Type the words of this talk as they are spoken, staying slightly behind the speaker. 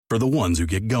For the ones who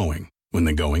get going when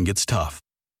the going gets tough.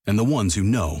 And the ones who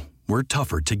know we're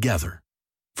tougher together.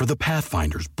 For the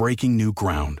Pathfinders breaking new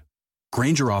ground.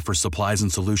 Grainger offers supplies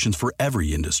and solutions for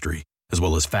every industry, as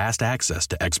well as fast access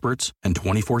to experts and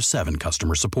 24/7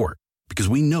 customer support. Because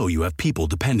we know you have people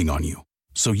depending on you.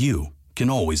 So you can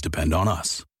always depend on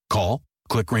us. Call,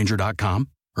 clickgrainger.com,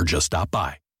 or just stop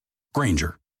by.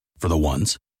 Grainger, for the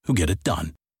ones who get it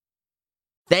done.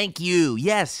 Thank you,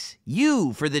 yes,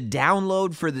 you, for the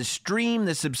download, for the stream,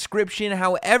 the subscription,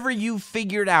 however you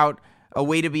figured out a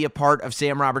way to be a part of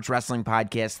Sam Roberts Wrestling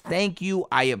Podcast. Thank you.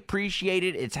 I appreciate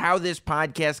it. It's how this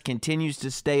podcast continues to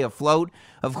stay afloat.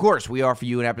 Of course, we offer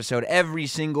you an episode every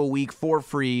single week for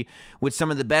free with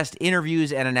some of the best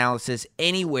interviews and analysis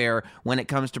anywhere when it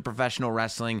comes to professional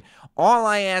wrestling. All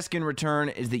I ask in return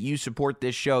is that you support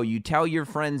this show. You tell your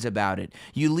friends about it.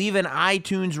 You leave an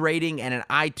iTunes rating and an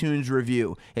iTunes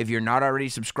review. If you're not already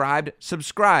subscribed,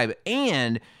 subscribe.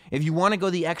 And if you want to go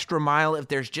the extra mile, if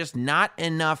there's just not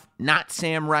enough Not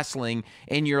Sam Wrestling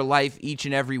in your life each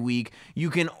and every week, you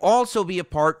can also be a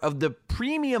part of the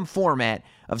premium format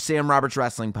of Sam Roberts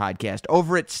Wrestling Podcast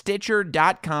over at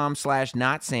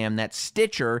Stitcher.com/NotSam. That's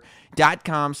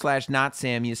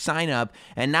Stitcher.com/NotSam. You sign up,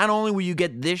 and not only will you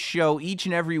get this show each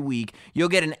and every week, you'll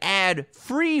get an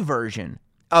ad-free version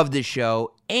of the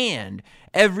show, and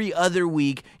every other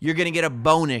week, you're going to get a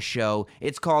bonus show.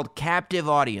 It's called Captive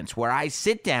Audience, where I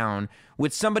sit down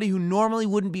with somebody who normally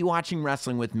wouldn't be watching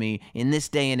wrestling with me in this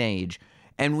day and age,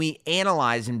 and we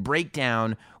analyze and break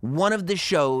down one of the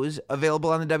shows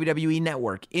available on the WWE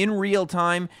Network. In real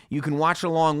time, you can watch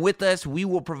along with us. We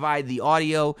will provide the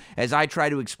audio as I try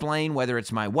to explain, whether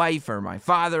it's my wife or my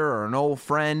father or an old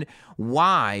friend,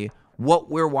 why what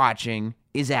we're watching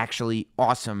is actually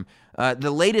awesome.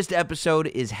 The latest episode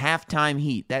is Halftime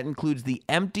Heat. That includes the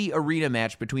empty arena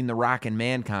match between The Rock and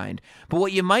Mankind. But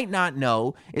what you might not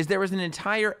know is there was an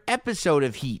entire episode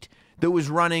of Heat that was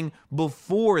running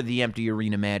before the empty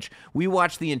arena match. We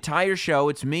watched the entire show.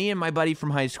 It's me and my buddy from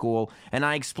high school, and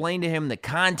I explained to him the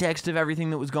context of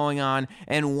everything that was going on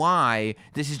and why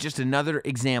this is just another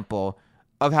example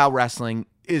of how wrestling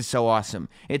is so awesome.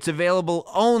 It's available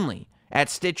only at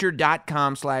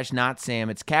Stitcher.com/NotSam.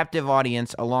 It's Captive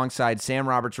Audience alongside Sam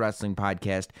Roberts Wrestling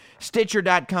Podcast.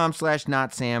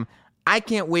 Stitcher.com/NotSam. I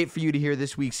can't wait for you to hear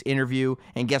this week's interview.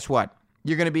 And guess what?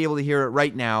 You're going to be able to hear it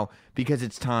right now because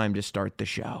it's time to start the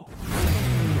show.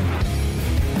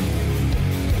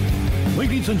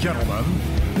 Ladies and gentlemen,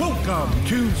 welcome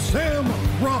to Sam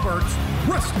Roberts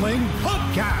Wrestling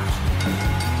Podcast.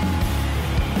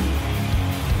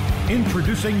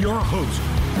 Introducing your host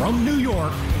from New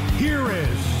York, here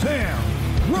is Sam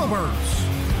Roberts.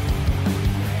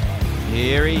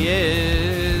 Here he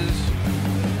is.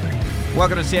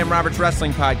 Welcome to Sam Roberts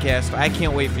Wrestling Podcast. I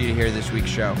can't wait for you to hear this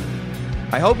week's show.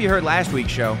 I hope you heard last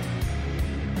week's show.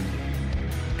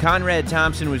 Conrad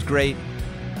Thompson was great.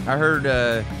 I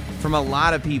heard from a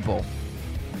lot of people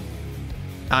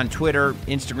on Twitter,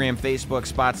 Instagram, Facebook,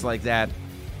 spots like that.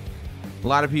 A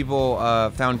lot of people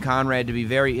found Conrad to be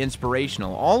very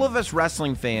inspirational. All of us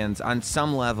wrestling fans, on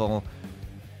some level,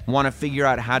 want to figure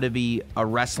out how to be a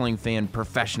wrestling fan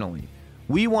professionally.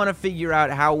 We want to figure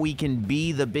out how we can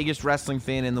be the biggest wrestling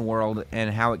fan in the world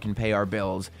and how it can pay our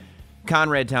bills.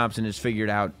 Conrad Thompson has figured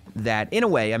out that, in a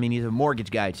way, I mean, he's a mortgage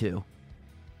guy, too.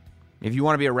 If you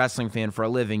want to be a wrestling fan for a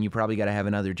living, you probably got to have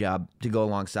another job to go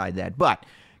alongside that. But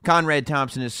Conrad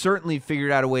Thompson has certainly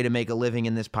figured out a way to make a living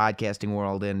in this podcasting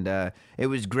world, and it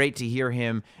was great to hear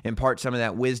him impart some of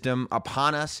that wisdom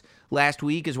upon us last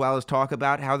week, as well as talk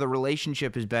about how the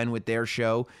relationship has been with their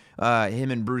show,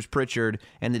 him and Bruce Pritchard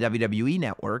and the WWE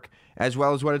Network, as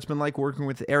well as what it's been like working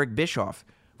with Eric Bischoff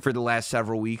for the last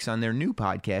several weeks on their new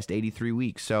podcast, 83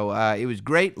 Weeks. So it was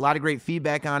great, a lot of great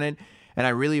feedback on it, and I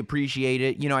really appreciate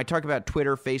it. You know, I talk about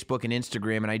Twitter, Facebook, and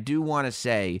Instagram, and I do want to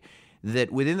say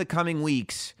that within the coming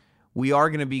weeks, we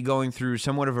are going to be going through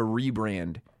somewhat of a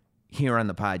rebrand here on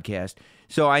the podcast.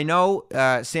 So I know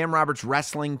Sam Roberts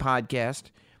Wrestling Podcast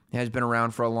has been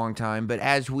around for a long time, but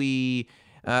as we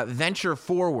venture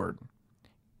forward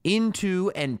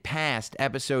into and past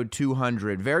episode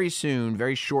 200, very soon,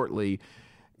 very shortly,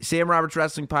 Sam Roberts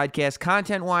Wrestling Podcast,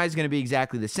 content-wise, going to be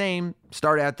exactly the same.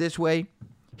 Start out this way,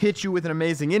 hit you with an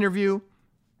amazing interview,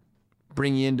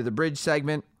 bring you into the bridge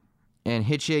segment, and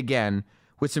hit you again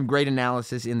with some great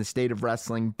analysis in the state of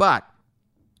wrestling. But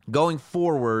going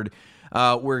forward,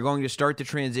 we're going to start the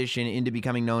transition into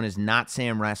becoming known as Not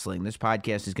Sam Wrestling. This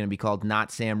podcast is going to be called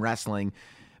Not Sam Wrestling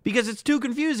because it's too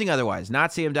confusing otherwise.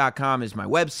 NotSam.com is my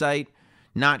website.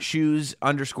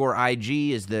 NotShoes_IG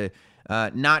is the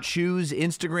Not Shoes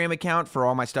Instagram account for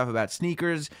all my stuff about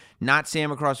sneakers. Not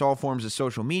Sam across all forms of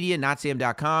social media.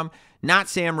 NotSam.com. Not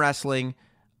Sam Wrestling.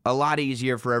 A lot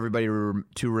easier for everybody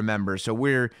to remember. So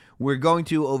we're going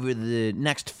to, over the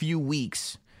next few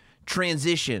weeks,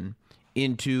 transition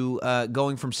into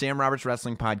going from Sam Roberts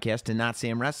Wrestling Podcast to Not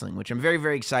Sam Wrestling, which I'm very,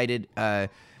 very excited.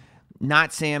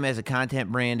 Not Sam as a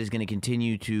content brand is going to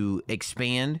continue to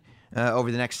expand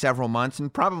over the next several months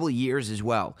and probably years as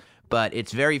well. But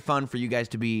it's very fun for you guys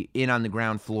to be in on the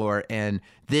ground floor, and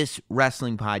this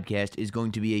wrestling podcast is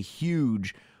going to be a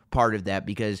huge part of that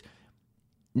because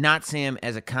Not Sam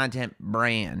as a content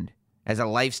brand, as a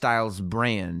lifestyles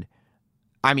brand,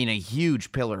 I mean a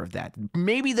huge pillar of that.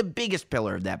 Maybe the biggest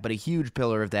pillar of that, but a huge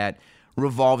pillar of that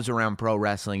revolves around pro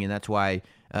wrestling, and that's why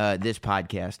this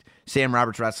podcast, Sam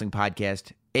Roberts Wrestling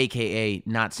Podcast, a.k.a.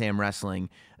 Not Sam Wrestling,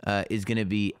 is going to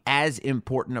be as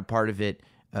important a part of it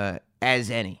as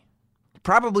any.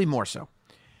 Probably more so.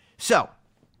 So,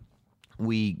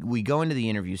 we go into the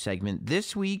interview segment.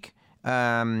 This week,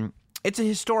 it's a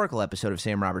historical episode of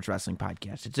Sam Roberts Wrestling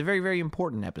Podcast. It's a very, very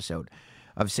important episode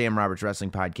of Sam Roberts Wrestling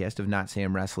Podcast, of Not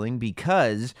Sam Wrestling,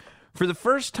 because for the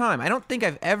first time, I don't think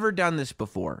I've ever done this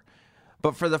before,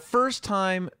 but for the first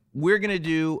time, we're going to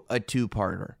do a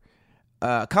two-parter.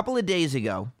 A couple of days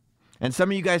ago, and some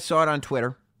of you guys saw it on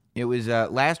Twitter, it was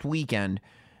last weekend,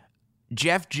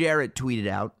 Jeff Jarrett tweeted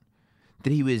out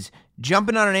that he was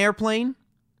jumping on an airplane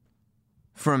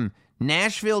from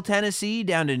Nashville, Tennessee,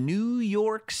 down to New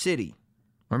York City.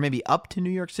 Or maybe up to New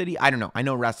York City. I don't know. I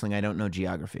know wrestling. I don't know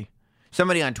geography.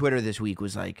 Somebody on Twitter this week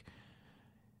was like,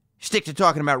 stick to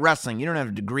talking about wrestling. You don't have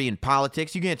a degree in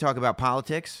politics. You can't talk about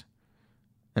politics.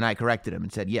 And I corrected him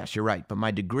and said, yes, you're right. But my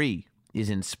degree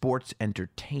is in sports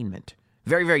entertainment.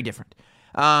 Very, very different.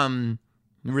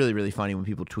 Really, really funny when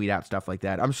people tweet out stuff like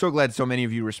that. I'm so glad so many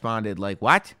of you responded like,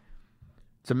 what?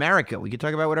 It's America. We can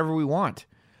talk about whatever we want.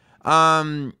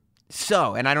 And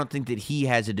I don't think that he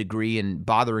has a degree in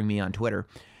bothering me on Twitter.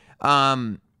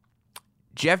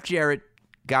 Jeff Jarrett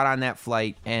got on that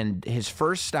flight, and his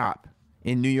first stop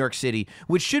in New York City,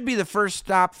 which should be the first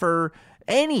stop for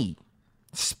any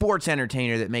sports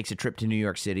entertainer that makes a trip to New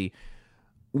York City,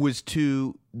 was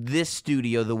to this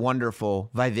studio, the wonderful,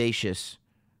 vivacious,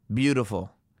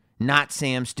 beautiful Not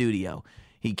Sam studio.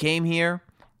 He came here,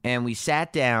 and we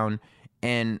sat down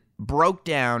and broke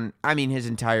down, his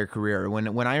entire career.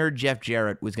 When I heard Jeff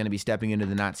Jarrett was going to be stepping into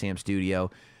the Not Sam studio,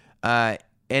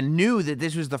 and knew that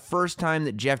this was the first time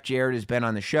that Jeff Jarrett has been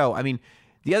on the show. I mean,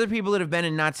 the other people that have been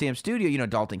in Not Sam studio,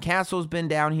 Dalton Castle's been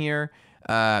down here,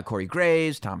 Corey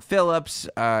Graves, Tom Phillips,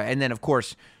 and then, of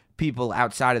course, people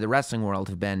outside of the wrestling world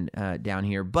have been down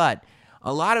here. But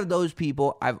a lot of those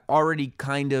people I've already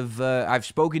kind of, I've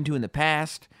spoken to in the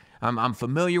past. I'm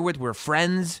familiar with. We're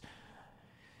friends.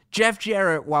 Jeff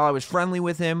Jarrett, while I was friendly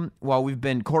with him, while we've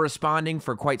been corresponding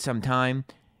for quite some time,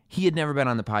 he had never been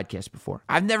on the podcast before.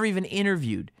 I've never even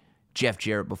interviewed Jeff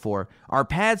Jarrett before. Our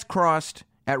paths crossed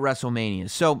at WrestleMania.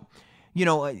 So,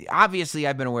 obviously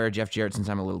I've been aware of Jeff Jarrett since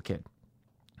I'm a little kid.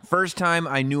 First time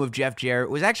I knew of Jeff Jarrett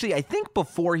was actually, I think,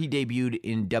 before he debuted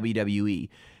in WWE,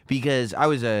 because I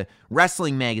was a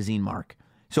wrestling magazine mark.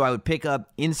 So I would pick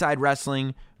up Inside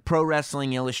Wrestling, Pro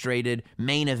Wrestling Illustrated,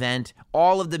 Main Event,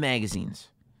 all of the magazines.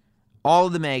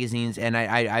 And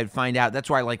I'd find out. That's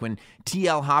why, like, when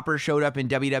T.L. Hopper showed up in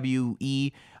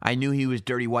WWE, I knew he was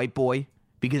Dirty White Boy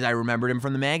because I remembered him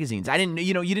from the magazines. I didn't,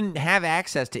 you didn't have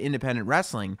access to independent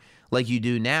wrestling like you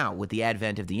do now with the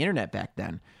advent of the internet back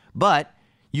then. But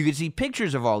you could see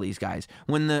pictures of all these guys.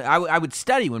 I would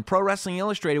study, when Pro Wrestling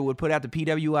Illustrated would put out the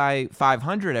PWI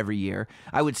 500 every year,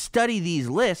 I would study these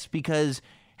lists because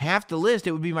half the list,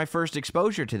 it would be my first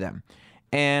exposure to them.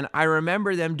 And I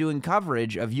remember them doing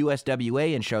coverage of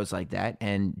USWA and shows like that,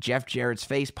 and Jeff Jarrett's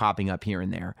face popping up here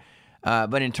and there.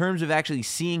 But in terms of actually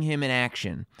seeing him in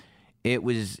action, it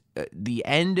was the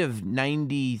end of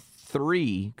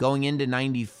 93, going into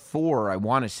 94, I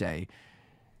want to say,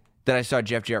 that I saw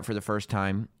Jeff Jarrett for the first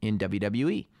time in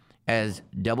WWE as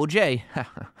Double J,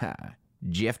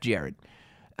 Jeff Jarrett.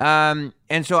 And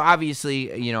so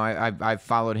obviously, I've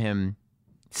followed him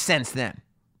since then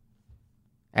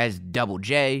as Double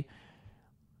J,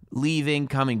 leaving,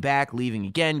 coming back, leaving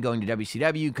again, going to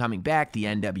WCW, coming back, the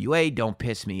NWA, Don't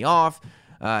Piss Me Off,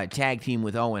 tag team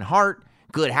with Owen Hart,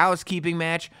 Good Housekeeping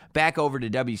match, back over to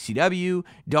WCW,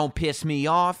 Don't Piss Me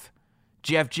Off,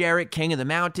 Jeff Jarrett, King of the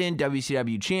Mountain,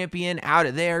 WCW champion, out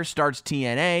of there, starts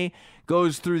TNA,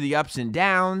 goes through the ups and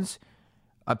downs,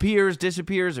 appears,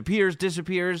 disappears,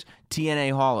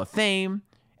 TNA Hall of Fame,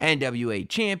 NWA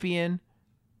champion,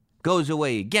 goes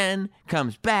away again,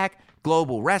 comes back,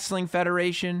 Global Wrestling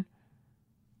Federation,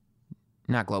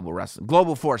 Not Global Wrestling.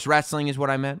 Global Force Wrestling is what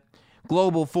I meant.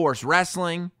 Global Force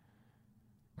Wrestling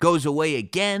goes away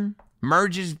again,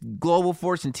 merges Global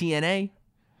Force and TNA,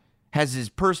 has his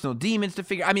personal demons to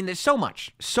figure. I mean, there's so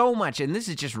much, and this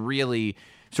is just really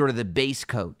sort of the base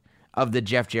coat of the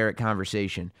Jeff Jarrett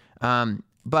conversation.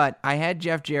 But I had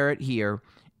Jeff Jarrett here,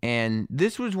 and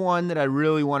this was one that I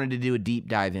really wanted to do a deep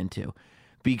dive into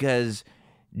because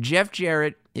Jeff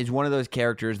Jarrett is one of those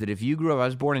characters that if you grew up, I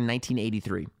was born in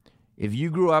 1983. If you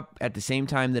grew up at the same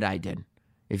time that I did,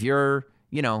 if you're,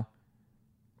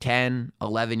 10,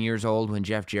 11 years old when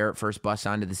Jeff Jarrett first busts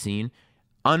onto the scene,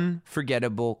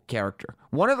 unforgettable character.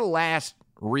 One of the last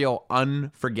real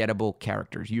unforgettable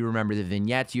characters. You remember the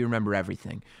vignettes, you remember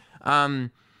everything.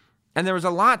 And there was a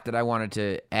lot that I wanted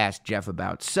to ask Jeff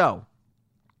about. So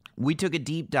we took a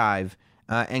deep dive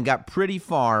and got pretty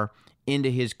far into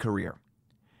his career.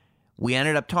 We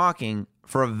ended up talking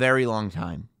for a very long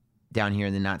time down here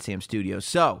in the Not Sam studios.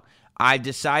 So I've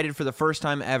decided for the first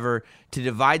time ever to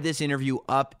divide this interview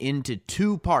up into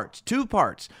two parts.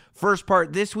 First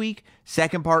part this week,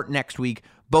 second part next week.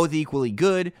 Both equally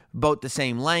good, both the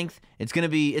same length. It's gonna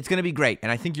be great,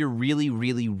 and I think you're really,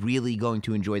 really, really going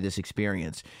to enjoy this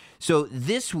experience. So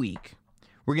this week,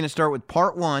 we're gonna start with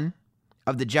part 1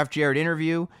 of the Jeff Jarrett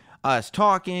interview. Us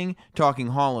talking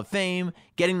Hall of Fame,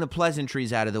 getting the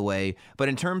pleasantries out of the way. But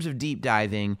in terms of deep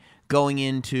diving, going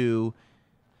into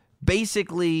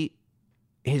basically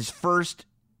his first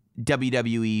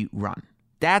WWE run.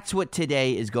 That's what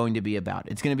today is going to be about.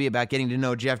 It's going to be about getting to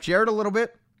know Jeff Jarrett a little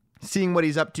bit, seeing what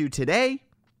he's up to today,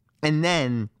 and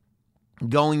then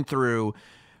going through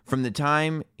from the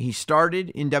time he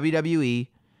started in WWE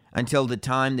until the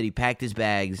time that he packed his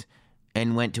bags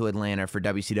and went to Atlanta for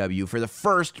WCW for the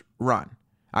first run.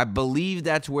 I believe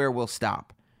that's where we'll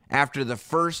stop. After the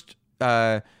first,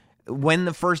 when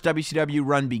the first WCW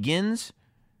run begins,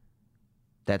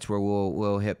 that's where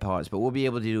we'll hit pause. But we'll be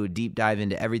able to do a deep dive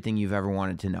into everything you've ever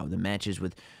wanted to know. The matches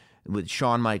with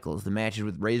Shawn Michaels, the matches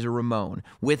with Razor Ramon,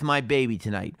 With My Baby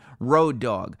Tonight, Road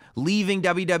Dogg, leaving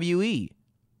WWE,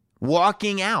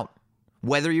 walking out,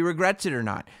 whether he regrets it or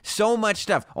not. So much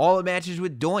stuff. All the matches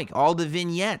with Doink, all the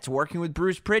vignettes, working with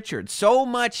Bruce Pritchard. So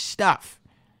much stuff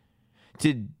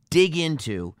to dig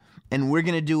into, and we're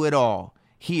going to do it all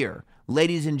here,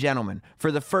 ladies and gentlemen,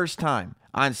 for the first time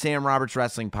on Sam Roberts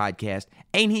Wrestling Podcast.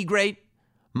 Ain't he great?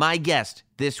 My guest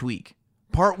this week,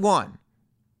 part 1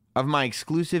 of my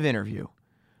exclusive interview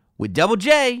with Double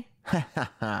J,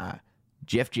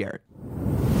 Jeff Jarrett.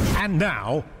 And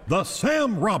now, the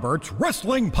Sam Roberts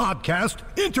Wrestling Podcast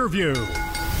interview.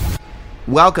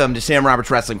 Welcome to Sam Roberts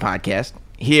Wrestling Podcast,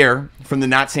 here from the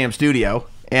Not Sam studio.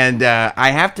 And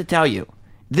I have to tell you,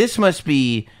 this must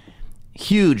be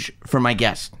huge for my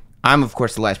guest. I'm, of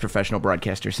course, the last professional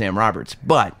broadcaster, Sam Roberts.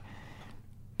 But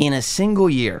in a single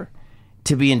year,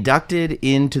 to be inducted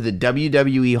into the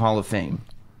WWE Hall of Fame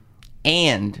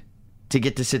and to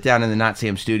get to sit down in the Not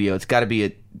Sam studio, it's got to be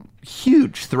a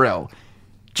huge thrill.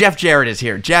 Jeff Jarrett is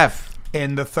here. Jeff.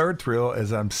 And the third thrill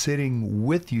is I'm sitting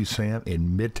with you, Sam,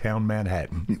 in Midtown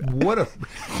Manhattan.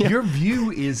 Your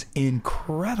view is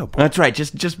incredible. That's right.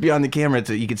 Just beyond the camera,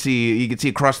 you can see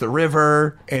across the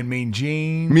river. And Mean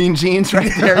Gene. Mean Gene's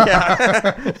right there.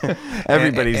 Yeah.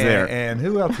 Everybody's there. And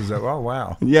who else is there? Oh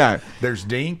wow. Yeah. There's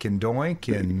Dink and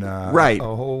Doink and right. A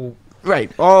whole.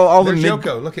 Right. All There's the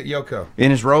Yoko. Look at Yoko.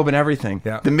 In his robe and everything.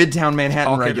 Yeah. The Midtown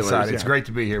Manhattan regulars. Yeah. It's great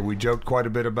to be here. We joked quite a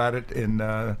bit about it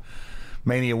in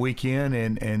Mania weekend,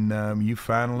 and you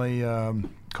finally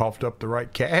coughed up the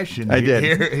right cash. And I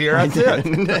did. Here I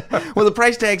sit. Well, the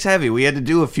price tag's heavy. We had to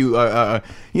do a few,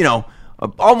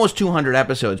 almost 200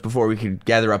 episodes before we could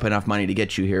gather up enough money to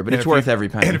get you here, but it's worth every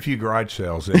penny. And a few garage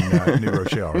sales in New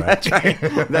Rochelle, right? That's right.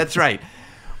 That's right.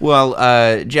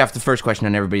 Well, Jeff, the first question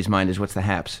on everybody's mind is, what's the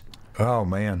haps? Oh,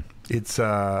 man. It's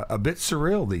a bit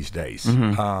surreal these days.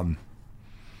 Mm-hmm.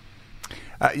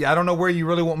 I don't know where you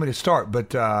really want me to start,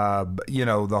 but,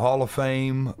 the Hall of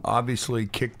Fame obviously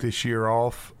kicked this year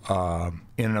off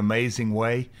in an amazing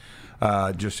way.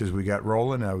 Just as we got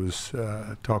rolling, I was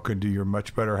talking to your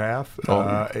much better half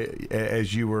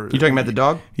as you were. You talking about the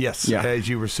dog? Yes. Yeah. As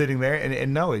you were sitting there,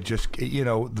 and no, it just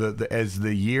as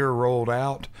the year rolled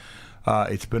out,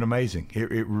 it's been amazing.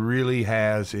 It really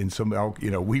has.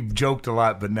 We've joked a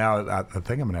lot, but now I think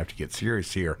I'm going to have to get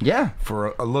serious here. Yeah.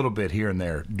 For a little bit here and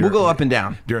there. We'll go up and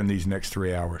down during these next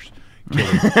 3 hours.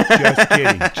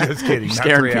 Kidding. Just kidding.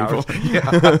 Scaring not 3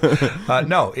 people. hours. Yeah.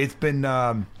 No, it's been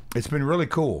really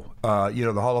cool.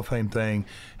 The Hall of Fame thing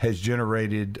has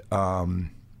generated. I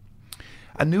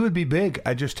knew it'd be big.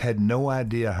 I just had no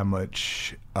idea how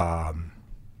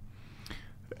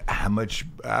how much,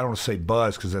 I don't want to say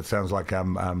buzz because that sounds like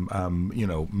I'm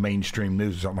mainstream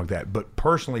news or something like that. But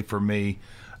personally for me,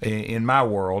 in my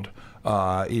world,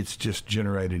 it's just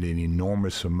generated an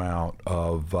enormous amount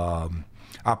of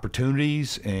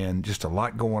opportunities and just a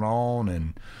lot going on.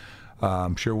 And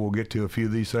I'm sure we'll get to a few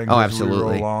of these things as we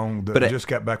roll along. But I just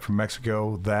got back from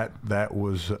Mexico. That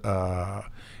was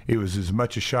it was as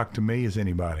much a shock to me as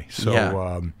anybody.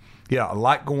 So a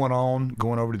lot going on.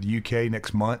 Going over to the UK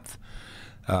next month.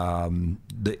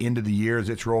 The end of the year as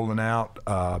it's rolling out.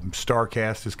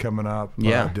 StarCast is coming up.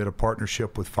 Did a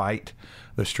partnership with Fight,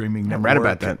 the streaming network. I read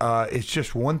about that. It's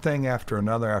just one thing after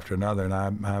another, and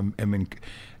I mean,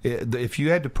 if you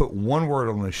had to put one word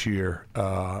on this year,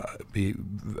 I've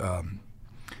been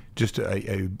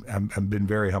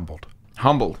very humbled.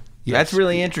 Humbled. Yes. That's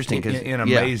really interesting. In an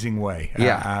amazing way.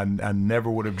 I never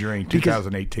would have dreamed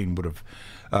 2018 would have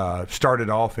started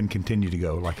off and continued to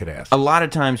go like it has. A lot of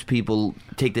times people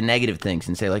take the negative things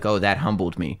and say like, oh, that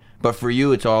humbled me. But for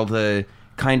you, it's all the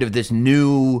kind of this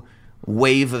new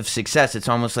wave of success. It's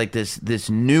almost like this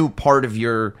new part of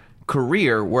your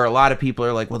career where a lot of people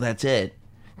are like, well, that's it.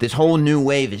 This whole new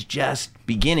wave is just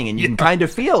beginning, and you can kind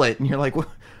of feel it. And you're like,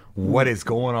 what is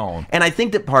going on? And I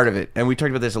think that part of it, and we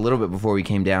talked about this a little bit before we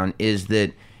came down, is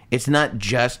that it's not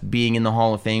just being in the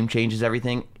Hall of Fame changes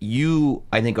everything. You,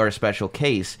 I think, are a special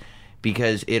case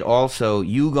because it also,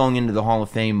 you going into the Hall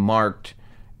of Fame marked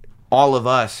all of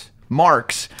us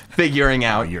marks figuring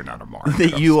out you're not a mark.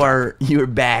 That you're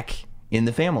back in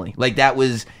the family. Like that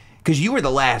was, because you were the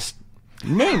last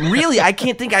name. Really, I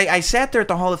can't think. I sat there at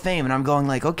the Hall of Fame and I'm going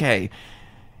like, okay,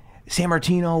 San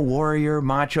Martino, Warrior,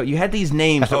 Macho. You had these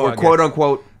names that were quote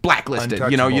unquote blacklisted.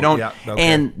 You know, you don't,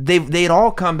 and they'd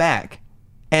all come back.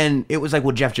 And it was like,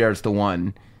 well, Jeff Jarrett's the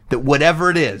one that whatever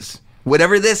it is,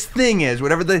 whatever this thing is,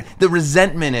 whatever the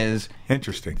resentment is,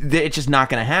 interesting. It's just not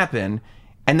going to happen.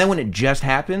 And then when it just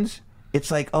happens,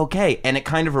 it's like, okay. And it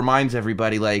kind of reminds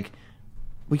everybody, like,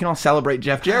 we can all celebrate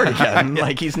Jeff Jarrett again.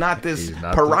 Like, he's not this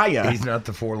pariah. He's not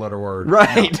the four-letter word.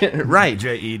 Right, no. right.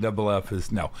 JEFF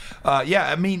is no.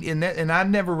 I mean, and I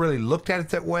never really looked at it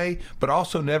that way, but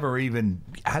also never even,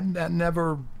 I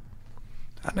never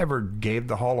gave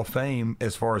the Hall of Fame,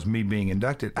 as far as me being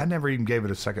inducted, I never even gave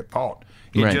it a second thought.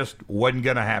 It just wasn't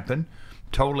going to happen.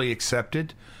 Totally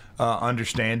accepted,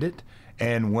 understand it,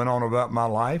 and went on about my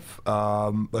life,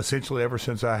 essentially ever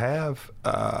since I have,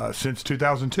 since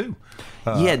 2002.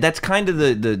 That's kind of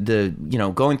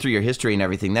the going through your history and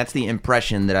everything, that's the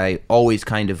impression that I always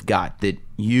kind of got, that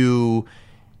you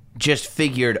just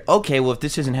figured, okay, well, if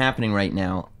this isn't happening right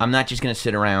now, I'm not just going to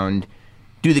sit around,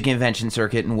 do the convention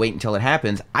circuit and wait until it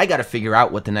happens. I got to figure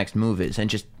out what the next move is, and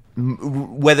just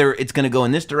whether it's going to go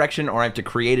in this direction or I have to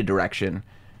create a direction,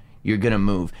 you're going to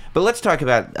move. But let's talk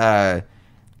about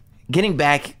getting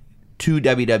back to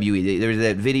WWE. There's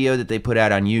that video that they put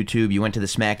out on YouTube. You went to the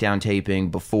SmackDown taping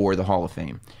before the Hall of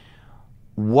Fame.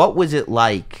 What was it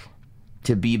like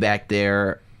to be back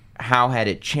there? How had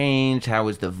it changed? How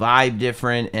was the vibe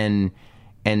different? And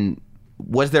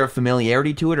was there a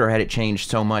familiarity to it, or had it changed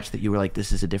so much that you were like,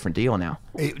 this is a different deal now?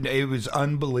 It was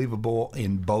unbelievable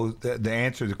in both. The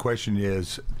answer to the question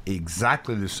is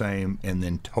exactly the same and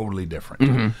then totally different.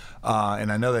 Mm-hmm.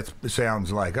 And I know that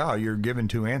sounds like, oh, you're giving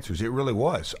two answers. It really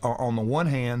was. On the one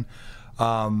hand,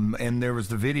 and there was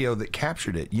the video that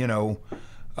captured it,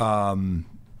 .com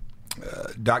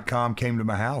came to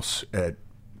my house at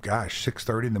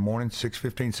 6:30 in the morning,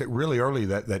 6:15, really early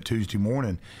that Tuesday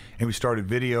morning, and we started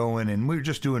videoing, and we were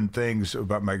just doing things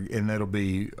about and it'll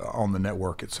be on the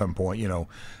network at some point.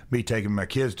 Me taking my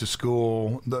kids to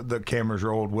school, the cameras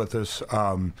rolled with us,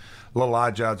 little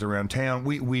odd jobs around town.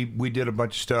 We did a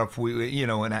bunch of stuff.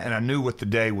 And I knew what the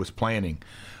day was planning,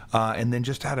 and then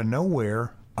just out of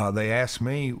nowhere, they asked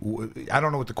me. I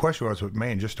don't know what the question was, but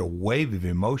man, just a wave of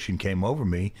emotion came over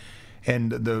me.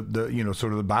 And the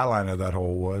sort of the byline of that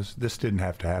whole was, this didn't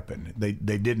have to happen. They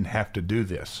didn't have to do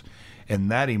this.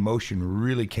 And that emotion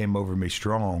really came over me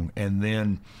strong. And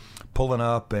then pulling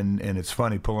up, and it's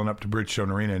funny, pulling up to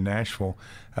Bridgestone Arena in Nashville,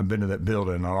 I've been to that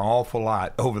building an awful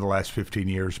lot over the last 15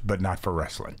 years, but not for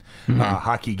wrestling. Mm-hmm.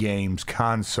 Hockey games,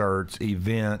 concerts,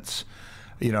 events.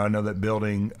 I know that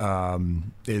building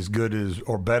is good as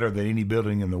or better than any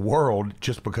building in the world,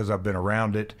 just because I've been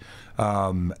around it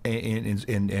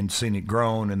and seen it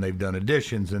grown, and they've done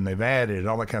additions and they've added and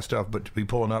all that kind of stuff. But to be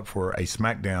pulling up for a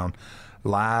SmackDown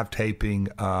live taping,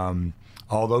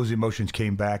 all those emotions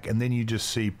came back, and then you just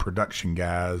see production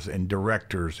guys and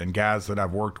directors and guys that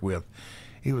I've worked with.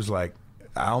 It was like,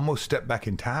 I almost stepped back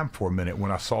in time for a minute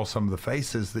when I saw some of the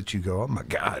faces that you go, oh my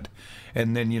God.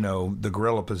 And then, the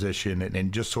gorilla position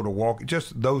and just sort of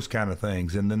just those kind of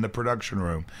things. And then the production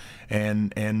room.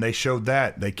 And they showed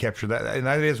that. They captured that. And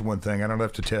that is one thing I don't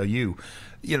have to tell you.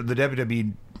 The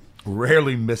WWE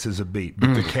rarely misses a beat,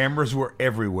 but the cameras were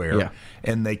everywhere,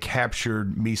 and they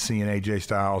captured me seeing AJ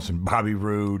Styles and Bobby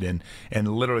Roode, and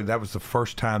literally that was the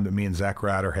first time that me and Zack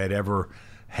Ryder had ever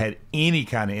had any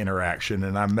kind of interaction,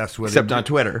 and I messed with Except him. on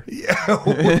Twitter.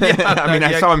 I mean,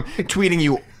 I saw him tweeting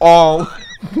you all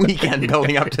weekend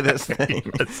building up to this thing.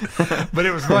 But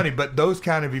it was funny. But those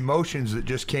kind of emotions that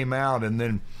just came out, and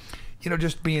then,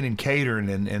 just being in catering,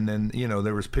 and then,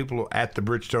 there was people at the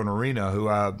Bridgestone Arena who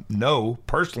I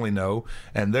personally know,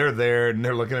 and they're there, and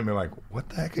they're looking at me like, what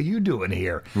the heck are you doing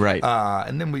here? Right.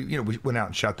 And then we went out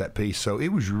and shot that piece. So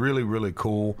it was really, really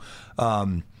cool.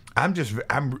 I'm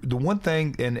the one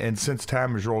thing, and since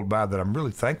time has rolled by, that I'm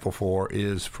really thankful for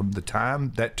is from the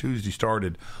time that Tuesday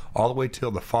started all the way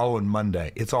till the following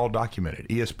Monday, it's all documented.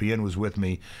 ESPN was with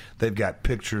me. They've got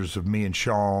pictures of me and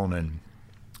Sean, and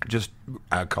just,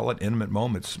 I call it intimate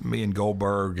moments, me and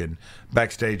Goldberg, and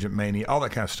backstage at Mania, all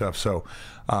that kind of stuff. So,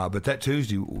 but that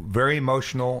Tuesday, very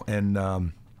emotional, and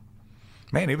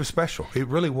man, it was special. It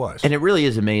really was. And it really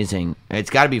is amazing. It's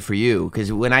got to be for you,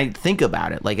 because when I think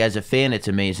about it, like as a fan, it's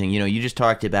amazing. You just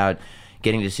talked about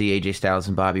getting to see AJ Styles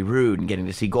and Bobby Roode and getting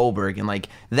to see Goldberg. And like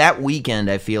that weekend,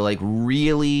 I feel like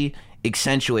really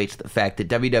accentuates the fact that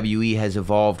WWE has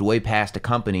evolved way past a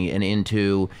company and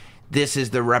into this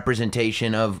is the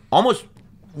representation of almost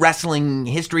wrestling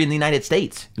history in the United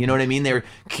States. You know what I mean?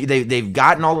 They've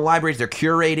gotten all the libraries. They're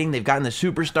curating. They've gotten the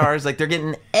superstars. Like they're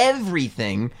getting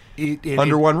everything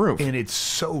under one roof. And it's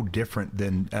so different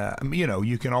than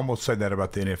you can almost say that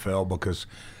about the NFL, because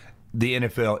the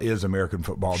NFL is American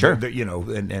football. Sure.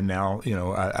 And now,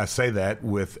 I say that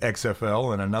with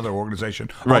XFL and another organization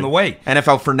on the way.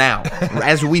 NFL for now,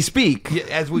 as we speak. Yeah,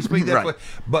 as we speak. That's Right.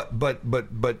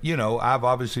 But I've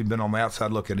obviously been on the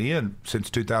outside looking in since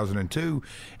 2002,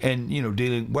 and,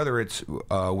 dealing, whether it's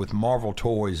with Marvel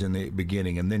Toys in the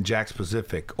beginning and then Jakks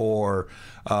Pacific or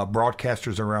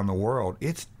broadcasters around the world,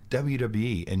 it's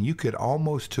WWE, and you could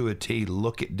almost to a T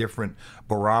look at different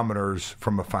barometers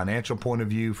from a financial point of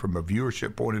view, from a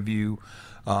viewership point of view.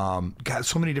 Got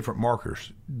so many different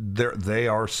markers. They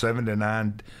are 7 to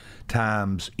 9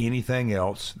 times anything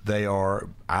else. They are,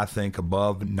 I think,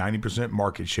 above 90%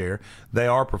 market share. They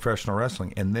are professional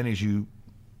wrestling. And then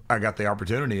I got the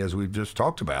opportunity, as we've just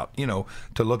talked about,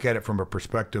 to look at it from a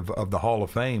perspective of the Hall of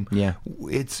Fame. Yeah,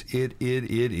 it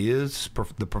is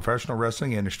the professional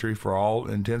wrestling industry for all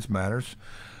intents and matters.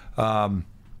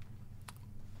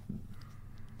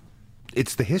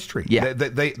 It's the history. Yeah,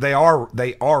 they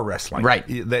are wrestling. Right.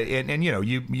 You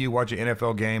watch an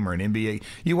NFL game or an NBA,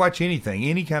 you watch anything,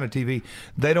 any kind of TV.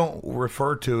 They don't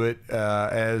refer to it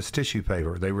as tissue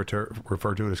paper. They refer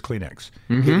to it as Kleenex.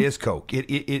 Mm-hmm. It is Coke. It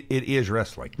is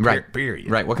wrestling. Right. Period.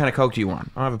 Right. What kind of Coke do you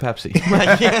want? I'll have a Pepsi.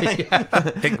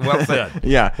 Well said.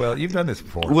 Yeah. Well, you've done this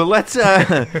before. Well, let's.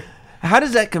 How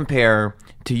does that compare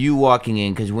to you walking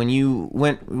in? Because when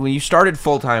you started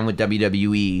full time with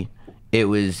WWE. It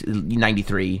was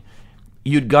 93.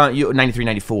 You'd gone 93,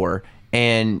 94,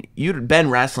 and you'd been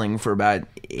wrestling for about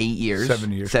 8 years.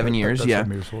 7 years. 7 years, that's yeah.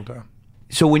 7 years full time.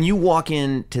 So when you walk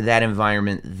into that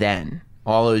environment then,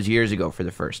 all those years ago for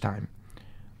the first time,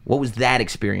 what was that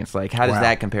experience like? How does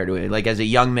that compare to it? Like as a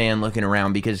young man looking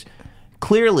around, because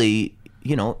clearly,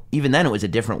 even then it was a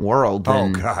different world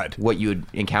than what you had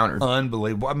encountered.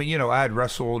 Unbelievable. I mean, I had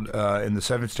wrestled in the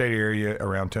 7-state area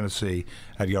around Tennessee.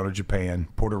 I'd gone to Japan,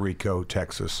 Puerto Rico,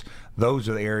 Texas. Those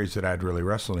are the areas that I'd really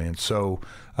wrestled in. So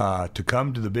to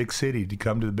come to the big city, to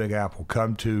come to the Big Apple,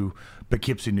 come to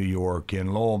Poughkeepsie, New York,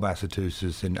 and Lowell,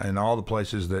 Massachusetts, and all the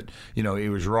places that, it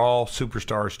was Raw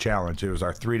Superstars Challenge. It was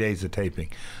our 3 days of taping.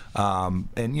 And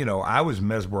I was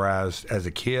mesmerized as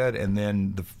a kid, and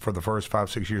then for the first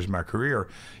 5-6 years of my career,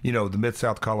 the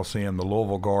Mid-South Coliseum, the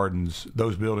Louisville Gardens,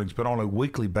 those buildings, but on a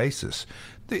weekly basis,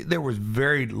 there was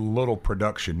very little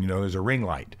production. There's a ring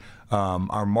light.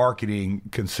 Our marketing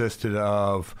consisted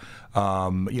of,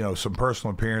 some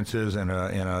personal appearances and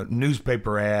a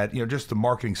newspaper ad. Just the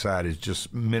marketing side is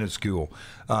just minuscule.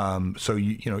 So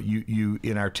you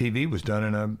in our TV was done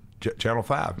in a Channel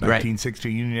 5,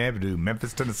 1960 Union Avenue,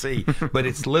 Memphis, Tennessee. But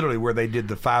it's literally where they did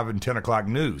the 5 and 10 o'clock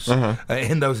news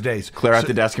in those days. Clear out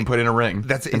the desk and put in a ring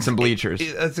and some bleachers.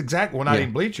 That's exactly. Well, not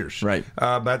even bleachers. Right.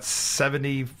 About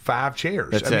 75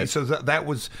 chairs. That's it. So that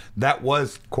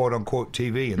was quote unquote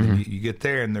TV. And then you get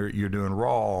there and you're doing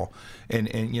Raw, and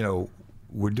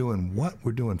we're doing what?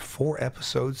 We're doing 4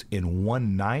 episodes in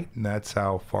one night, and that's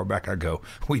how far back I go.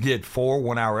 We did 4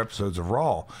 one-hour episodes of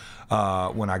Raw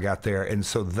when I got there, and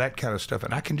so that kind of stuff.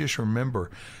 And I can just remember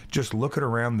just looking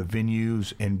around the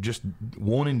venues and just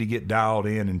wanting to get dialed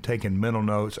in and taking mental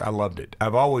notes. I loved it.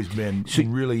 I've always been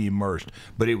really immersed,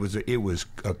 but it was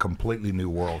a completely new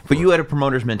world. But you had a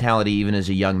promoter's mentality even as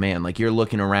a young man. Like, you're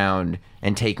looking around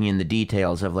and taking in the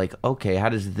details of, like, okay, how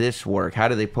does this work? How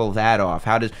do they pull that off?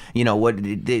 How does, what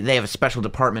they have a special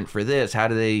department for this? How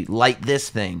do they light this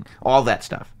thing? All that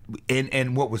stuff.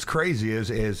 And what was crazy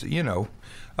is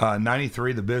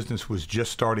 93, the business was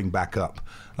just starting back up.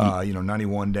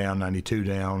 91 down, 92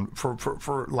 down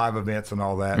for live events and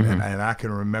all that. And I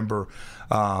can remember,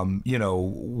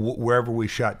 wherever we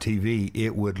shot TV,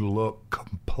 it would look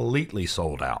completely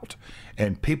sold out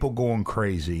and people going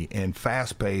crazy and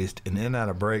fast paced and in and out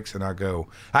of breaks. And I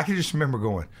can just remember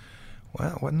going,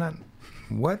 well,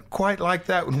 wasn't quite like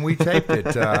that when we taped it.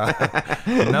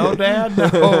 No, Dad.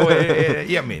 No.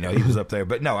 He was up there,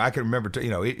 but no, I can remember.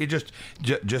 It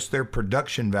just their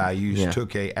production values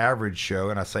took a average show,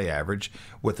 and I say average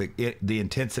with the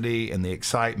intensity and the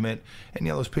excitement, and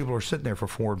those people are sitting there for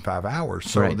 4 and 5 hours.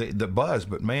 So right. the buzz.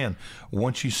 But man,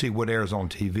 once you see what airs on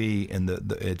TV and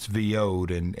it's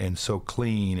VO'd and so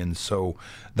clean, and so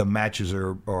the matches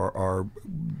are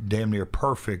damn near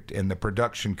perfect, and the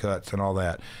production cuts and all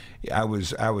that. I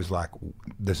was like,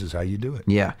 this is how you do it.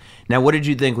 Yeah. Now, what did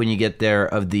you think when you get there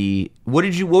what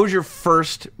was your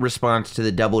first response to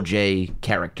the Double J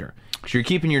character? Because you're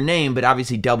keeping your name, but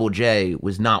obviously Double J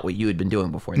was not what you had been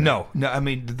doing before that. No. I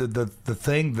mean, the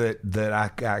thing that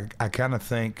I kind of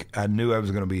think I knew I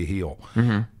was going to be a heel.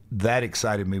 Mm-hmm. That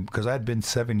excited me because I'd been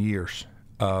 7 years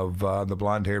of the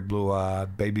blonde-haired,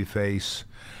 blue-eyed, baby face.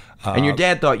 And your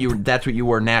dad thought that's what you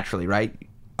were naturally, right?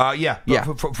 Yeah.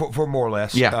 For more or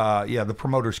less. Yeah. The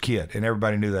promoter's kid, and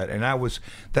everybody knew that. And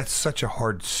that's such a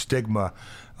hard stigma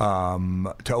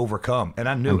to overcome, and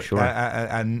I knew it. Sure.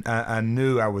 I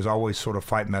knew I was always sort of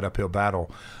fighting that uphill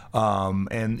battle.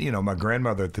 And my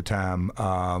grandmother at the time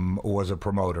was a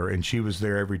promoter, and she was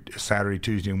there every Saturday,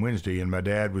 Tuesday, and Wednesday, and my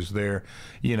dad was there,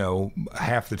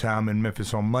 half the time in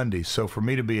Memphis on Mondays. So for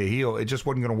me to be a heel, it just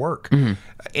wasn't going to work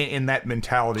in that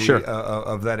mentality sure.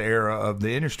 of that era of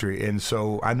the industry. And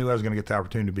so I knew I was going to get the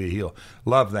opportunity to be a heel.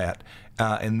 Love that.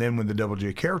 And then with the Double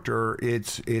J character,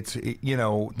 it's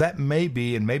that may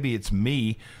be, and maybe it's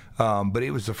me. But it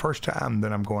was the first time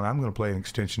that I'm going to play an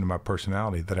extension of my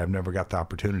personality that I've never got the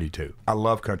opportunity to. I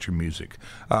love country music.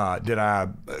 Did I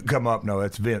come up? No,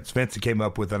 that's Vince. Vince came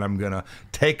up with that I'm going to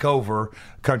take over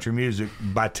country music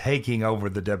by taking over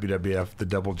the WWF, the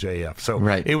Double JF. So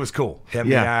right. It was cool.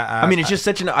 I mean, it's just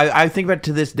such I think about it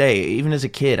to this day, even as a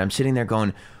kid, I'm sitting there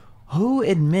going, who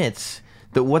admits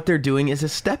that what they're doing is a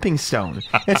stepping stone?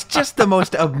 It's just the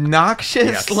most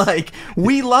obnoxious,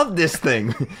 we love this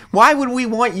thing. Why would we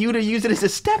want you to use it as a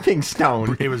stepping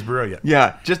stone? It was brilliant.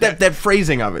 Yeah, just that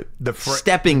phrasing of it.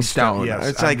 Stepping stone. Yes,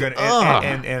 it's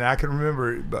and I can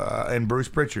remember, and Bruce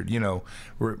Pritchard,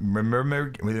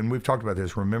 remember, and we've talked about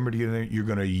this, remember you're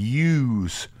going to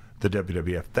use the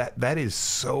WWF. That is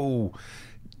so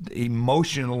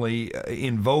emotionally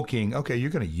invoking. Okay,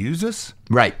 you're going to use us?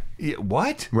 Right.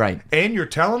 What? Right. And you're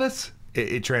telling us?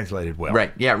 It translated well.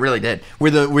 Right. Yeah, it really did.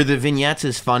 Were the vignettes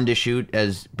as fun to shoot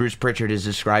as Bruce Pritchard has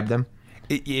described them?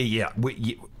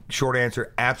 Short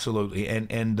answer, absolutely.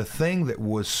 And the thing that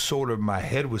was sort of my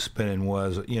head was spinning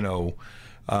was,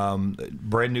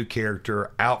 brand new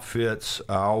character, outfits.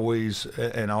 Always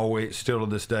still to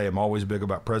this day, I'm always big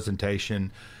about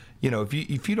presentation.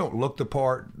 If you don't look the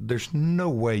part, there's no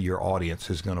way your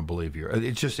audience is going to believe you.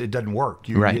 It doesn't work.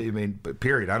 Right. I mean,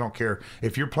 period. I don't care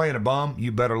if you're playing a bum.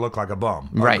 You better look like a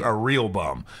bum, right? A real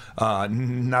bum,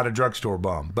 not a drugstore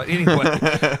bum. But anyway,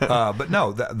 but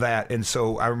no, that. And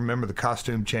so I remember the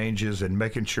costume changes and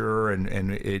making sure, and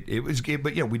it was good.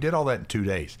 But we did all that in 2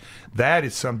 days. That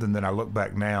is something that I look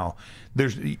back now.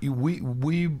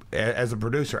 We as a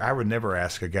producer, I would never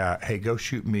ask a guy, hey, go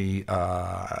shoot me,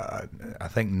 I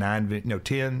think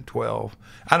 10, 12,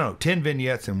 I don't know, 10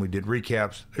 vignettes, and we did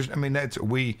recaps.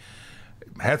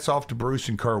 Hats off to Bruce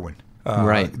and Kerwin.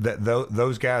 Right.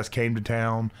 Those guys came to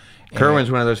town.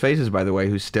 Kerwin's one of those faces, by the way,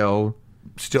 who's still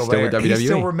there. With WWE. He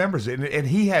still remembers it, and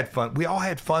he had fun. We all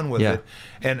had fun with it,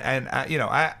 and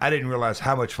I didn't realize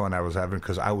how much fun I was having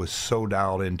because I was so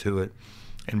dialed into it.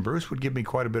 And Bruce would give me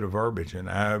quite a bit of verbiage, and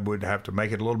I would have to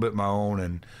make it a little bit my own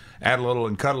and add a little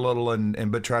and cut a little,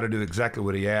 but try to do exactly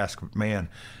what he asked. Man,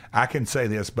 I can say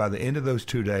this: by the end of those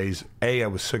 2 days, A, I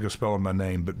was sick of spelling my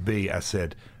name, but B, I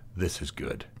said, "This is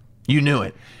good." You knew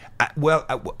it.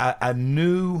 I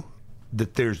knew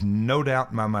that there's no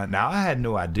doubt in my mind. Now, I had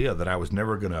no idea that I was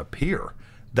never going to appear.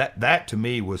 That to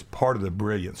me was part of the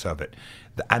brilliance of it.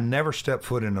 I never stepped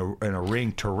foot in a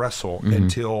ring to wrestle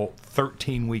until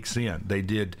 13 weeks in. They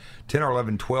did 10 or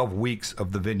 11, 12 weeks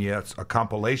of the vignettes, a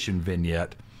compilation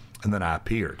vignette, and then I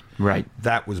appeared. Right.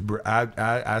 That was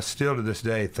I still to this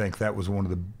day think that was one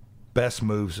of the best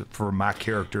moves for my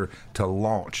character to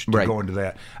launch, to go into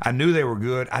that. I knew they were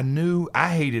good.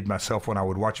 I hated myself when I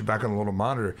would watch it back on the little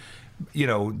monitor. You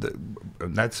know,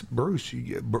 that's Bruce.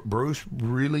 Bruce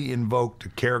really invoked a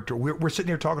character. We're sitting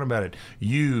here talking about it.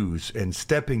 Use and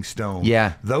stepping stone.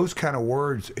 Yeah. Those kind of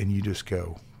words, and you just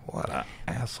go, what an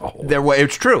asshole.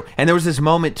 It's true. And there was this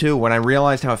moment, too, when I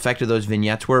realized how effective those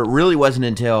vignettes were. It really wasn't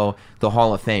until the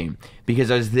Hall of Fame,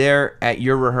 because I was there at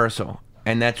your rehearsal,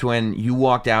 and that's when you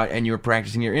walked out and you were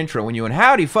practicing your intro, when you went,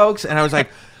 howdy, folks. And I was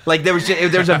like there's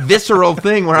a visceral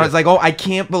thing where I was like, oh, I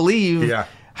can't believe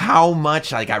how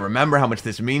much, I remember how much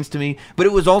this means to me. But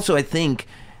it was also, I think,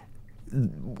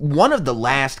 one of the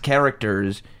last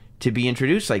characters to be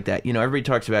introduced like that. You know, everybody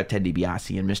talks about Ted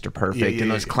DiBiase and Mr. Perfect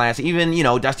and those classic, even, you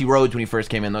know, Dusty Rhodes when he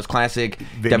first came in, those classic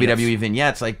WWE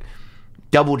vignettes. Like,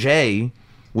 Double J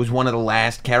was one of the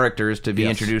last characters to be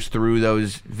introduced through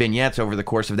those vignettes over the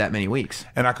course of that many weeks.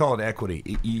 And I call it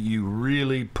equity. You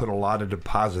really put a lot of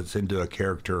deposits into a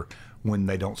character when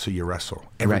they don't see you wrestle.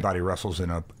 Everybody wrestles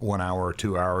in a 1 hour or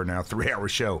 2 hour, now 3 hour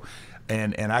show.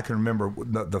 And I can remember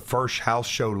the first house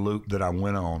show loop that I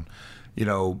went on, you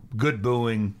know, good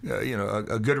booing, you know,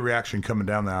 a good reaction coming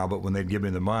down the aisle, but when they'd give me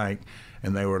the mic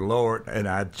and they were lowered, and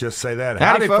I'd just say that,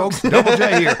 howdy folks, Double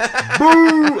J here,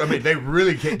 boo! I mean, they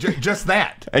really can't, just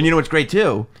that. And you know what's great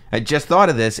too? I just thought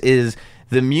of this, is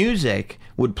the music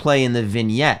would play in the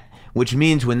vignette, which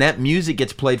means when that music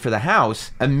gets played for the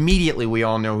house, immediately we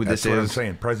all know who this is. That's what I'm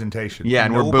saying, presentation. Yeah,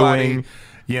 and we're booing.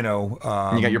 You know,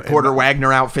 you got your Porter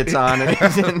Wagner outfits on. In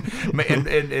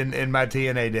my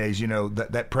TNA days, you know,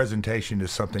 that presentation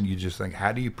is something you just think,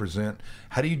 how do you present?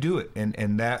 How do you do it?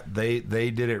 And that they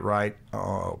did it right.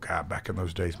 Oh God, back in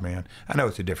those days, man. I know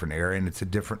it's a different era and it's a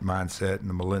different mindset and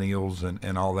the millennials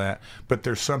and all that, but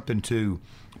there's something to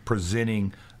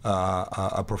presenting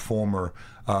a performer.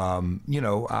 You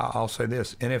know, I'll say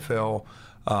this: NFL.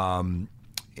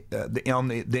 The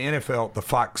NFL, the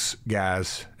Fox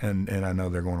guys, and I know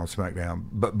they're going on SmackDown,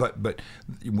 but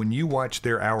when you watch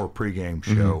their hour pregame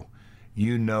show,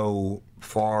 you know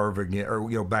Favre again,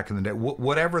 or you know back in the day,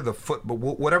 whatever the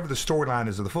storyline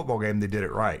is of the football game, they did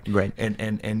it right,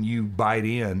 and you bite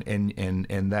in,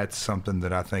 and that's something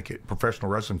that I think professional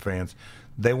wrestling fans,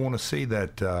 they want to see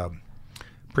that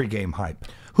pregame hype.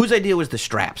 Whose idea was the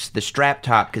straps, the strap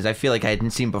top? Because I feel like I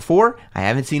hadn't seen before. I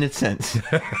haven't seen it since.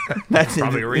 That's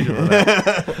probably a reason for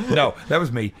that. No, that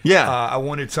was me. Yeah. I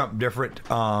wanted something different.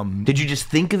 Did you just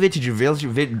think of it? Did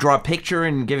you draw a picture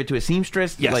and give it to a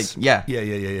seamstress? Yes. Yeah.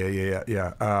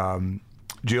 Yeah.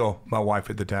 Jill, my wife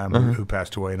at the time, who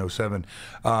passed away in 2007,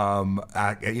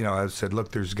 I said,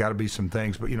 look, there's got to be some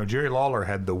things. But, you know, Jerry Lawler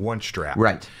had the one strap.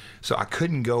 Right. So I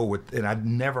couldn't go with, and I'd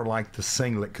never liked the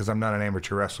singlet because I'm not an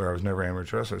amateur wrestler. I was never an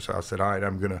amateur wrestler. So I said, all right,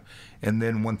 I'm going to. And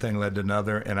then one thing led to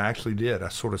another, and I actually did. I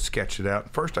sort of sketched it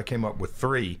out. First, I came up with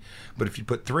 3. But if you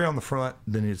put 3 on the front,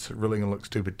 then it's really going to look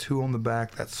stupid. 2 on the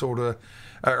back, that's sort of.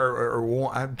 Or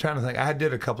one, I'm trying to think. I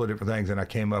did a couple of different things, and I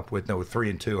came up with 3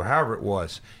 and 2. However it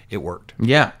was, it worked.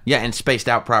 Yeah, and spaced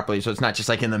out properly, so it's not just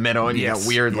like in the middle and you got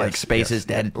weird like spaces,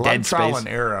 dead space. Trial and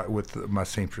error with my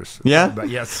seamstress. Yeah, but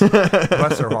yes,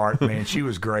 bless her heart, man. She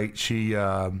was great. She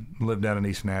lived down in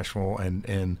East Nashville,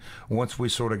 and once we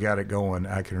sort of got it going,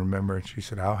 I can remember she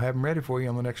said, "I'll have them ready for you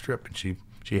on the next trip," and she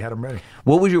had them ready.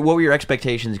 What were your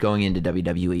expectations going into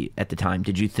WWE at the time?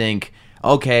 Did you think,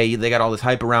 okay, they got all this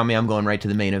hype around me, I'm going right to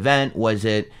the main event? Was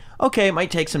it, okay, it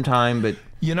might take some time, but...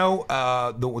 You know,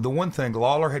 the one thing,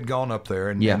 Lawler had gone up there,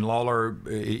 and Lawler,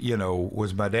 you know,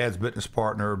 was my dad's business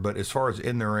partner, but as far as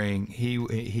in the ring,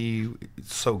 he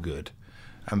so good.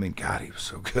 I mean, God, he was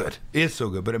so good. It's so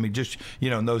good. But, I mean, just, you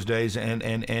know, in those days,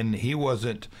 and he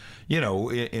wasn't, you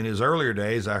know, in his earlier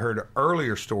days, I heard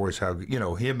earlier stories how, you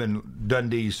know, him and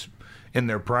Dundee's in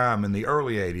their prime in the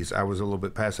early 80s. I was a little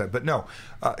bit past that. But, no,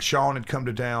 Shawn had come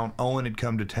to town. Owen had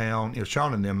come to town. You know,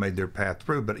 Shawn and them made their path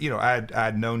through. But, you know,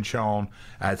 I'd known Shawn.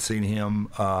 I'd seen him.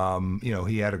 You know,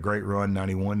 he had a great run,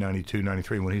 91, 92,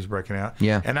 93 when he was breaking out.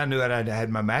 Yeah. And I knew I'd had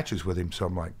my matches with him. So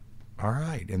I'm like, all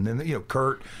right. And then, you know,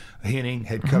 Kurt Hennig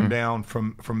had come down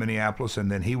from Minneapolis,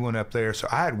 and then he went up there. So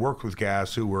I had worked with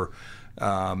guys who were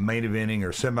main eventing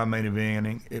or semi-main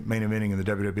eventing in the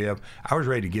WWF. I was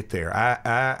ready to get there.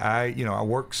 I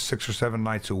worked 6 or 7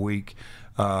 nights a week,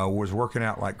 was working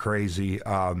out like crazy,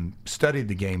 studied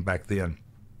the game back then.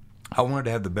 I wanted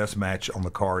to have the best match on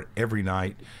the card every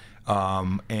night.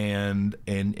 And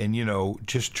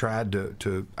just tried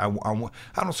to I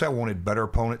don't say I wanted better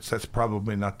opponents. That's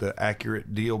probably not the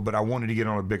accurate deal, but I wanted to get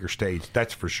on a bigger stage.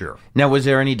 That's for sure. Now, was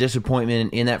there any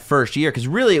disappointment in that first year? Because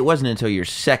really, it wasn't until your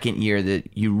second year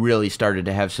that you really started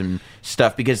to have some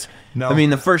stuff. Because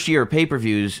the first year of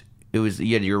pay-per-views,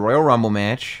 you had your Royal Rumble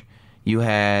match. You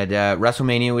had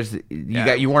WrestleMania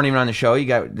you weren't even on the show. You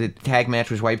got the tag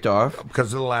match was wiped off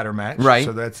because of the ladder match, right?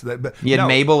 So that's that. But you had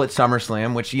Mabel at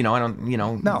SummerSlam, which I don't.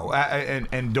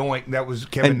 And Doink, that was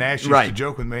Kevin Nash used to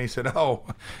joke with me. He said, "Oh,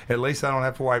 at least I don't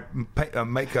have to wipe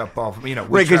makeup off."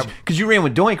 Right? Because you ran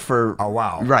with Doink for a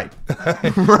while, right?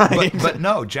 Right. But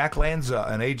no, Jack Lanza,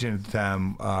 an agent at the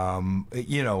time,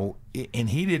 and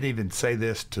he didn't even say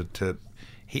this to.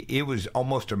 It was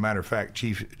almost a matter of fact.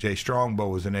 Chief Jay Strongbow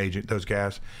was an agent. Those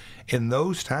guys, in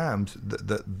those times,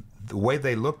 the way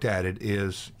they looked at it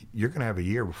is you're going to have a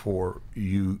year before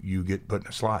you get put in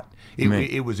a slot.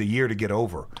 It was a year to get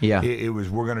over. Yeah. It was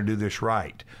we're going to do this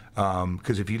right.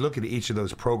 Because if you look at each of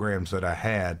those programs that I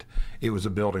had, it was a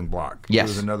building block. Yes,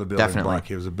 it was another building definitely.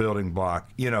 block. It was a building block.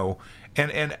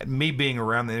 And me being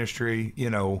around the industry,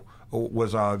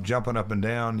 was jumping up and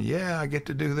down? Yeah, I get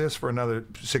to do this for another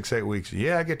 6-8 weeks.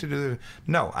 Yeah, I get to do this.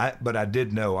 No, but I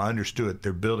did know. I understood.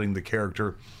 They're building the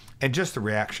character. And just the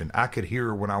reaction. I could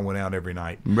hear when I went out every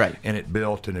night. Right. And it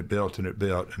built and it built and it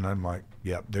built. And I'm like,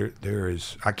 yeah, there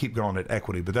is. I keep going at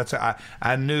equity. But that's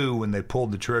I knew when they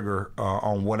pulled the trigger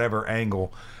on whatever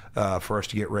angle for us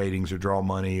to get ratings or draw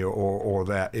money or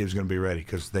that it was going to be ready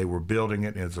because they were building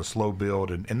it and it's a slow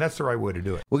build and that's the right way to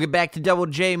do it. We'll get back to Double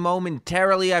J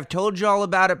momentarily. I've told you all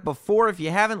about it before. If you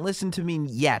haven't listened to me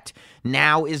yet,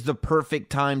 now is the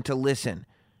perfect time to listen.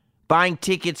 Buying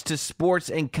tickets to sports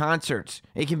and concerts.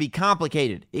 It can be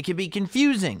complicated. It can be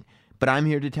confusing. But I'm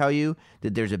here to tell you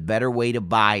that there's a better way to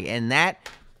buy, and that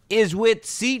is with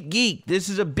SeatGeek. This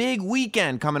is a big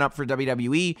weekend coming up for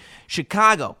WWE.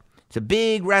 Chicago. It's a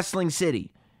big wrestling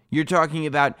city. You're talking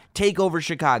about TakeOver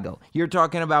Chicago. You're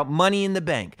talking about Money in the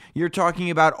Bank. You're talking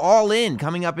about All In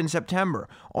coming up in September.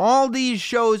 All these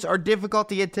shows are difficult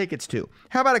to get tickets to.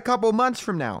 How about a couple months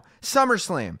from now?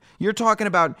 SummerSlam. You're talking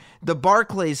about the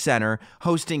Barclays Center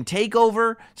hosting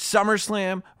TakeOver,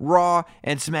 SummerSlam, Raw,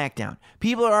 and SmackDown.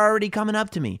 People are already coming up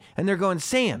to me, and they're going,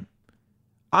 Sam,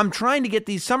 I'm trying to get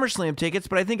these SummerSlam tickets,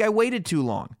 but I think I waited too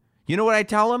long. You know what I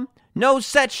tell them? No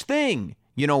such thing.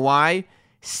 You know why?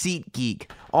 SeatGeek.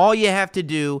 All you have to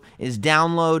do is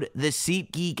download the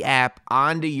SeatGeek app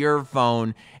onto your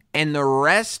phone, and the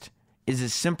rest is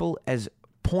as simple as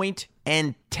point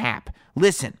and tap.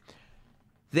 Listen,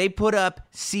 they put up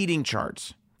seating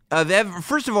charts of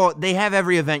first of all, they have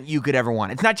every event you could ever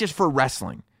want. It's not just for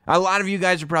wrestling. A lot of you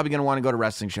guys are probably going to want to go to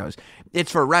wrestling shows.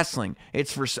 It's for wrestling.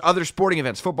 It's for other sporting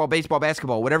events, football, baseball,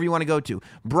 basketball, whatever you want to go to.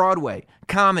 Broadway,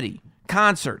 comedy,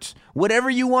 concerts, whatever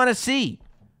you want to see.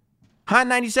 Hot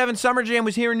 97 Summer Jam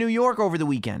was here in New York over the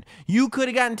weekend. You could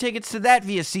have gotten tickets to that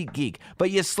via SeatGeek,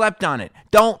 but you slept on it.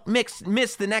 Don't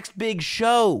miss the next big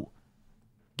show.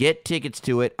 Get tickets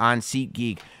to it on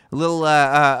SeatGeek. A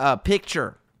little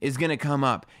picture is going to come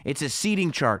up. It's a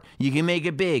seating chart. You can make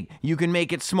it big. You can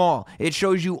make it small. It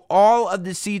shows you all of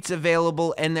the seats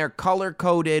available, and they're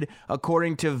color-coded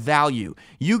according to value.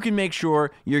 You can make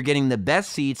sure you're getting the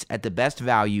best seats at the best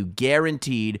value,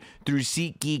 guaranteed, through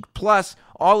SeatGeek. Plus,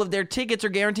 all of their tickets are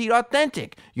guaranteed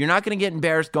authentic. You're not going to get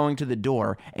embarrassed going to the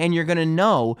door, and you're going to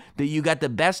know that you got the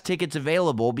best tickets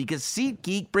available because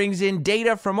SeatGeek brings in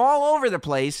data from all over the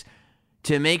place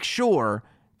to make sure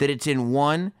that it's in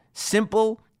one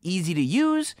simple, easy to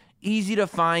use, easy to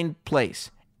find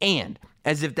place. And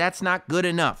as if that's not good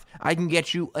enough, I can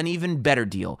get you an even better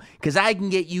deal because I can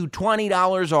get you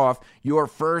 $20 off your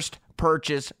first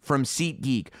purchase from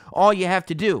SeatGeek. All you have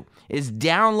to do is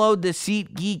download the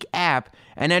SeatGeek app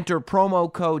and enter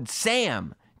promo code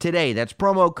SAM today. That's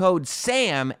promo code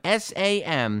SAM,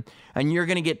 S-A-M, and you're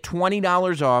going to get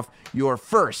 $20 off your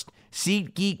first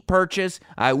SeatGeek purchase.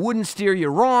 I wouldn't steer you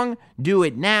wrong. Do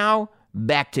it now.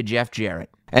 Back to Jeff Jarrett.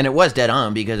 And it was dead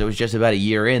on because it was just about a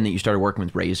year in that you started working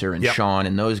with Razor and Sean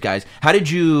and those guys. How did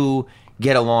you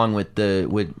get along with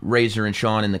Razor and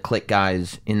Sean and the Click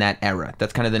guys in that era?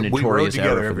 That's kind of the notorious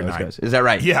era for those guys. Is that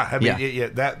right? Yeah, I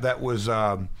mean, that was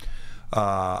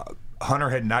Hunter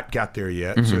had not got there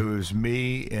yet, so it was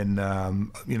me and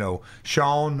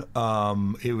Sean.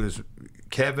 It was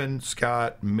Kevin,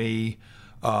 Scott, me.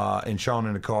 And Sean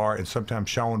in the car, and sometimes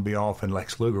Sean would be off and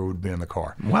Lex Luger would be in the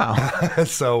car. Wow.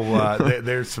 So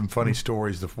there's some funny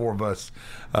stories, the four of us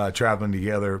traveling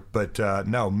together. But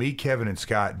no, me, Kevin, and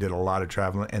Scott did a lot of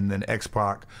traveling, and then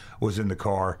X-Pac was in the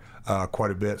car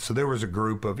quite a bit. So there was a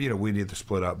group of, we need to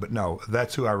split up. But no,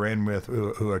 that's who I ran with,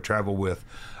 who I traveled with.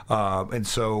 And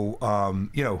so,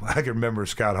 I can remember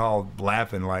Scott Hall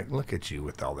laughing like, look at you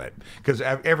with all that. Because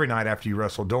every night after you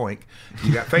wrestle Doink,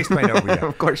 you got face paint over you.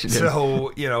 Of course you do.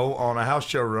 So, on a house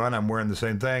show run, I'm wearing the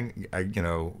same thing.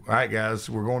 All right, guys,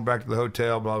 we're going back to the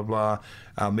hotel, blah, blah, blah.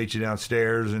 I'll meet you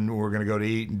downstairs, and we're going to go to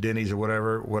eat and Denny's or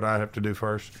whatever. What I have to do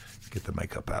first? Get the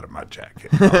makeup out of my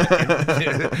jacket.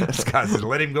 Scott says,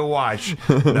 let him go wash.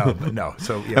 No.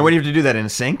 So, yeah. And what do you have to do that in a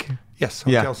sink? Yes,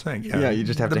 hotel sink. Yeah, you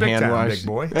just have the to big hand time, wash. big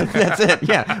boy. That's it.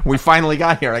 Yeah, we finally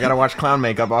got here. I got to wash clown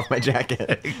makeup off my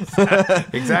jacket.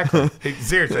 Exactly.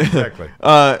 Seriously, exactly.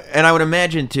 And I would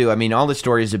imagine too. I mean, all the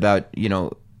stories about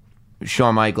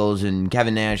Shawn Michaels and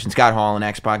Kevin Nash and Scott Hall and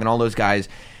X-Pac and all those guys.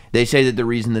 They say that the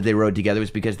reason that they rode together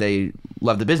was because they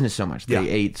loved the business so much. They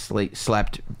ate,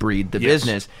 slept, breathed the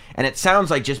business. And it sounds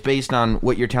like, just based on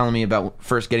what you're telling me about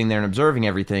first getting there and observing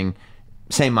everything,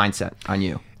 same mindset on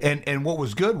you. And what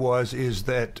was good is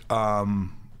that,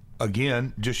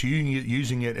 again, just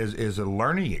using it as a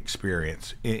learning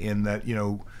experience in that,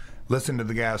 listen to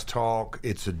the guys talk.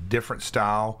 It's a different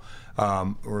style.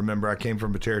 Remember, I came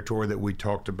from a territory that we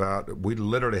talked about. We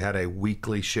literally had a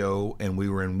weekly show, and we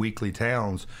were in weekly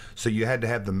towns. So you had to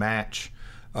have the match,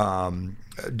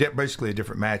 basically a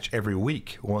different match every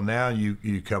week. Well, now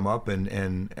you come up,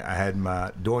 and I had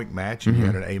my Doink match, and you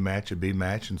had an A match, a B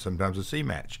match, and sometimes a C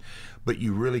match. But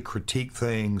you really critique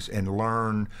things and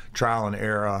learn trial and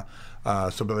error.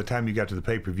 So by the time you got to the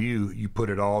pay-per-view, you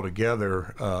put it all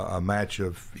together, a match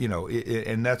of,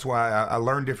 and that's why I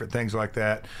learned different things like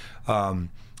that.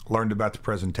 Learned about the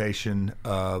presentation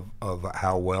of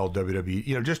how well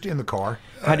WWE, just in the car,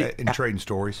 and trading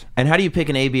stories. And how do you pick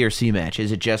an A, B, or C match?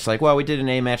 Is it just like, well, we did an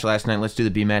A match last night, let's do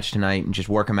the B match tonight, and just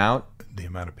work them out? The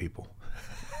amount of people.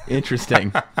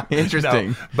 Interesting. No,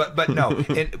 but no,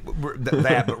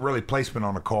 but really placement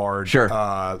on the card. Sure.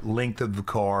 Length of the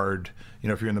card.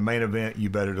 If you're in the main event,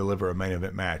 you better deliver a main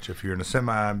event match. If you're in a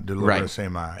semi, deliver a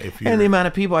semi. And the amount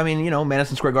of people. I mean,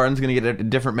 Madison Square Garden's going to get a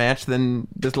different match than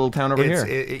this little town over here.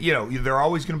 They're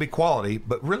always going to be quality,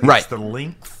 but really it's the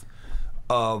length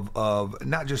of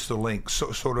not just the length.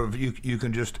 So sort of you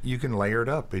can layer it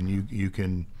up, and you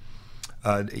can.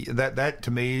 That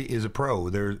to me is a pro.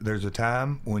 There's a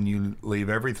time when you leave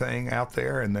everything out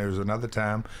there, and there's another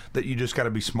time that you just got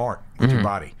to be smart with your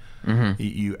body. Mm-hmm.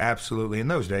 You absolutely, in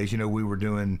those days, we were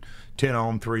doing 10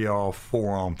 on, 3 off,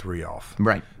 4 on, 3 off.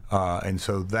 Right. And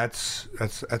so that's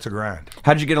a grind.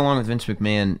 How did you get along with Vince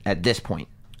McMahon at this point?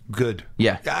 Good.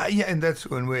 Yeah. And that's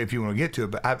if you want to get to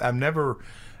it. But I've never,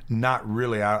 not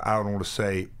really, I don't want to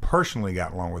say personally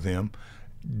got along with him.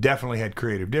 Definitely had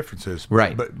creative differences.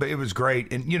 Right. But it was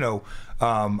great. And,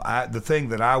 the thing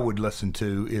that I would listen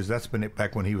to is that's been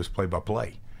back when he was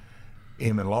play-by-play.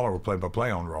 Him and Lawler were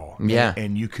play-by-play on Raw. Yeah.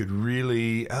 And you could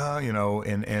really,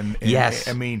 yes.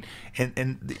 I mean,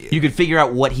 you could figure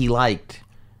out what he liked.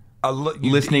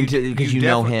 Listening to, because you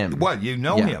know him. Well, you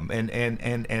know him,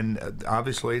 and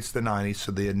obviously it's the 90s,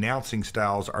 so the announcing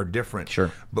styles are different.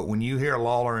 Sure. But when you hear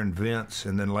Lawler and Vince,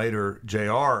 and then later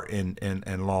JR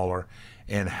and Lawler,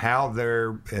 and how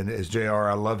and as JR,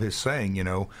 I love his saying,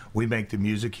 we make the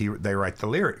music, they write the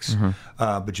lyrics.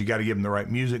 Mm-hmm. But you got to give them the right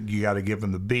music, you got to give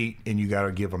them the beat, and you got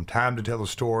to give them time to tell the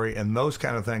story, and those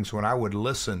kind of things. When I would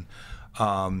listen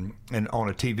and on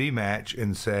a TV match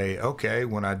and say, okay,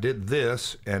 when I did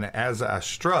this, and as I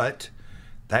strut,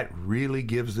 that really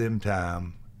gives them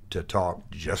time to talk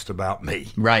just about me.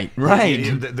 Right.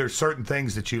 There's certain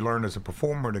things that you learn as a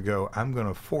performer to go, I'm going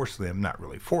to force them, not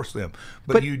really force them,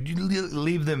 but you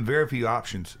leave them very few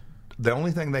options. The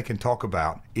only thing they can talk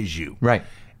about is you. Right.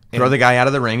 Throw the guy out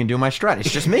of the ring and do my strut.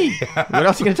 It's just me. What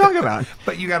else are you going to talk about?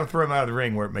 But you got to throw him out of the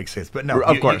ring where it makes sense. But no,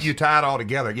 of course. You tie it all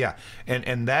together, yeah.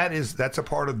 And that's a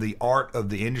part of the art of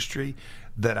the industry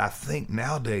that I think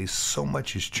nowadays so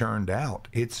much is churned out.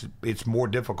 It's more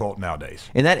difficult nowadays.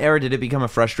 In that era, did it become a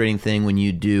frustrating thing when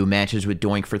you do matches with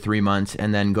Doink for 3 months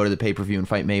and then go to the pay-per-view and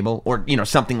fight Mabel? Or,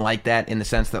 something like that, in the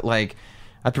sense that, like,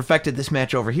 I perfected this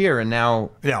match over here, and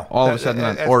now all of a sudden...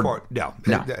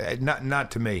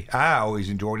 Not to me. I always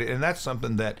enjoyed it, and that's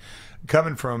something that,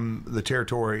 coming from the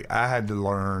territory, I had to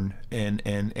learn, and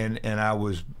I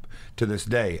was, to this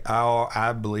day,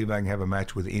 I believe I can have a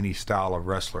match with any style of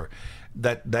wrestler.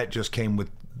 That just came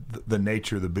with the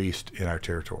nature of the beast in our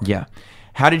territory. Yeah.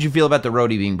 How did you feel about the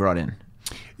roadie being brought in?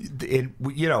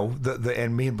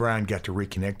 And me and Brian got to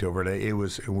reconnect over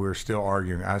it. We're still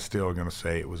arguing. I'm still going to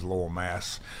say it was Lowell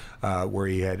Mass where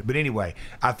he had. But anyway,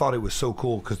 I thought it was so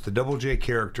cool because the Double J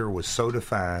character was so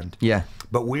defined. Yeah.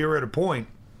 But we were at a point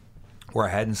where I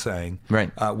hadn't sang.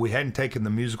 Right. We hadn't taken the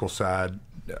musical side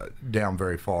down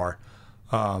very far,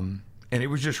 and it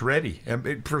was just ready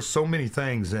for so many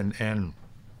things. And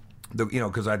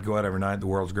because I'd go out every night, the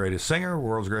world's greatest singer,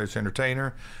 world's greatest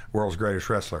entertainer, world's greatest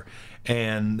wrestler,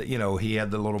 and he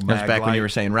had the little mag That's back when light. you were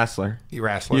saying wrestler.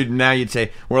 Wrestler. Now you'd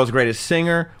say world's greatest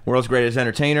singer, world's greatest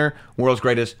entertainer, world's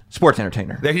greatest sports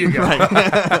entertainer. There you go.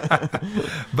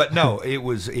 But no,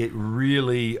 it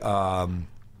really,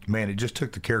 man, it just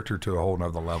took the character to a whole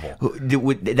nother level.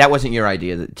 That wasn't your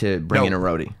idea to bring in a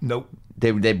roadie. Nope.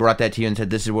 They brought that to you and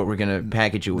said, this is what we're going to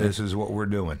package you with. This is what we're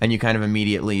doing. And you kind of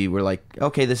immediately were like,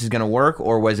 okay, this is going to work?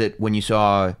 Or was it when you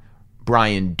saw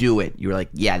Brian do it, you were like,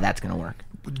 yeah, that's going to work?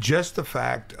 Just the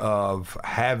fact of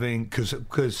having,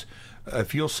 because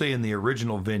if you'll see in the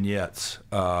original vignettes,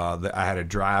 that I had a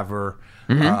driver,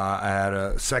 I had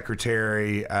a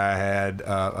secretary, I had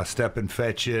a step and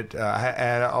fetch it, I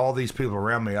had all these people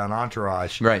around me on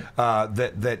entourage. Right.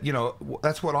 That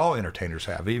that's what all entertainers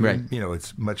have. Even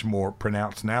it's much more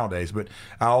pronounced nowadays. But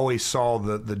I always saw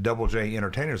the Double J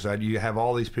entertainer side. You have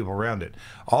all these people around it.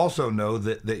 Also know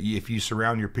that if you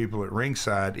surround your people at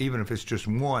ringside, even if it's just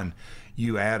one,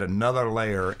 you add another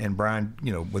layer. And Brian,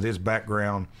 with his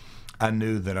background, I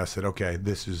knew that I said, okay,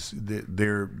 this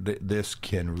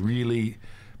can really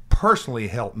personally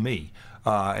help me,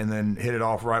 and then hit it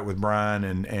off right with Brian,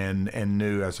 and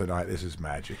knew, I said, all right, this is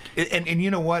magic. And you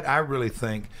know what? I really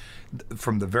think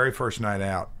from the very first night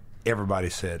out, everybody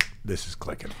said, this is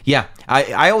clicking. Yeah,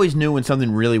 I always knew when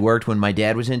something really worked when my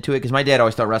dad was into it, because my dad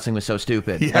always thought wrestling was so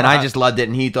stupid, and I just loved it,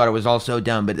 and he thought it was all so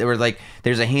dumb. But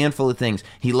there's a handful of things.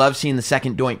 He loved seeing the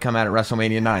second doink come out at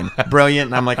WrestleMania 9. Brilliant,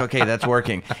 and I'm like, okay, that's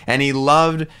working. And he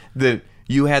loved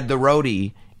you had the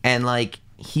roadie, and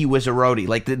he was a roadie.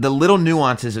 Like the little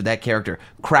nuances of that character,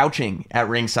 crouching at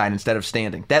ringside instead of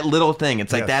standing. That little thing,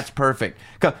 it's like, that's perfect.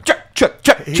 Go,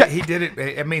 He did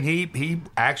it. I mean, he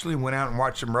actually went out and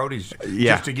watched some roadies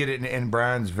just to get it. And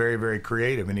Brian's very, very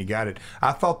creative, and he got it.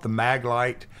 I thought the mag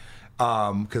light,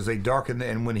 because they darkened,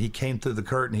 and when he came through the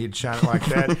curtain, he'd shine it like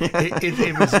that.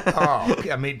 it was.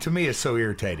 I mean, to me, it's so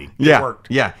irritating. It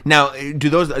worked. Yeah. Now, do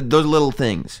those little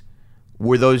things,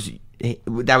 were those?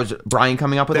 That was Brian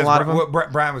coming up with a lot of them?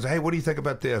 Brian was, hey, what do you think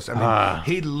about this? I mean,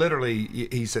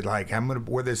 he said, I'm going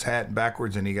to wear this hat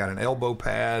backwards, and he got an elbow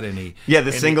pad, and he... Yeah,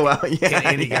 the single out. Yeah,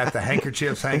 and he got the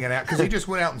handkerchiefs hanging out, because he just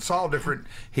went out and saw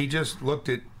he just looked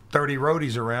at 30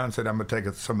 roadies around and said, I'm going to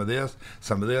take some of this,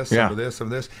 some of this, some of this, some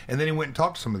of this. And then he went and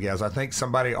talked to some of the guys. I think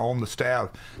somebody on the staff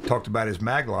talked about his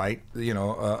mag light,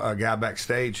 a guy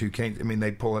backstage who came,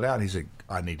 they pull it out, and he said,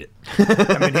 I need it.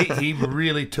 I mean, he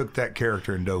really took that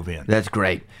character and dove in. That's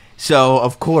great. So,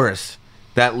 of course,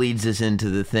 that leads us into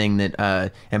the thing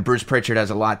that, and Bruce Pritchard has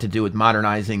a lot to do with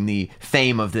modernizing the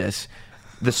fame of this,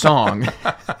 the song.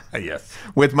 Yes.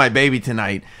 With My Baby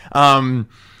Tonight.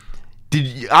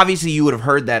 Obviously you would have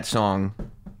heard that song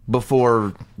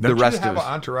before the rest of us. Don't you have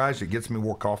an entourage that gets me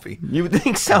more coffee? You would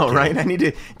think so, right? I need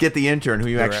to get the intern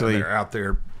who they're out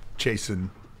there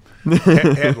chasing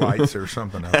headlights or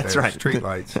something out That's there. Right. Street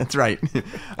lights. That's right.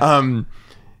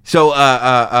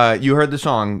 So you heard the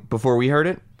song before we heard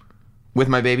it? With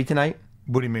My Baby Tonight?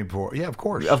 What do you mean before? Yeah, of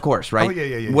course. Of course, right? Oh,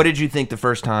 yeah. What did you think the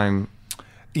first time?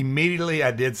 Immediately,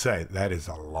 I did say, that is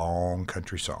a long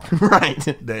country song. Right.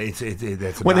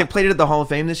 When they played it at the Hall of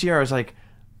Fame this year, I was like,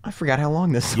 I forgot how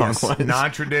long this song was.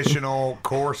 Non-traditional,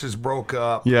 choruses broke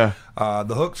up. Yeah.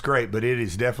 The hook's great, but it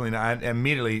is definitely not.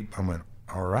 Immediately, I went,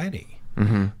 all righty.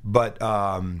 Mm-hmm. But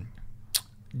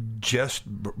just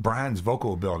Brian's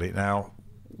vocal ability. Now,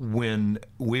 when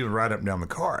we would ride up and down the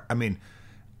car,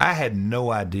 I had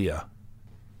no idea.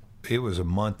 It was a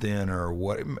month in or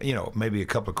what, maybe a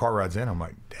couple of car rides in. I'm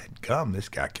like, dadgum, this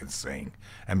guy can sing.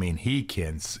 He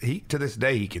to this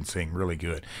day, he can sing really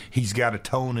good. He's got a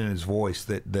tone in his voice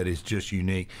that is just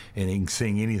unique, and he can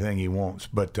sing anything he wants.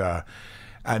 But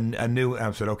I knew,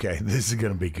 I said, okay, this is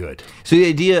going to be good. So the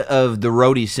idea of the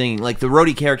roadie singing, the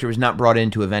roadie character was not brought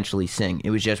in to eventually sing. It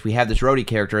was just, we have this roadie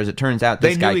character. As it turns out,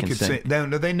 this guy can sing.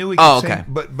 They knew he could sing.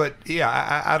 But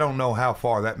yeah, I don't know how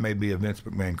far. That may be a Vince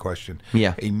McMahon question.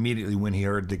 Yeah. Immediately when he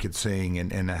heard they could sing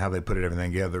and how they put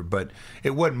everything together. But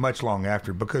it wasn't much long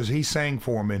after, because he sang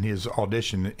for him in his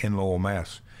audition in Lowell,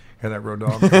 Mass. Hear that, Road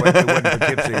Dog? It wasn't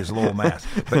Poughkeepsie, it was Lowell, Mass.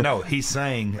 But no, he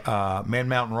sang Man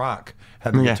Mountain Rock,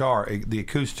 had the guitar, the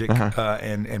acoustic,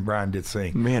 and Brian did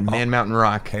sing. Man Mountain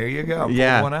Rock. There you go.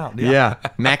 Yeah. Pull one out. Yeah.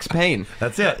 Max Payne.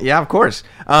 That's it. Yeah, of course.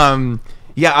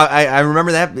 I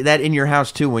remember that in your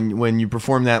house, too, when you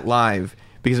performed that live.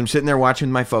 Because I'm sitting there watching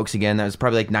with my folks again. That was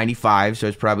probably 95, so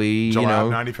it's probably, July of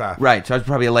 95. Right, so I was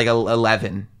probably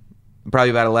 11. probably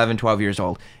about 11, 12 years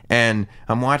old. And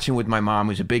I'm watching with my mom,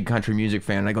 who's a big country music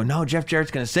fan. And I go, no, Jeff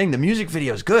Jarrett's going to sing. The music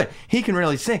video is good. He can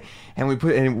really sing.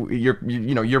 And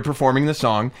you're performing the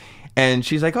song. And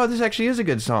she's like, oh, this actually is a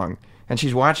good song. And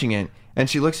she's watching it. And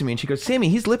she looks at me and she goes, Sammy,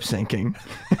 he's lip syncing.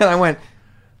 And I went,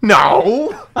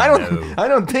 no, I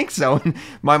don't think so. And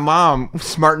my mom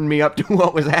smartened me up to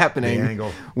what was happening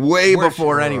way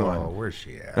before anyone. Oh, where's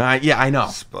she at? Yeah, I know.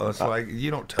 It's like,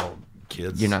 you don't tell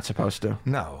kids. You're not supposed to.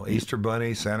 No, Easter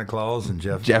Bunny, Santa Claus, and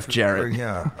Jeff Jarrett.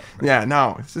 Yeah. Yeah,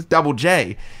 no, it's just Double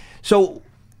J. So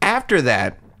after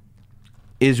that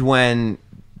is when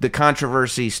the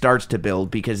controversy starts to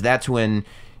build, because that's when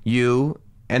you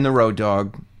and the Road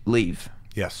Dogg leave.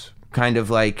 Yes. Kind of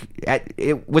like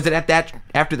was it at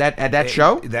that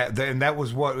show? That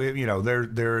was what, you know,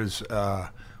 there's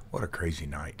what a crazy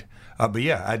night. But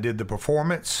yeah, I did the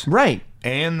performance, right,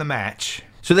 and the match.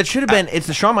 So that should have been, it's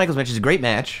the Shawn Michaels match. It's a great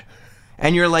match.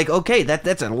 And you're like, okay,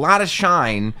 that's a lot of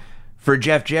shine for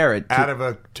Jeff Jarrett. Out of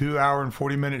a 2 hour and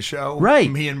 40-minute show. Right.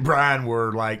 Me and Brian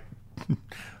were like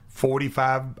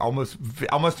 45,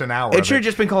 almost an hour. It should have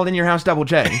just been called In Your House Double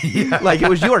J. Yeah. Like it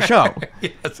was your show.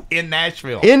 Yes, in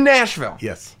Nashville. In Nashville.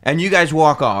 Yes. And you guys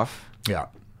walk off. Yeah.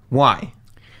 Why?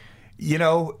 You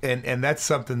know, and that's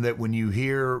something that when you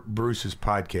hear Bruce's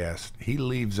podcast, he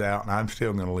leaves out, and I'm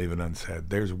still going to leave it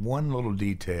unsaid. There's one little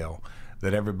detail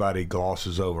that everybody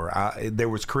glosses over. There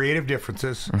was creative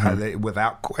differences,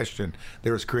 without question.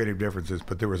 There was creative differences,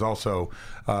 but there was also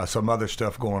some other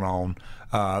stuff going on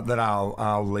that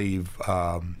I'll leave.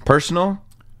 Personal?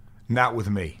 Not with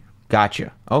me.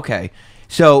 Gotcha. Okay.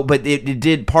 So, but it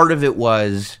did, part of it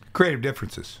was creative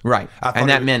differences, right? And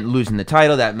that meant losing the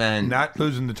title. That meant not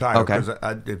losing the title. Okay.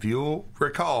 Because if you'll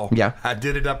recall, yeah, I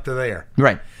did it up to there.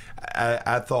 Right.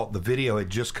 I thought the video had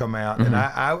just come out, and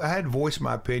I had voiced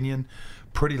my opinion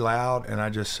pretty loud, and I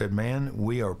just said, "Man,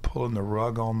 we are pulling the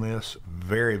rug on this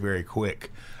very, very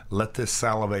quick. Let this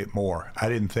salivate more." I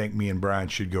didn't think me and Brian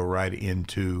should go right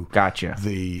into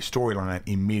the storyline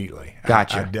immediately.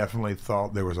 Gotcha. I definitely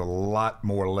thought there was a lot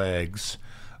more legs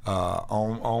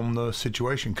on the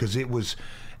situation, because it was,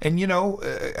 and you know,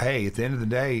 hey, at the end of the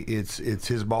day, it's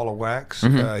his ball of wax.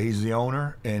 He's the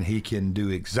owner, and he can do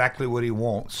exactly what he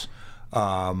wants.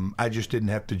 I just didn't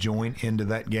have to join into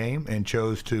that game, and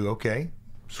chose to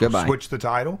switch the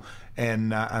title,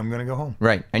 and I'm going to go home.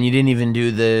 Right, and you didn't even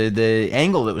do the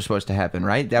angle that was supposed to happen,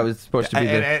 right? That was supposed to be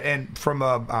and from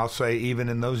I'll say, even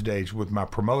in those days with my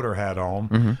promoter hat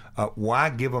on, why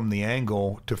give them the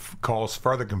angle to cause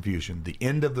further confusion? The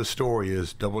end of the story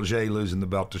is Double J losing the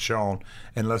belt to Shawn,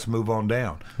 and let's move on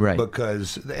down. Right.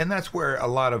 And that's where a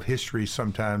lot of history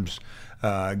sometimes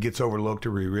gets overlooked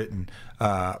or rewritten.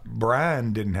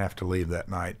 Brian didn't have to leave that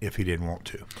night if he didn't want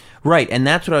to. Right, and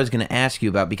that's what I was going to ask you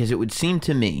about, because it would seem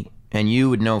to me, and you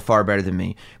would know far better than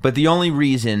me, but the only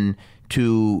reason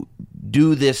to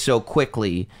do this so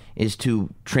quickly is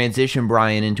to transition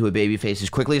Brian into a babyface as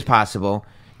quickly as possible,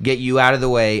 get you out of the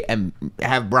way, and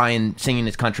have Brian singing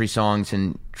his country songs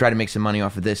and try to make some money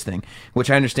off of this thing, which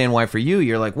I understand why for you,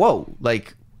 you're like, whoa,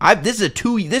 like,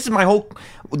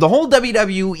 the whole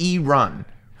WWE run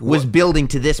was building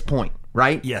to this point,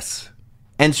 right? Yes.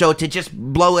 And so to just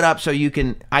blow it up so you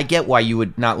can, I get why you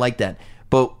would not like that,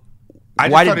 but I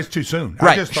just thought it's too soon.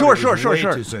 Right. I just thought it was way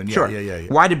sure. too soon. Sure. Yeah.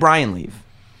 Why did Brian leave?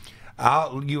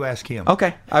 You ask him.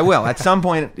 Okay, I will at some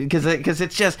point, because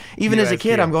it's just, even as a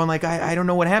kid, I'm going like, I don't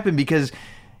know what happened, because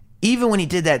even when he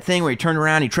did that thing where he turned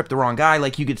around, he tripped the wrong guy,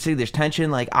 like you could see there's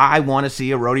tension. Like, I want to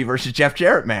see a Rhodey versus Jeff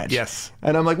Jarrett match. Yes.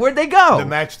 And I'm like, where'd they go? The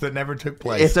match that never took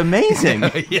place. It's amazing.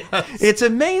 Yes. It's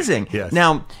amazing. Yes.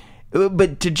 Now,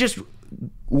 but to just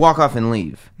walk off and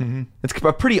leave, it's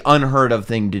a pretty unheard of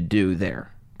thing to do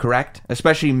there, correct?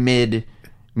 Especially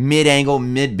mid-angle,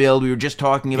 mid-build. We were just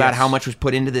talking about how much was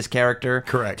put into this character.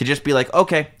 Correct. To just be like,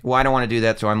 okay, well, I don't want to do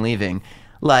that, so I'm leaving.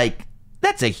 Like,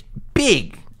 that's a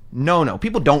big no.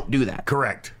 People don't do that.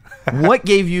 Correct. What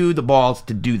gave you the balls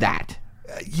to do that?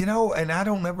 You know, and I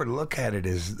don't ever look at it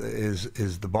as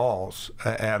the balls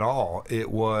at all.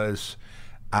 It was,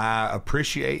 I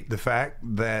appreciate the fact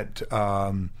that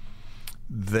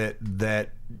that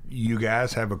you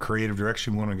guys have a creative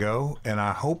direction you want to go, and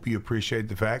I hope you appreciate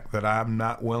the fact that I'm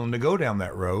not willing to go down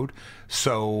that road.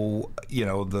 So, you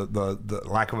know, the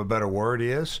lack of a better word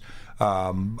is,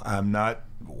 I'm not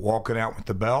walking out with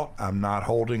the belt. I'm not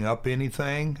holding up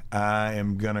anything. I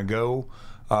am going to go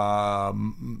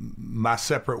my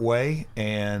separate way,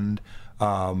 and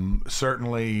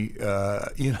certainly,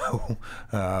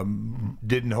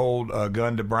 didn't hold a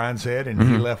gun to Brian's head, and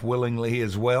he left willingly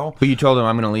as well. But you told him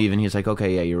I'm going to leave, and he's like,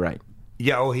 okay, yeah, you're right.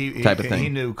 Yeah, he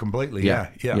knew completely. Yeah.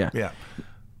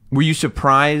 Were you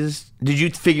surprised? Did you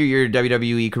figure your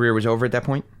WWE career was over at that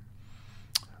point?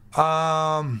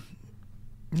 Not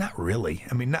really.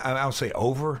 I mean, I'll say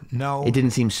over. No. It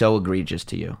didn't seem so egregious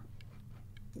to you.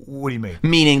 What do you mean?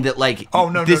 Meaning that, like,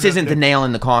 this isn't the nail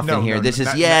in the coffin here. This is,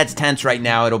 it's tense right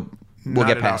now. We'll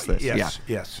get past this.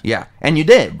 Yes. Yeah. And you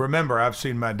did. Remember, I've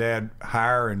seen my dad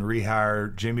hire and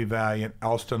rehire Jimmy Valiant,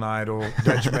 Austin Idol,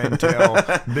 Dutch Mantell,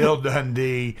 Bill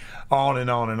Dundee, on and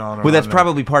on and on. Well, that's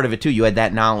probably part of it, too. You had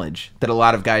that knowledge that a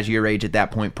lot of guys your age at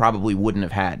that point probably wouldn't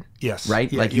have had. Yes.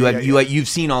 Right? Yeah, like, you've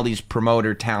seen all these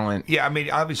promoter talent. Yeah, I mean,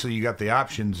 obviously, you got the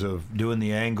options of doing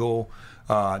the angle,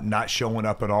 not showing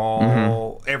up at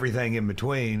all, everything in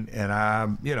between. And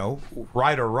I'm,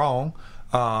 right or wrong,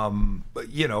 but,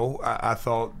 I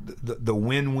thought the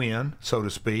win-win, so to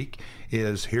speak,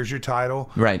 is here's your title.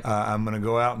 Right. I'm going to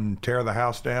go out and tear the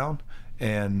house down.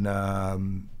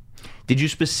 And did you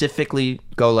specifically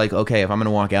go like, okay, if I'm going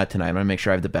to walk out tonight, I'm going to make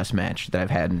sure I have the best match that I've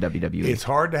had in WWE? It's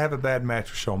hard to have a bad match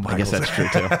with Shawn Michaels.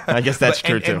 I guess that's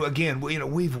true, too. And again,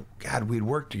 we'd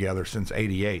worked together since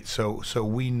 '88, so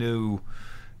we knew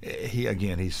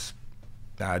he's.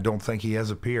 I don't think he has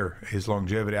a peer, his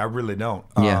longevity. I really don't.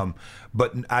 Yeah.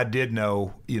 But I did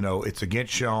know, it's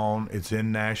against Shawn. It's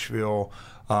in Nashville.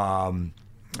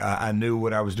 I knew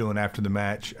what I was doing after the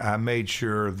match. I made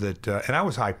sure that, and I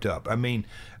was hyped up. I mean,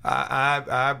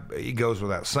 it goes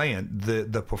without saying,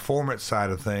 the performance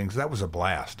side of things, that was a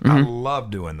blast. I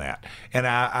love doing that. And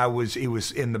it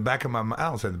was in the back of my mind. I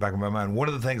don't say in the back of my mind. One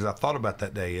of the things I thought about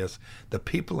that day is the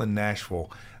people in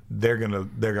Nashville, they're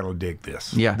gonna dig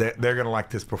this. Yeah, they're gonna like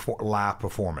this live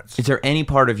performance. Is there any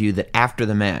part of you that after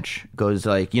the match goes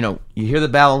like, you hear the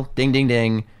bell, ding, ding,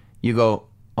 ding, you go,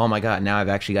 oh my God, now I've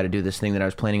actually got to do this thing that I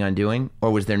was planning on doing?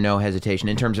 Or was there no hesitation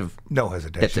in terms of no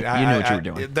hesitation? You knew what you were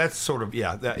doing. That's sort of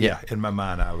in my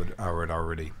mind, I would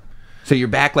already. So you're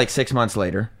back like 6 months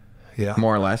later,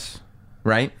 more or less,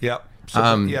 right? Yep. So,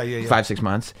 5-6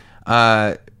 months,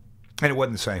 and it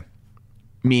wasn't the same.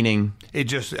 Meaning? It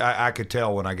just, I could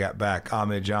tell when I got back,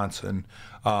 Ahmed Johnson,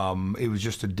 it was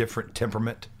just a different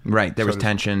temperament. Right, there was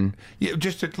tension. Yeah,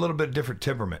 just a little bit different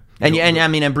temperament.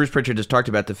 And Bruce Pritchard just talked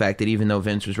about the fact that even though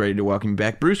Vince was ready to welcome him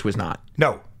back, Bruce was not.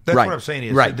 No, that's right. what I'm saying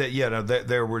is that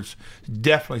there was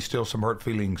definitely still some hurt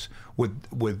feelings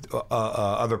with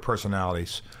other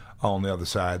personalities on the other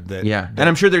side. And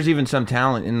I'm sure there's even some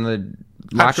talent in the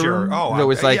locker room that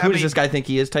was like, who does this guy think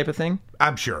he is type of thing?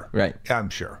 I'm sure. Right. I'm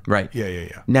sure. Right.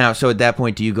 Yeah. Now, so at that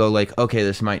point, do you go like, okay,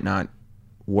 this might not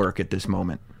work at this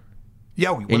moment?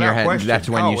 Yeah, in your head, question. that's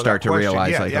when you start to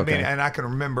realize, okay. I mean, and I can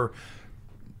remember,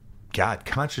 God,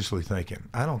 consciously thinking,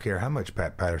 I don't care how much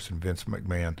Pat Patterson, Vince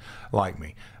McMahon like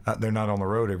me. They're not on the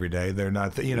road every day. They're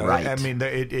not, right. I mean,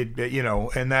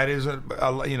 and that is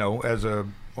as a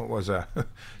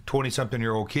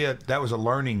 20-something-year-old kid, that was a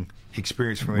learning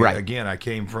experience for me. Right. Again, I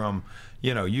came from,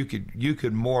 you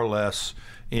could more or less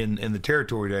in the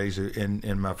territory days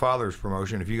in my father's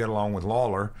promotion, if you got along with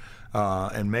Lawler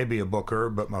and maybe a booker,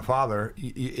 but my father,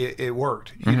 it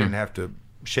worked. You didn't have to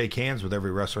shake hands with every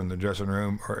wrestler in the dressing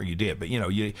room, or you did, but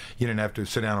you didn't have to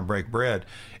sit down and break bread.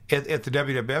 At the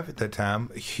WWF at that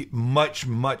time,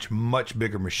 much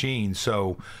bigger machine.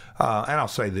 So, and I'll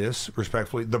say this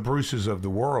respectfully, the Bruces of the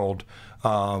world,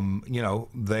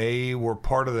 they were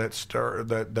part of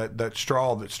that that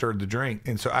straw that stirred the drink,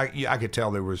 and so I could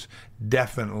tell there was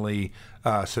definitely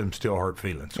some still hurt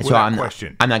feelings. Without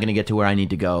question. I'm not going to get to where I need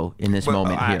to go in this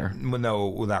moment here. No,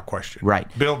 without question. Right.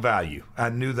 Build value. I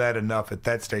knew that enough at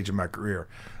that stage of my career.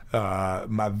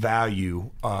 My value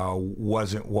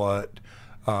wasn't what.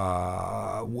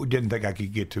 Didn't think I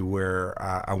could get to where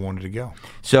I wanted to go.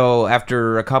 So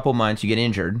after a couple months, you get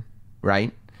injured,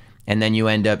 right? And then you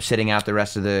end up sitting out the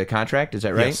rest of the contract. Is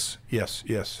that right? Yes.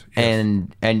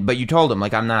 But you told them,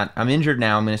 like, I'm injured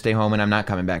now. I'm going to stay home and I'm not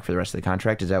coming back for the rest of the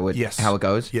contract. Is that how it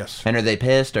goes? Yes. And are they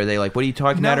pissed? Are they like, what are you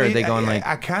talking about? Or are they going like?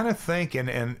 I kind of think,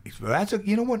 and that's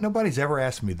you know what? Nobody's ever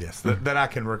asked me this that I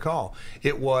can recall.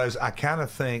 It was, I kind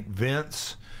of think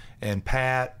Vince and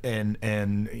Pat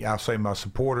and I'll say my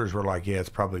supporters were like, yeah, it's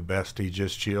probably best he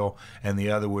just chill, and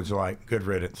the other was like, good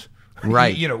riddance.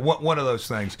 Right. One of those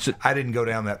things. So, I didn't go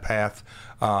down that path.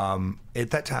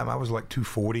 At that time, I was like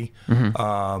 240,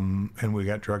 and we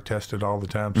got drug tested all the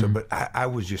time. So, but I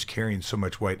was just carrying so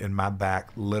much weight in my back,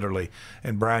 literally.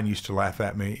 And Brian used to laugh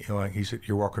at me. He said,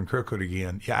 "You're walking crooked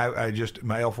again." Yeah, I just,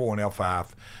 my L4 and L5,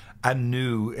 I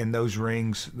knew in those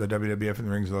rings, the WWF in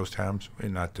the rings of those times,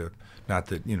 and not that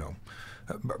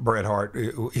Bret Hart,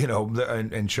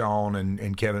 and Shawn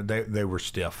and Kevin, they were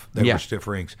stiff. They were stiff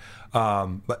rings.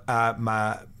 But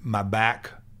my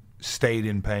back stayed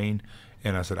in pain,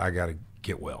 and I said, I got to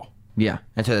get well. Yeah,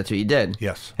 and so that's what you did.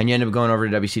 Yes. And you end up going over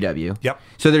to WCW. Yep.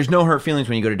 So there's no hurt feelings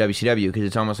when you go to WCW because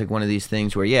it's almost like one of these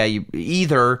things where, yeah, you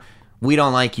either we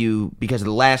don't like you because of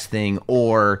the last thing,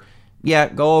 or yeah,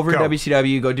 go over to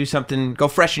WCW, go do something, go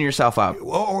freshen yourself up,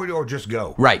 or just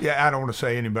go. Right. Yeah, I don't want to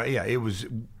say anybody. Yeah, it was.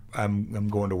 I'm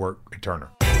going to work at Turner.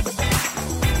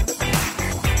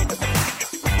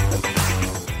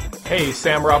 Hey,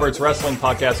 Sam Roberts Wrestling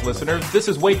Podcast listeners. This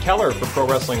is Wade Keller from Pro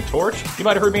Wrestling Torch. You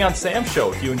might have heard me on Sam's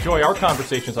show. If you enjoy our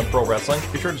conversations on pro wrestling,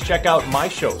 be sure to check out my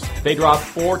shows. They drop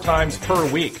 4 times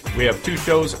per week. We have 2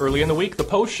 shows early in the week, the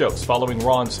post shows following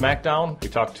Raw and SmackDown. We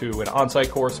talk to an on-site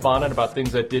correspondent about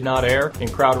things that did not air in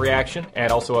crowd reaction,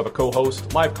 and also have a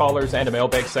co-host, live callers, and a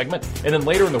mailbag segment. And then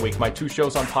later in the week, my 2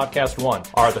 shows on Podcast One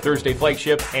are the Thursday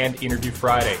Flagship and Interview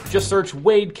Friday. Just search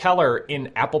Wade Keller in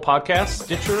Apple Podcasts,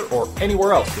 Stitcher, or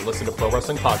anywhere else you listen to pro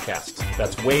wrestling podcasts.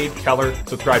 That's Wade Keller.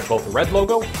 Subscribe to both the red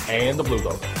logo and the blue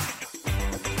logo.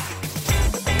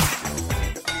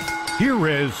 Here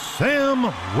is Sam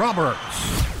Roberts.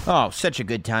 Oh, such a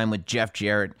good time with Jeff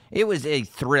Jarrett. It was a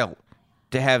thrill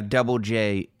to have Double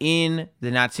J in the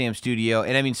Not Sam studio.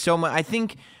 And I mean, so much. I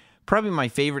think probably my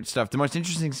favorite stuff, the most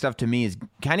interesting stuff to me is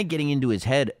kind of getting into his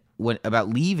head about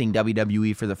leaving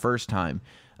WWE for the first time.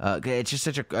 It's just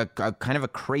such a kind of a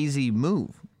crazy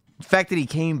move. The fact that he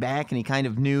came back and he kind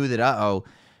of knew that, I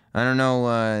don't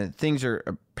know, things are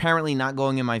apparently not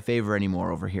going in my favor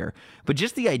anymore over here. But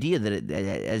just the idea that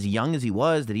as young as he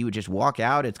was, that he would just walk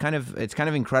out, it's kind of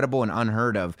incredible and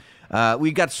unheard of.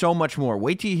 We've got so much more.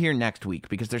 Wait till you hear next week,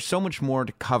 because there's so much more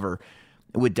to cover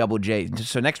with Double J.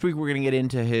 So next week we're going to get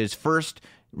into his first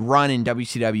run in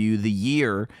WCW, the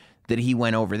year that he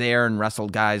went over there and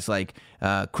wrestled guys like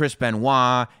Chris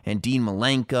Benoit and Dean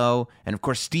Malenko, and of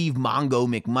course Steve Mongo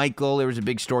McMichael. There was a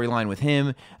big storyline with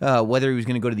him, whether he was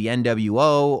going to go to the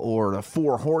NWO or the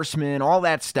Four Horsemen. All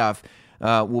that stuff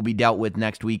will be dealt with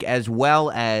next week, as well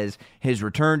as his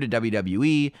return to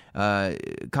WWE,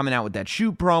 coming out with that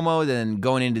shoot promo, then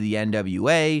going into the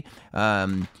NWA,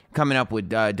 coming up with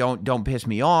Don't Piss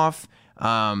Me Off,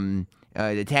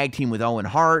 the tag team with Owen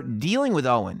Hart, dealing with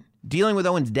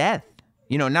Owen's death.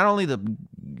 You know, not only the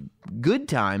good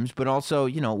times, but also,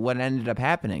 you know, what ended up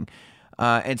happening.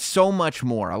 And so much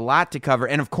more. A lot to cover.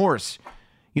 And, of course,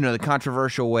 you know, the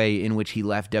controversial way in which he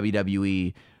left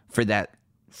WWE for that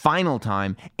final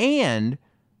time. And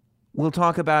we'll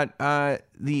talk about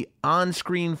the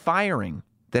on-screen firing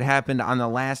that happened on the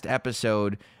last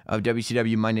episode of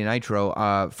WCW Monday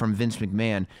Nitro from Vince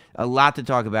McMahon. A lot to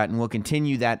talk about, and we'll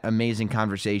continue that amazing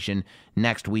conversation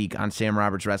next week on Sam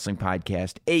Roberts Wrestling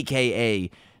Podcast,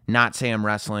 a.k.a. Not Sam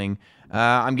Wrestling.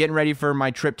 I'm getting ready for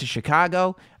my trip to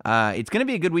Chicago. It's going to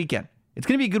be a good weekend. It's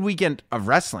going to be a good weekend of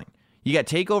wrestling. You got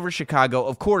TakeOver Chicago.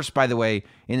 Of course, by the way,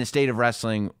 in the state of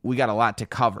wrestling, we got a lot to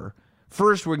cover.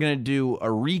 First, we're going to do a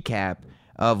recap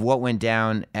of what went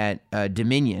down at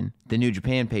Dominion, the New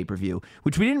Japan pay-per-view,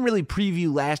 which we didn't really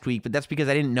preview last week, but that's because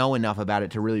I didn't know enough about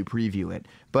it to really preview it.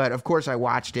 But, of course, I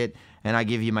watched it, and I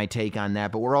give you my take on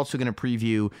that. But we're also going to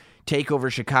preview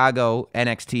TakeOver Chicago,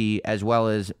 NXT, as well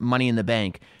as Money in the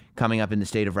Bank coming up in the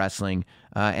state of wrestling.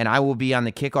 And I will be on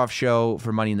the kickoff show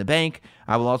for Money in the Bank.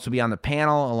 I will also be on the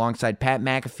panel alongside Pat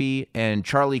McAfee and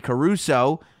Charlie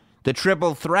Caruso. The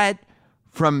triple threat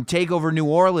from TakeOver New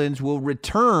Orleans will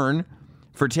return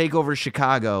for TakeOver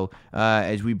Chicago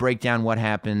as we break down what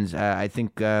happens. I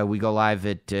think we go live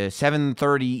at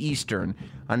 7:30 Eastern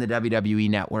on the WWE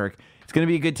Network. It's going to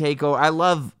be a good takeover.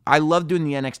 I love doing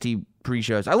the NXT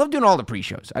pre-shows. I love doing all the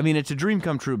pre-shows. I mean, it's a dream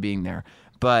come true being there.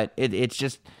 But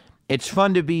it's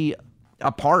fun to be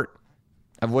a part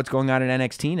of what's going on in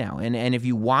NXT now. And if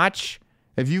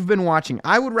you've been watching,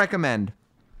 I would recommend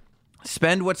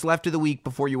spend what's left of the week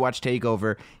before you watch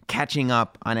TakeOver catching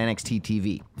up on NXT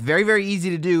TV. Very, very easy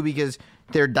to do because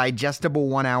they're digestible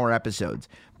 1-hour episodes.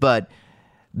 But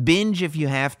binge if you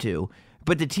have to.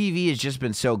 But the TV has just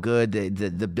been so good.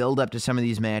 The build up to some of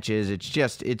these matches,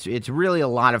 it's really a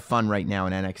lot of fun right now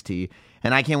in NXT.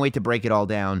 And I can't wait to break it all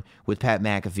down with Pat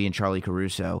McAfee and Charlie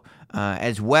Caruso,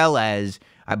 as well as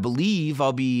I believe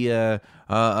I'll be a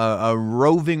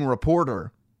roving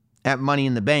reporter at Money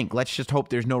in the Bank. Let's just hope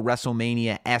there's no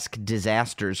WrestleMania-esque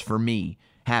disasters for me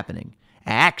happening.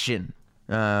 Action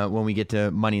when we get to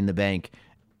Money in the Bank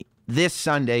this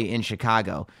Sunday in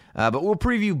Chicago. But we'll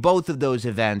preview both of those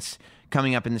events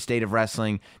coming up in the state of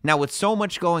wrestling. Now, with so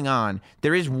much going on,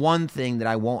 there is one thing that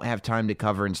I won't have time to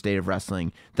cover in state of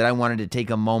wrestling that I wanted to take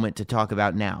a moment to talk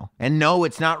about now. And no,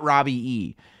 it's not Robbie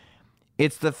E.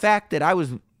 It's the fact that I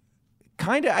was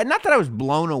not that I was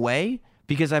blown away,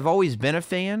 because I've always been a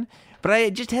fan, but I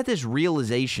just had this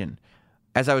realization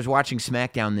as I was watching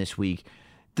SmackDown this week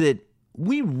that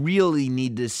we really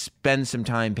need to spend some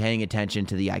time paying attention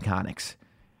to the Iconics,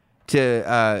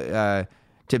 to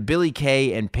Billie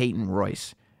Kay and Peyton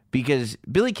Royce, because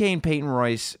Billie Kay and Peyton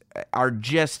Royce are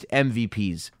just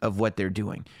MVPs of what they're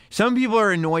doing. Some people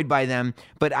are annoyed by them,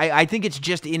 but I think it's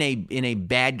just in a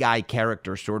bad guy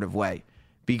character sort of way,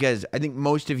 because I think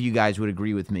most of you guys would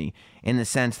agree with me in the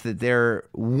sense that they're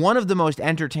one of the most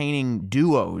entertaining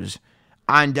duos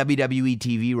on WWE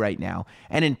TV right now.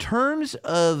 And in terms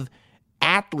of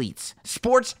athletes,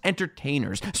 sports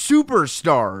entertainers,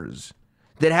 superstars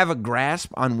that have a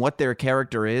grasp on what their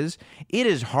character is, it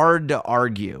is hard to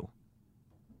argue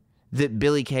that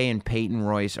Billie Kay and Peyton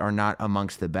Royce are not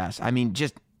amongst the best. I mean,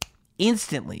 just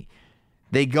instantly,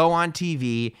 they go on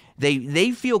TV,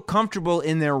 they feel comfortable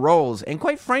in their roles, and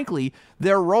quite frankly,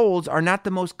 their roles are not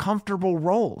the most comfortable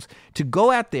roles. To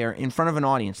go out there in front of an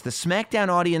audience, the SmackDown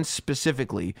audience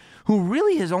specifically, who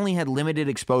really has only had limited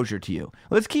exposure to you.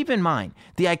 Let's keep in mind,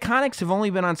 the Iconics have only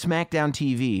been on SmackDown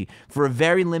TV for a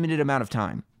very limited amount of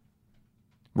time,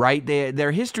 right?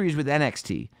 Their history is with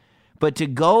NXT. But to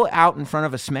go out in front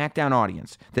of a SmackDown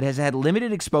audience that has had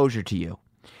limited exposure to you,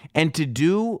 and to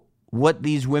do what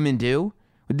these women do,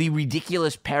 the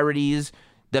ridiculous parodies,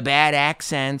 the bad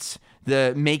accents,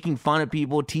 the making fun of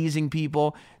people, teasing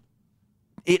people,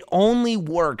 it only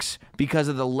works because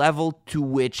of the level to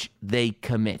which they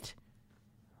commit.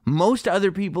 Most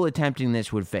other people attempting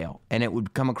this would fail, and it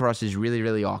would come across as really,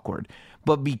 really awkward.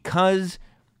 But because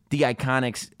the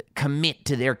Iconics commit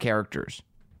to their characters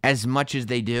as much as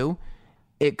they do,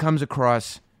 it comes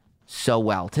across so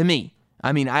well to me.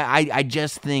 I mean, I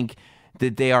just think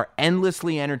that they are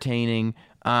endlessly entertaining,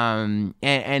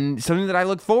 and something that I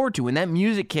look forward to. When that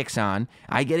music kicks on,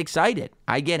 I get excited.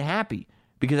 I get happy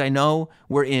because I know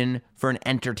we're in for an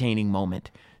entertaining moment.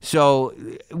 So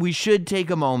we should take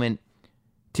a moment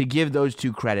to give those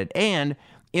two credit. And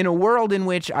in a world in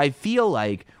which I feel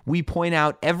like we point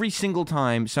out every single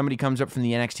time somebody comes up from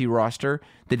the NXT roster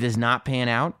that does not pan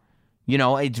out, you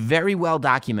know, it's very well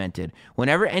documented.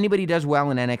 Whenever anybody does well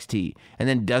in NXT and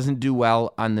then doesn't do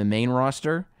well on the main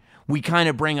roster, we kind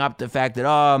of bring up the fact that,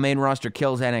 oh, main roster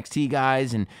kills NXT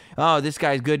guys, and, oh, this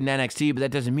guy's good in NXT, but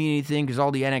that doesn't mean anything because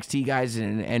all the NXT guys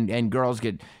and girls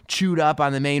get chewed up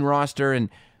on the main roster. And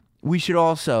we should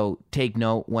also take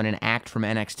note when an act from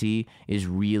NXT is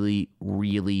really,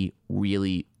 really,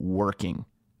 really working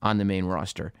on the main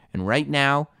roster. And right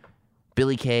now,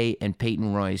 Billie Kay and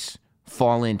Peyton Royce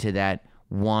fall into that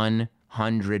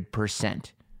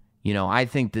 100%. You know, I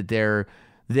think that their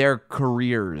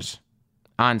careers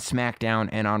on SmackDown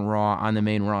and on Raw on the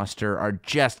main roster are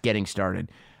just getting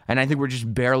started. And I think we're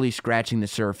just barely scratching the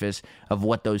surface of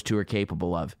what those two are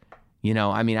capable of. You know,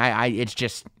 I mean, it's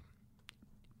just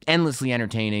endlessly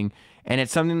entertaining, and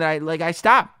it's something that I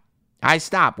stop. I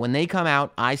stop. When they come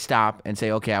out, I stop and say,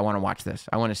 okay, I want to watch this.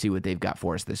 I want to see what they've got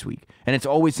for us this week. And it's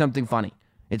always something funny.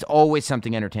 It's always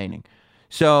something entertaining.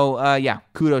 So, yeah,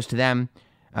 kudos to them.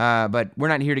 But we're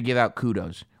not here to give out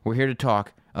kudos. We're here to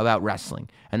talk about wrestling.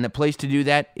 And the place to do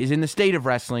that is in the State of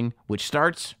Wrestling, which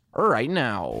starts right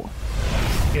now.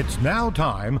 It's now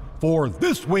time for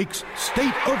this week's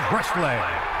State of Wrestling.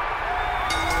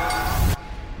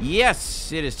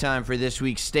 Yes, it is time for this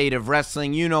week's State of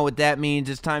Wrestling. You know what that means.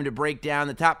 It's time to break down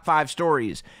the top 5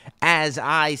 stories as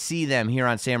I see them here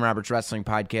on Sam Roberts Wrestling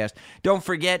Podcast. Don't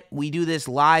forget, we do this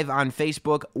live on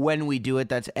Facebook when we do it.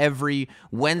 That's every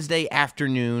Wednesday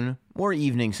afternoon or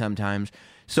evening sometimes.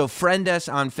 So friend us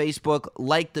on Facebook,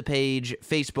 like the page,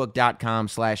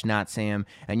 facebook.com/notsam,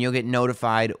 and you'll get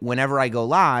notified whenever I go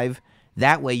live.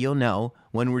 That way you'll know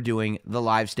when we're doing the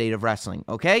live State of Wrestling,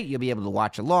 okay? You'll be able to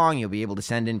watch along. You'll be able to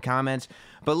send in comments.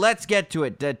 But let's get to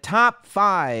it. The top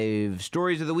 5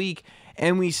 stories of the week.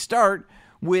 And we start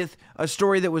with a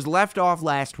story that was left off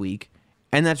last week.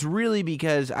 And that's really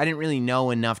because I didn't really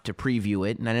know enough to preview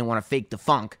it. And I didn't want to fake the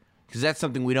funk, because that's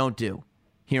something we don't do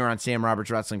here on Sam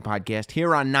Roberts Wrestling Podcast.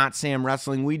 Here on Not Sam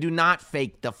Wrestling, we do not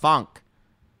fake the funk.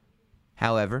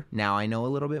 However, now I know a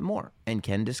little bit more and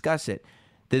can discuss it.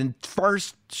 The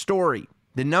first story,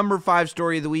 the number 5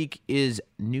 story of the week, is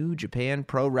New Japan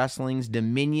Pro Wrestling's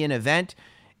Dominion event.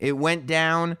 It went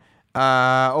down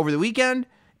over the weekend,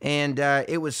 and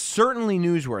it was certainly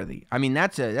newsworthy. I mean,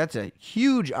 that's a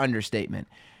huge understatement.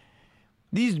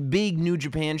 These big New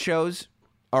Japan shows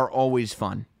are always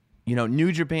fun. You know,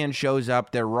 New Japan shows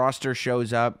up, their roster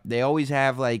shows up. They always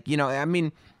have, like, you know, I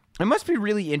mean, it must be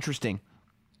really interesting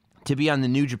to be on the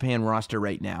New Japan roster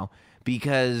right now,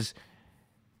 because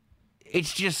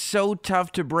it's just so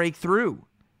tough to break through.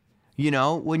 You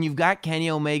know, when you've got Kenny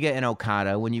Omega and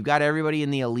Okada, when you've got everybody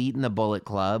in the Elite and the Bullet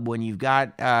Club, when you've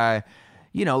got,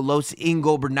 Los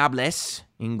Ingobernables,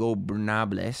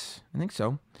 I think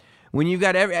so. When you've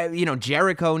got,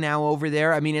 Jericho now over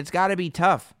there, I mean, it's got to be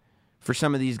tough for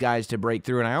some of these guys to break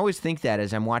through. And I always think that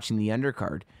as I'm watching the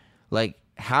undercard. Like,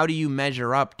 how do you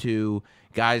measure up to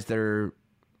guys that are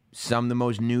some of the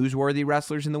most newsworthy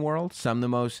wrestlers in the world, some of the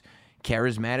most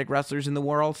charismatic wrestlers in the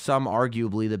world, some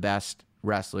arguably the best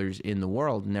wrestlers in the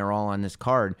world, and they're all on this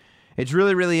card. It's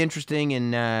really, really interesting,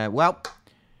 and,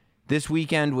 this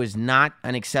weekend was not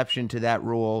an exception to that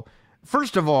rule.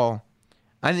 First of all,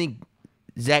 I think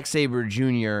Zack Sabre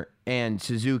Jr. and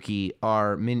Suzuki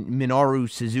Minoru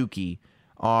Suzuki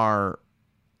are,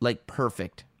 like,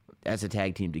 perfect as a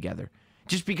tag team together.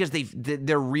 Just because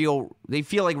they're real, they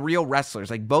feel like real wrestlers.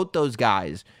 Like, both those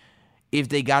guys, if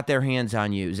they got their hands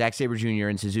on you, Zack Sabre Jr.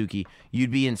 and Suzuki,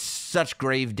 you'd be in such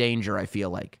grave danger, I feel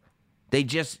like.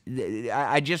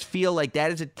 I just feel like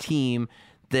that is a team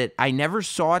that I never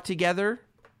saw together,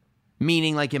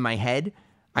 meaning like in my head.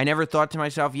 I never thought to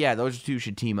myself, yeah, those two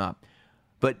should team up.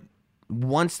 But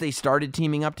once they started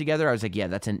teaming up together, I was like, yeah,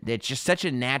 it's just such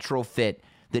a natural fit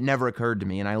that never occurred to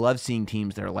me, and I love seeing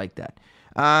teams that are like that.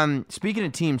 Speaking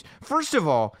of teams, first of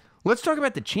all, let's talk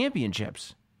about the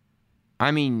championships.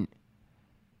 I mean,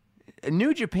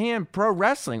 New Japan Pro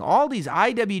Wrestling, all these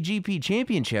IWGP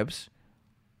championships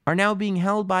are now being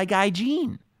held by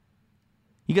Gaijin.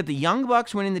 You got the Young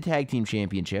Bucks winning the tag team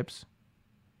championships.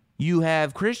 You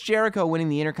have Chris Jericho winning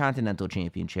the Intercontinental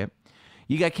Championship.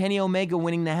 You got Kenny Omega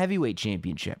winning the Heavyweight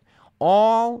Championship.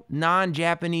 All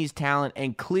non-Japanese talent,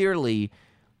 and clearly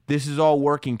this is all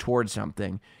working towards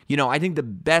something. I think the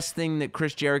best thing that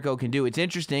Chris Jericho can do, it's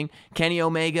interesting, Kenny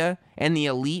Omega and the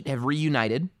Elite have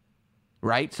reunited,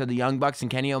 right? So the Young Bucks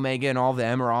and Kenny Omega and all of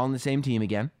them are all on the same team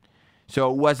again. So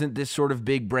it wasn't this sort of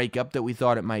big breakup that we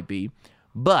thought it might be.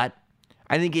 But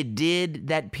I think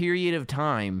that period of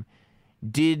time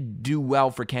did do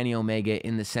well for Kenny Omega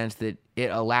in the sense that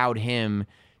it allowed him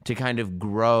to kind of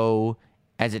grow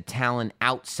as a talent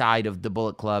outside of the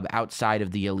Bullet Club, outside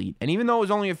of the Elite. And even though it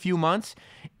was only a few months,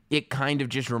 it kind of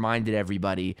just reminded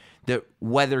everybody that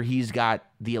whether he's got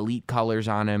the Elite colors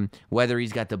on him, whether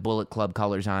he's got the Bullet Club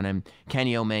colors on him,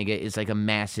 Kenny Omega is like a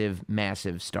massive,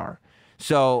 massive star.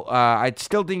 So I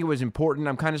still think it was important.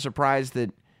 I'm kind of surprised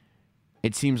that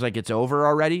it seems like it's over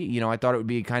already. I thought it would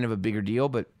be kind of a bigger deal,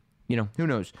 but, who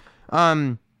knows.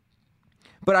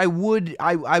 But I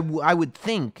would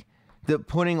think that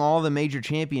putting all the major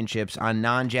championships on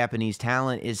non-Japanese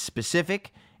talent is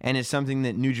specific and is something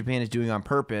that New Japan is doing on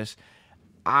purpose.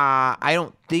 I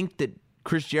don't think that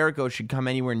Chris Jericho should come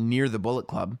anywhere near the Bullet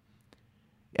Club.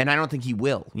 And I don't think he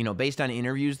will. Based on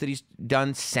interviews that he's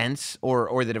done since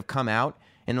or that have come out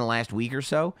in the last week or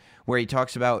so, where he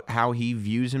talks about how he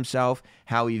views himself,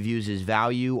 how he views his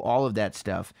value, all of that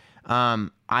stuff.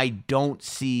 I don't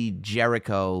see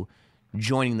Jericho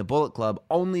joining the Bullet Club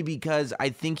only because I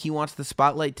think he wants the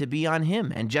spotlight to be on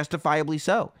him, and justifiably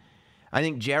so. I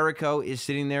think Jericho is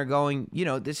sitting there going,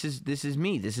 this is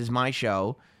me. This is my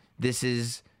show. This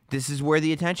is where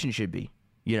the attention should be,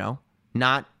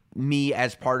 not me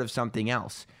as part of something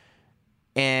else.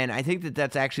 And I think that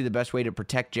that's actually the best way to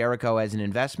protect Jericho as an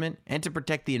investment and to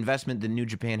protect the investment that New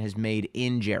Japan has made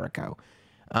in Jericho.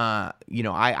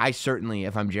 I certainly,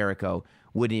 if I'm Jericho,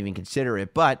 wouldn't even consider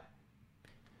it. But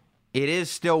it is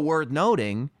still worth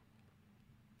noting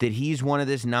that he's one of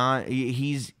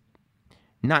he's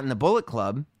not in the Bullet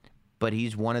Club, but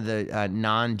he's one of the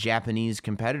non-Japanese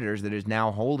competitors that is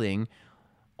now holding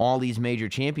all these major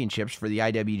championships for the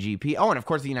IWGP. Oh, and of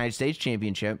course the United States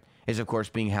Championship is, of course,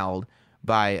 being held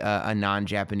by a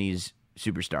non-Japanese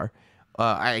superstar.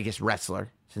 I guess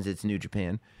wrestler, since it's New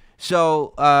Japan.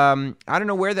 So I don't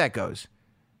know where that goes.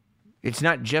 It's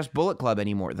not just Bullet Club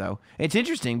anymore, though. It's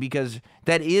interesting because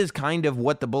that is kind of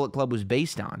what the Bullet Club was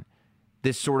based on,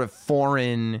 this sort of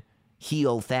foreign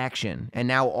heel faction. And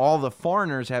now all the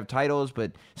foreigners have titles,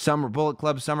 but some are Bullet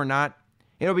Club, some are not.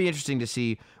 It'll be interesting to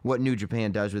see what New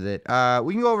Japan does with it.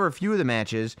 We can go over a few of the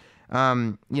matches.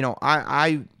 I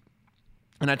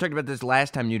talked about this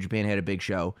last time New Japan had a big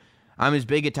show. I'm as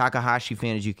big a Takahashi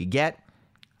fan as you could get.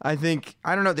 I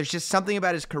don't know, there's just something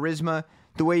about his charisma,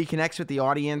 the way he connects with the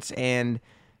audience, and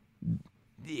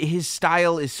his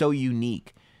style is so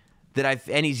unique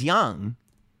and he's young,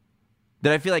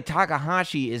 that I feel like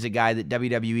Takahashi is a guy that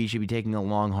WWE should be taking a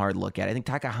long, hard look at. I think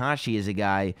Takahashi is a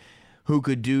guy who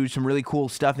could do some really cool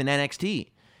stuff in NXT.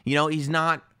 He's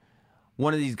not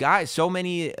one of these guys. So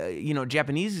many,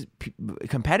 Japanese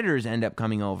competitors end up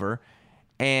coming over,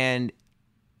 and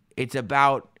it's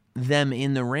about them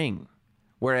in the ring.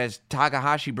 Whereas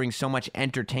Takahashi brings so much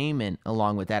entertainment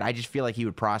along with that. I just feel like he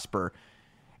would prosper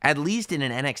at least in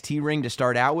an NXT ring to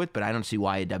start out with, but I don't see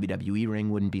why a WWE ring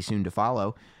wouldn't be soon to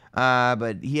follow.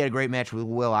 But he had a great match with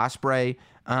Will Ospreay.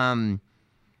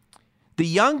 The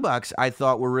Young Bucks, I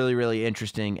thought, were really, really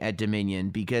interesting at Dominion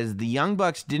because the Young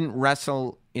Bucks didn't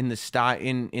wrestle in the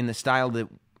style that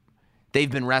they've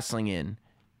been wrestling in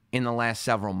the last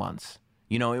several months.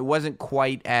 You know, it wasn't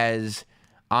quite as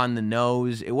on the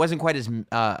nose. It wasn't quite as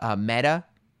meta,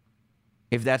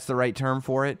 if that's the right term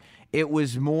for it. It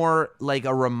was more like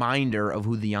a reminder of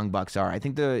who the Young Bucks are. I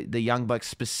think the Young Bucks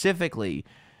specifically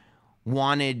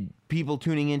wanted people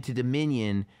tuning into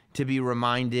Dominion to be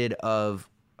reminded of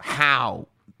how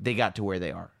they got to where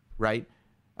they are, right?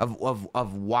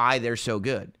 Of why they're so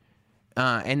good.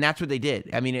 And that's what they did.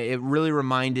 I mean, it really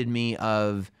reminded me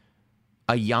of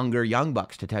a younger Young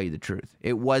Bucks, to tell you the truth.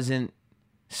 It wasn't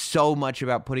so much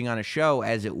about putting on a show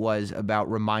as it was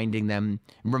about reminding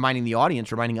the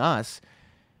audience, reminding us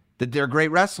that they're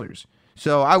great wrestlers.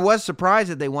 So I was surprised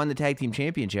that they won the tag team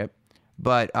championship,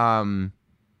 but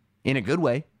in a good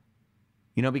way,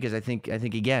 you know, because I think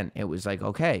again, it was like,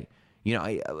 okay, you know,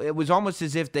 it was almost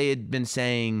as if they had been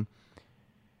saying,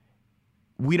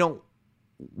 we don't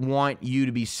want you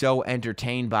to be so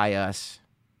entertained by us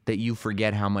that you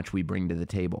forget how much we bring to the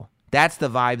table. That's the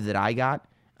vibe that I got.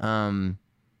 And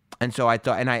so I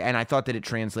thought, and I thought that it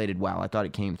translated well. I thought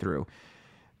it came through.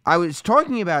 I was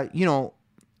talking about, you know,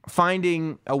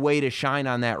 finding a way to shine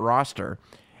on that roster.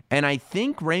 And I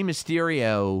think Rey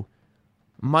Mysterio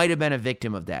might have been a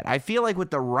victim of that. I feel like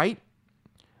with the right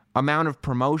amount of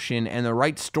promotion and the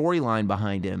right storyline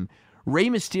behind him, Rey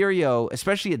Mysterio,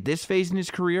 especially at this phase in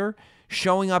his career,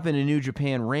 showing up in a New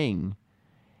Japan ring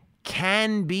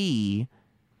can be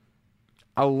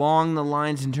along the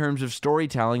lines in terms of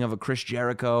storytelling of a Chris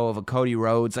Jericho, of a Cody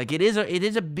Rhodes. Like it is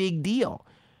a big deal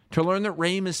to learn that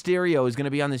Rey Mysterio is going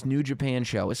to be on this New Japan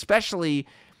show, especially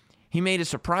he made a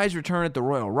surprise return at the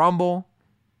Royal Rumble.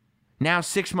 Now,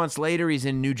 6 months later, he's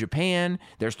in New Japan.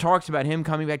 There's talks about him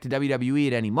coming back to WWE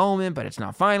at any moment, but it's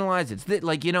not finalized. It's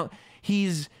like, you know,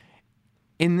 he's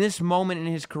in this moment in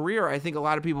his career, I think a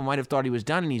lot of people might have thought he was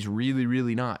done, and he's really,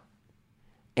 really not.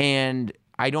 And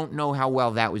I don't know how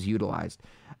well that was utilized.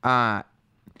 Jushin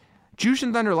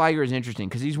Thunder Liger is interesting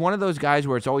because he's one of those guys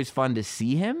where it's always fun to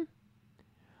see him,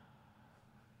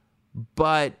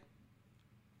 but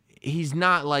he's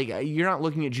not like, you're not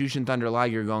looking at Jushin Thunder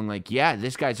Liger going like, yeah,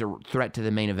 this guy's a threat to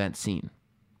the main event scene.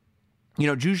 You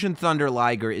know, Jushin Thunder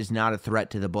Liger is not a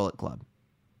threat to the Bullet Club.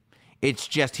 It's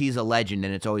just he's a legend,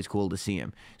 and it's always cool to see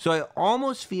him. So I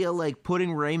almost feel like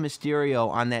putting Rey Mysterio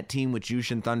on that team with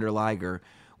Jushin Thunder Liger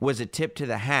was a tip to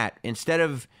the hat. Instead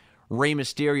of Rey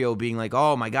Mysterio being like,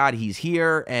 oh my God, he's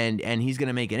here, and he's going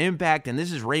to make an impact, and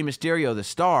this is Rey Mysterio, the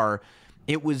star,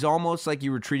 it was almost like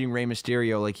you were treating Rey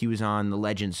Mysterio like he was on the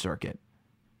Legends circuit,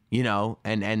 you know,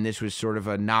 and this was sort of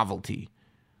a novelty,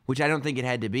 which I don't think it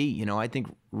had to be. You know, I think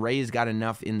Rey's got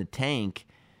enough in the tank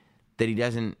that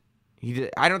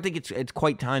I don't think it's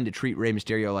quite time to treat Rey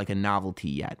Mysterio like a novelty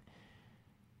yet.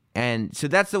 And so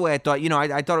that's the way I thought. You know,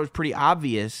 I thought it was pretty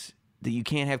obvious that you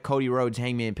can't have Cody Rhodes,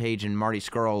 Hangman Page, and Marty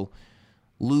Scurll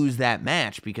lose that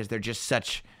match because they're just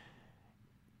such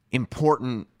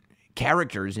important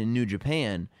characters in New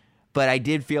Japan. But I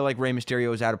did feel like Rey Mysterio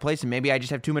was out of place, and maybe I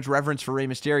just have too much reverence for Rey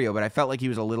Mysterio, but I felt like he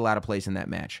was a little out of place in that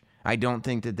match. I don't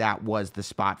think that was the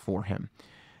spot for him.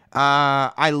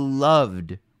 I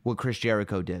loved what Chris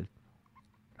Jericho did.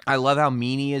 I love how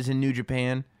mean he is in New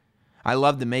Japan. I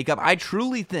love the makeup. I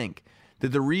truly think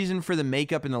that the reason for the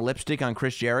makeup and the lipstick on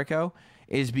Chris Jericho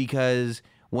is because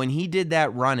when he did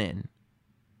that run-in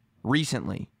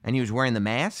recently, and he was wearing the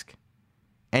mask,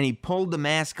 and he pulled the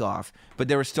mask off, but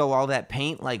there was still all that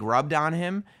paint like rubbed on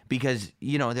him because,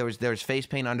 you know, there was face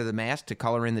paint under the mask to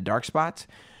color in the dark spots.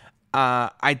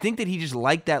 I think that he just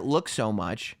liked that look so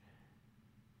much,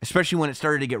 especially when it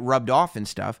started to get rubbed off and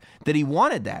stuff, that he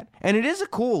wanted that. And it is a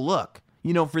cool look,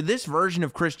 you know, for this version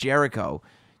of Chris Jericho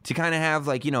to kind of have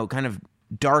like, you know, kind of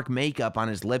dark makeup on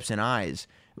his lips and eyes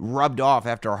rubbed off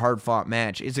after a hard-fought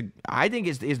match I think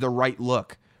is the right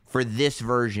look for this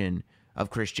version of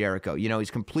Chris Jericho. You know,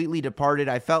 he's completely departed.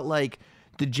 I felt like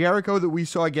the Jericho that we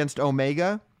saw against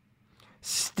Omega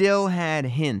still had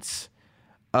hints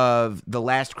of the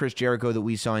last Chris Jericho that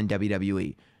we saw in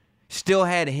WWE. Still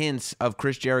had hints of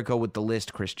Chris Jericho with the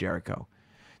list Chris Jericho.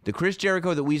 The Chris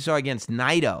Jericho that we saw against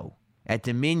Naito at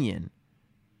Dominion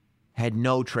had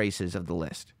no traces of the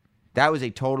list. That was a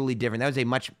totally different, that was a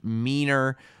much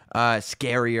meaner,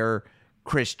 scarier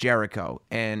Chris Jericho.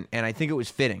 And I think it was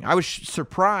fitting. I was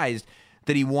surprised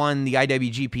that he won the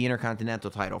IWGP Intercontinental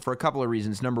title for a couple of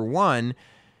reasons. Number one,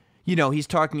 you know, he's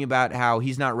talking about how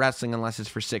he's not wrestling unless it's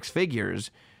for six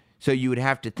figures. So you would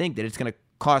have to think that it's going to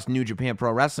cost New Japan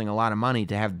Pro Wrestling a lot of money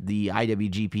to have the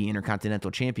IWGP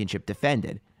Intercontinental Championship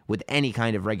defended with any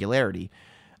kind of regularity.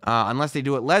 Unless they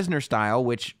do it Lesnar style,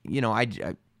 which,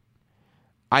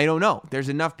 I don't know. There's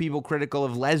enough people critical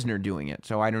of Lesnar doing it,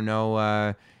 so I don't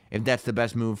know if that's the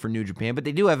best move for New Japan. But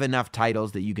they do have enough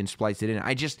titles that you can splice it in.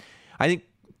 I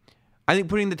think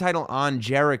putting the title on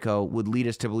Jericho would lead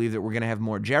us to believe that we're going to have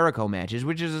more Jericho matches,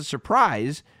 which is a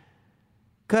surprise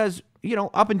because,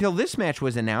 up until this match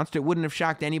was announced, it wouldn't have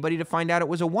shocked anybody to find out it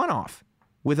was a one-off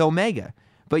with Omega.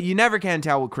 But you never can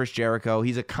tell with Chris Jericho.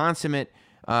 He's a consummate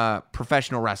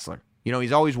professional wrestler.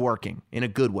 He's always working in a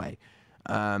good way.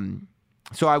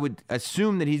 So I would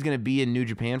assume that he's going to be in New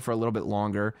Japan for a little bit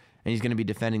longer, and he's going to be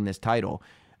defending this title.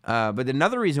 But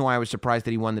another reason why I was surprised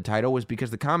that he won the title was because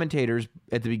the commentators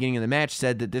at the beginning of the match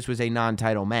said that this was a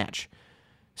non-title match.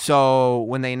 So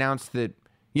when they announced that,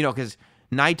 because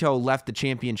Naito left the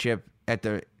championship at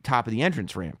the top of the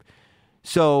entrance ramp.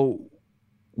 So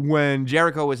when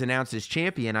Jericho was announced as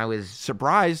champion, I was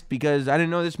surprised because I didn't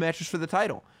know this match was for the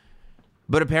title.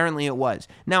 But apparently it was.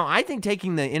 Now, I think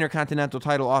taking the Intercontinental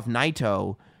title off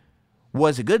Naito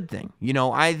was a good thing.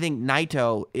 I think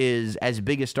Naito is as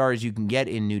big a star as you can get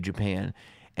in New Japan.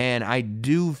 And I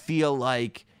do feel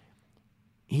like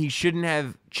he shouldn't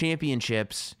have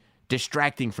championships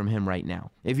distracting from him right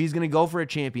now. If he's going to go for a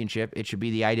championship, it should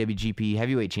be the IWGP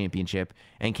Heavyweight Championship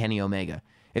and Kenny Omega.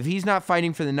 If he's not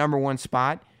fighting for the number one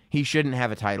spot, he shouldn't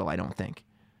have a title, I don't think.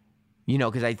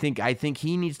 Because I think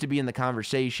he needs to be in the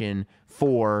conversation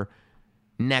for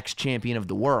next champion of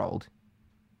the world.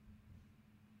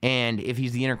 And if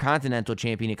he's the Intercontinental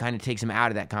champion, it kind of takes him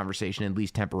out of that conversation, at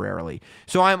least temporarily.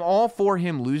 So I'm all for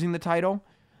him losing the title.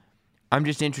 I'm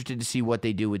just interested to see what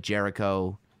they do with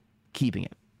Jericho keeping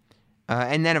it.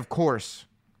 And then, of course,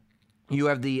 you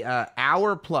have the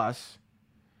hour plus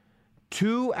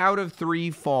 2 out of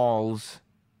 3 falls.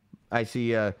 I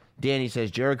see Danny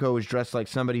says Jericho was dressed like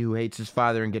somebody who hates his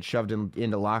father and gets shoved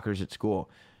into lockers at school.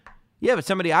 Yeah, but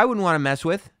somebody I wouldn't want to mess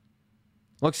with.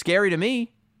 Looks scary to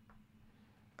me.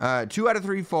 2 out of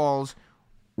 3 falls,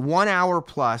 1 hour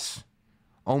plus,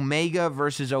 Omega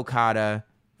versus Okada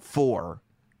 4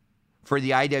 for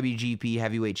the IWGP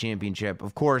Heavyweight Championship.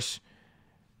 Of course,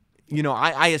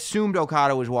 I assumed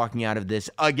Okada was walking out of this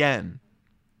again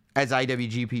as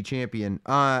IWGP champion.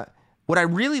 What I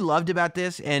really loved about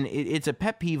this, and it's a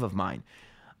pet peeve of mine,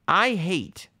 I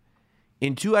hate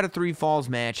in 2 out of 3 falls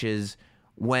matches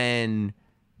when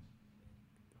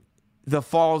the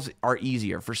falls are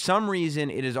easier. For some reason,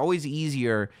 it is always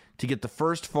easier to get the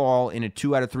first fall in a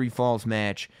 2 out of 3 falls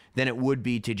match than it would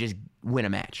be to just win a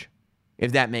match,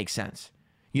 if that makes sense.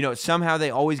 Somehow they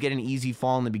always get an easy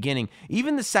fall in the beginning.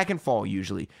 Even the second fall,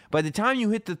 usually. By the time you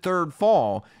hit the third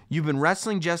fall, you've been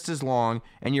wrestling just as long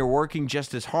and you're working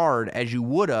just as hard as you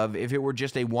would have if it were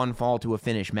just a 1 fall to a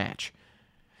finish match.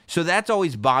 So that's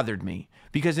always bothered me.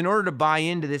 Because in order to buy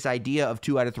into this idea of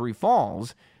 2 out of 3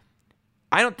 falls,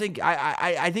 I think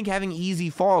having easy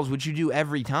falls, which you do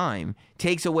every time,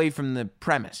 takes away from the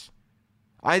premise.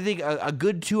 I think a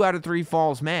good 2 out of 3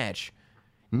 falls match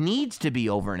needs to be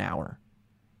over an hour.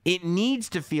 It needs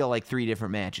to feel like 3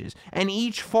 different matches. And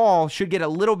each fall should get a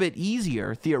little bit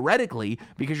easier, theoretically,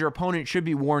 because your opponent should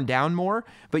be worn down more.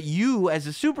 But you, as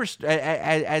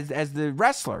as the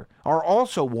wrestler, are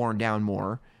also worn down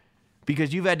more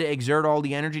because you've had to exert all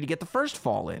the energy to get the first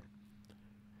fall in.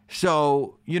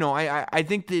 So, I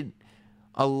think that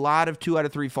a lot of 2 out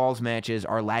of 3 falls matches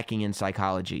are lacking in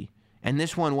psychology. And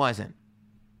this one wasn't.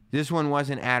 This one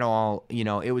wasn't at all.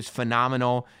 It was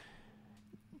phenomenal.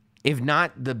 If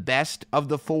not the best of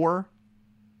the 4,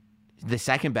 the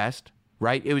second best,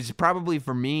 right? It was probably,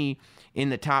 for me, in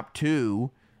the top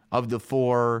 2 of the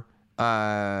 4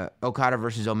 Okada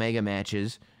versus Omega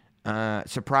matches.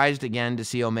 Surprised again to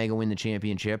see Omega win the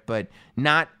championship, but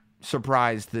not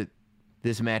surprised that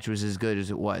this match was as good as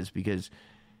it was, because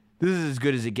this is as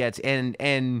good as it gets.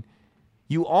 And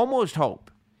you almost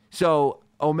hope. So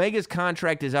Omega's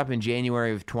contract is up in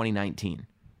January of 2019.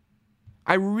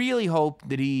 I really hope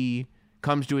that he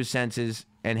comes to his senses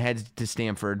and heads to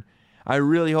Stamford. I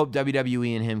really hope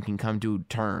WWE and him can come to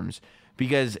terms,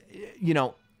 because, he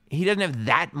doesn't have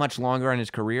that much longer on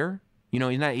his career.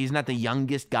 He's not the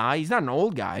youngest guy. He's not an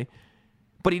old guy,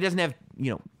 but he doesn't have,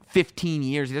 15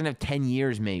 years. He doesn't have 10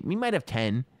 years, maybe. He might have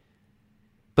 10,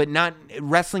 but not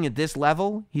wrestling at this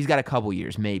level. He's got a couple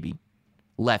years, maybe,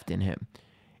 left in him.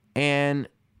 And,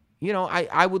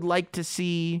 I would like to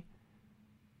see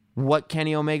what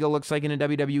Kenny Omega looks like in a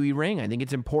WWE ring. I think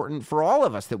it's important for all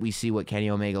of us that we see what Kenny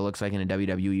Omega looks like in a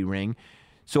WWE ring.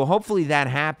 So hopefully that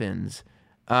happens.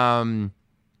 And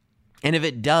if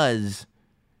it does,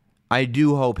 I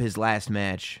do hope his last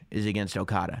match is against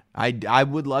Okada. I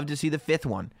would love to see the 5th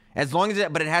one. As long as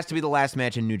but it has to be the last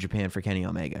match in New Japan for Kenny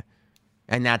Omega.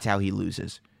 And that's how he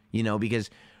loses. Because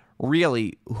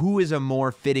really, who is a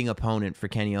more fitting opponent for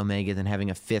Kenny Omega than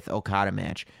having a 5th Okada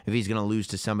match if he's going to lose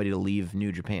to somebody to leave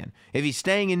New Japan? If he's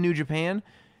staying in New Japan,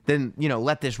 then,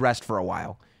 let this rest for a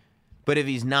while. But if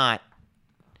he's not,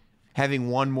 having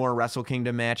one more Wrestle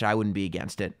Kingdom match, I wouldn't be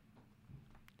against it.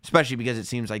 Especially because it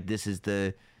seems like this is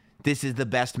the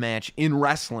best match in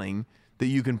wrestling that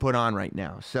you can put on right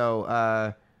now. So,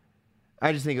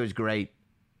 I just think it was great.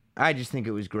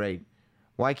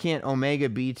 Why can't Omega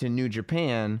be to New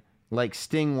Japan like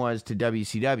Sting was to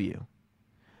WCW?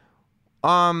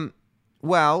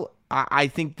 Well, I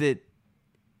think that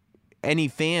any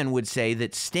fan would say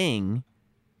that Sting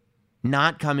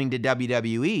not coming to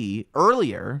WWE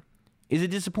earlier is a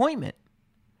disappointment.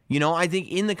 I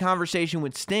think in the conversation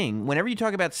with Sting, whenever you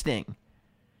talk about Sting,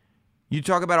 you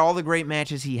talk about all the great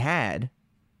matches he had.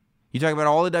 You talk about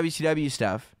all the WCW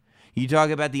stuff. You talk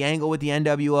about the angle with the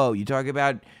NWO. You talk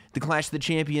about the Clash of the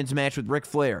Champions match with Ric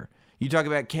Flair. You talk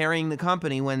about carrying the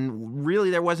company when really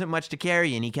there wasn't much to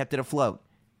carry and he kept it afloat.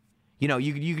 You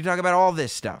can talk about all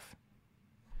this stuff.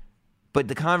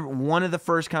 But one of the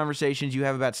first conversations you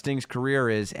have about Sting's career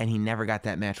is, and he never got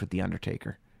that match with The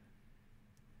Undertaker.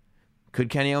 Could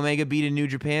Kenny Omega beat in New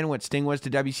Japan what Sting was to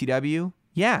WCW?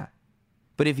 Yeah.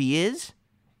 But if he is,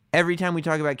 every time we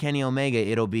talk about Kenny Omega,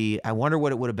 it'll be, I wonder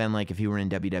what it would have been like if he were in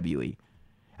WWE.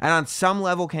 And on some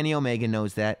level, Kenny Omega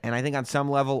knows that. And I think on some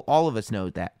level, all of us know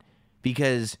that.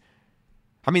 Because,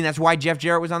 that's why Jeff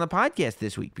Jarrett was on the podcast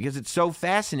this week. Because it's so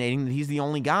fascinating that he's the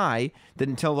only guy that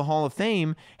until the Hall of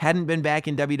Fame hadn't been back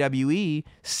in WWE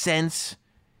since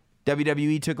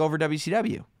WWE took over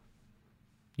WCW.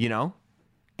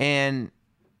 And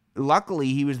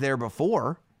luckily he was there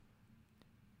before.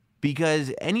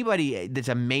 Because anybody that's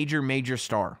a major, major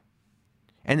star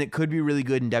and that could be really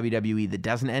good in WWE that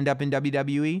doesn't end up in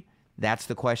WWE, that's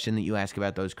the question that you ask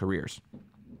about those careers.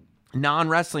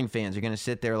 Non-wrestling fans are going to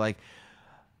sit there like,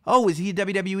 oh, is he a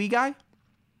WWE guy?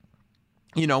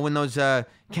 When those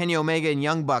Kenny Omega and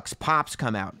Young Bucks pops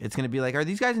come out, it's going to be like, are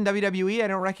these guys in WWE? I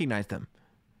don't recognize them.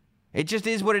 It just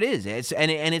is what it is.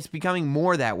 It's becoming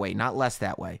more that way, not less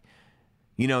that way.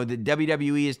 The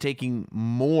WWE is taking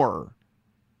more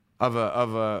of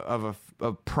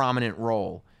a prominent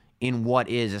role in what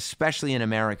is, especially in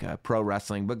America, pro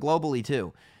wrestling, but globally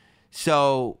too.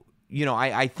 So,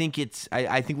 I think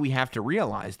we have to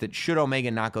realize that should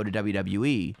Omega not go to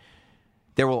WWE,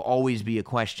 there will always be a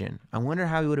question. I wonder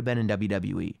how he would have been in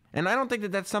WWE. And I don't think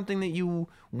that that's something that you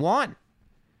want.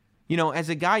 As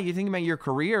a guy, you think about your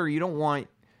career, you don't want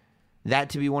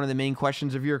that to be one of the main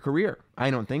questions of your career.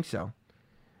 I don't think so.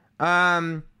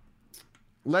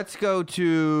 Let's go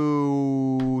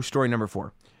to story number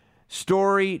 4.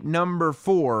 Story number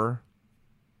 4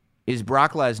 is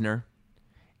Brock Lesnar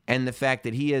and the fact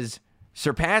that he has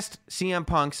surpassed CM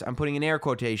Punk's, I'm putting in air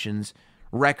quotations,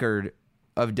 record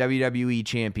of WWE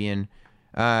champion.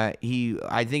 I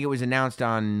think it was announced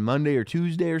on Monday or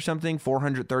Tuesday or something,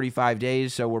 435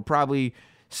 days. So we're probably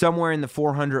somewhere in the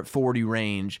 440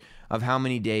 range of how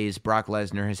many days Brock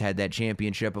Lesnar has had that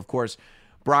championship. Of course,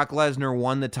 Brock Lesnar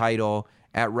won the title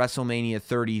at WrestleMania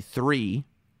 33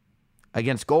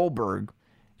 against Goldberg,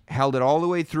 held it all the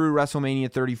way through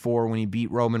WrestleMania 34 when he beat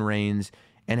Roman Reigns,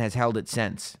 and has held it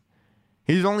since.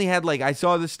 He's only had, I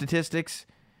saw the statistics.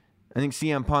 I think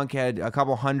CM Punk had a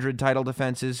couple hundred title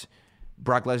defenses.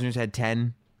 Brock Lesnar's had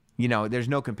 10. There's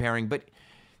no comparing. But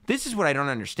this is what I don't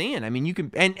understand. You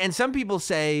can, and some people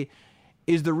say,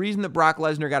 is the reason that Brock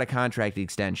Lesnar got a contract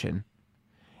extension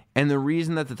and the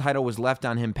reason that the title was left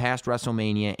on him past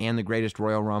WrestleMania and the Greatest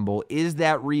Royal Rumble, is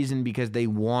that reason because they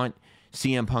want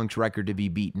CM Punk's record to be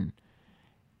beaten?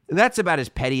 That's about as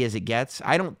petty as it gets.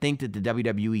 I don't think that the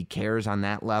WWE cares on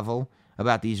that level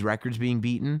about these records being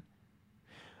beaten.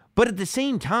 But at the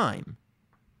same time,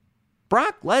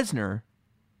 Brock Lesnar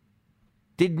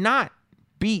did not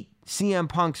beat CM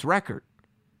Punk's record.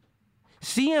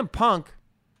 CM Punk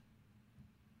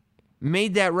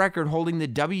made that record holding the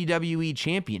WWE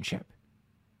Championship.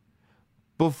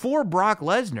 Before Brock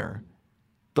Lesnar,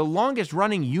 the longest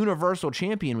running Universal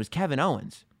Champion was Kevin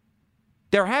Owens.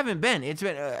 There haven't been. It's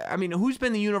been, who's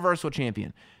been the Universal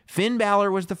Champion? Finn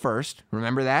Balor was the first.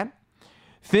 Remember that?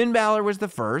 Finn Balor was the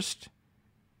first.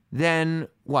 Then,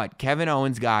 what? Kevin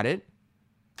Owens got it.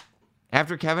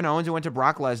 After Kevin Owens, it went to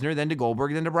Brock Lesnar, then to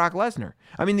Goldberg, then to Brock Lesnar.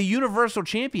 The Universal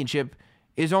Championship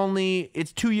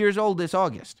it's 2 years old this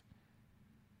August.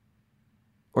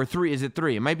 Or 3, is it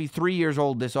 3? It might be 3 years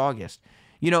old this August.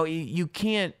 You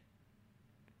can't,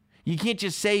 You can't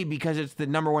just say because it's the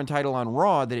number one title on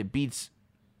Raw that it beats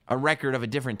a record of a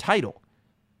different title.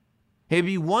 It'd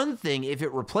be one thing if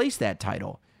it replaced that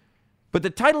title. But the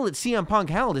title that CM Punk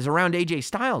held is around AJ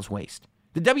Styles' waist.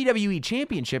 The WWE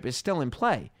Championship is still in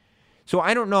play. So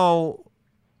I don't know,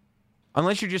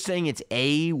 unless you're just saying it's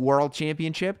a world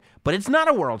championship, but it's not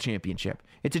a world championship.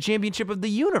 It's a championship of the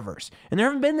universe. And there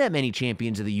haven't been that many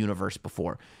champions of the universe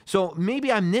before. So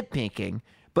maybe I'm nitpicking,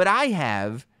 but I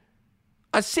have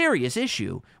a serious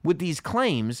issue with these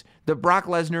claims that Brock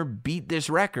Lesnar beat this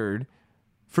record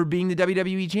for being the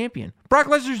WWE champion. Brock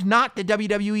Lesnar's not the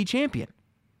WWE champion.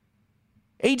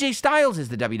 AJ Styles is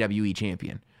the WWE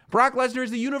champion. Brock Lesnar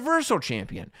is the Universal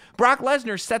Champion. Brock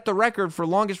Lesnar set the record for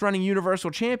longest running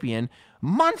Universal Champion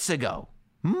months ago.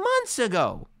 Months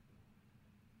ago.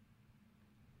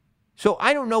 So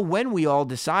I don't know when we all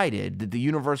decided that the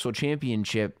Universal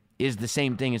Championship is the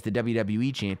same thing as the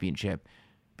WWE Championship,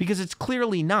 because it's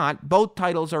clearly not. Both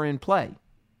titles are in play.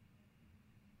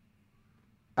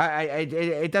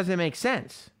 It doesn't make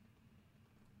sense.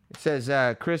 It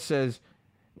says, Chris says,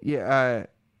 yeah,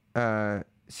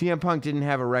 CM Punk didn't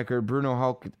have a record. Bruno,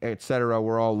 Hulk, etc.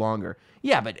 were all longer.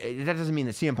 Yeah, but that doesn't mean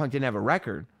that CM Punk didn't have a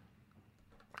record.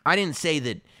 I didn't say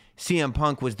that CM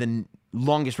Punk was the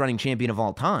longest running champion of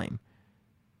all time.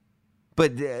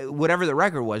 But whatever the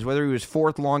record was, whether he was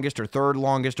fourth longest or third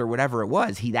longest or whatever it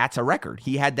was, that's a record.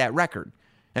 He had that record.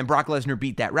 And Brock Lesnar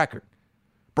beat that record.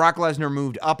 Brock Lesnar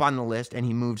moved up on the list, and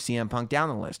he moved CM Punk down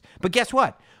the list. But guess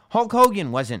what? Hulk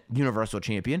Hogan wasn't Universal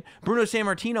Champion. Bruno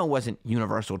Sammartino wasn't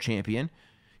Universal Champion.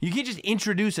 You can't just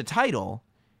introduce a title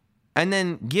and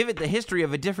then give it the history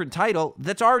of a different title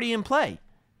that's already in play.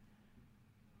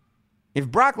 If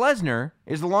Brock Lesnar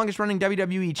is the longest running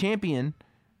WWE champion,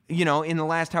 in the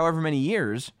last however many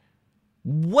years,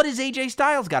 what has AJ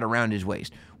Styles got around his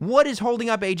waist? What is holding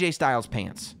up AJ Styles'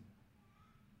 pants?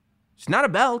 It's not a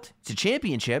belt. It's a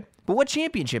championship. But what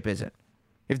championship is it?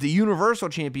 If the Universal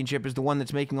Championship is the one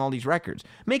that's making all these records.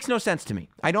 Makes no sense to me.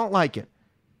 I don't like it.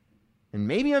 And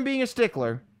maybe I'm being a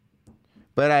stickler,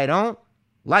 but I don't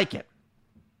like it.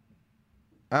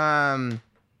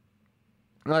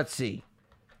 Let's see.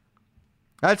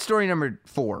 That's story number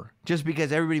 4. Just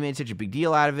because everybody made such a big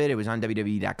deal out of it. It was on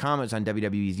WWE.com. It was on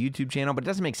WWE's YouTube channel, but it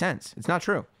doesn't make sense. It's not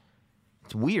true.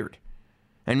 It's weird.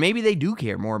 And maybe they do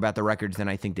care more about the records than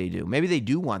I think they do. Maybe they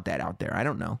do want that out there. I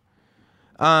don't know.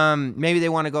 Maybe they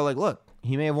want to go like, look,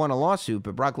 he may have won a lawsuit,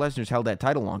 but Brock Lesnar's held that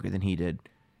title longer than he did.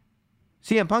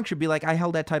 CM Punk should be like, I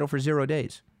held that title for 0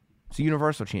 days. It's a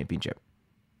Universal Championship.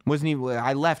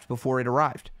 I left before it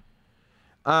arrived.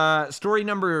 Story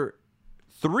number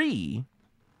 3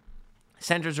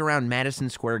 centers around Madison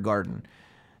Square Garden.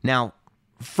 Now,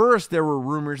 first there were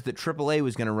rumors that AAA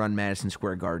was going to run Madison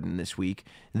Square Garden this week.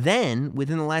 Then,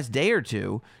 within the last day or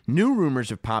two, new rumors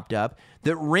have popped up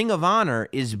that Ring of Honor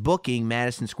is booking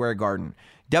Madison Square Garden.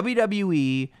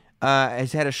 WWE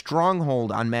has had a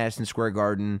stronghold on Madison Square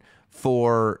Garden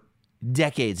for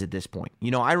decades at this point.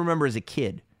 I remember as a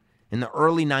kid in the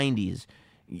early 90s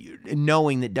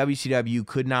knowing that WCW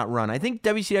could not run. I think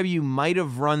WCW might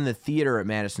have run the theater at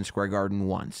Madison Square Garden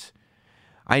once.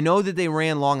 I know that they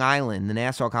ran Long Island, the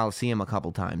Nassau Coliseum, a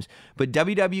couple times, but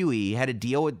WWE had a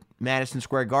deal with Madison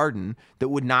Square Garden that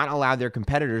would not allow their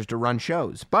competitors to run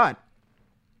shows. But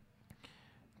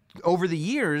over the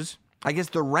years, I guess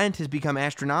the rent has become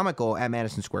astronomical at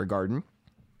Madison Square Garden,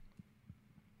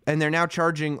 and they're now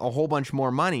charging a whole bunch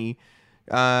more money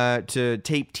to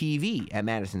tape TV at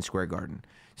Madison Square Garden.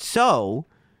 So,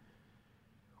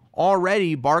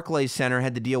 already Barclays Center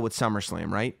had to deal with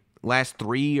SummerSlam, right? Last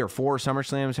 3 or 4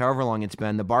 SummerSlams, however long it's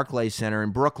been, the Barclays Center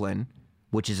in Brooklyn,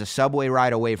 which is a subway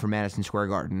ride away from Madison Square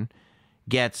Garden,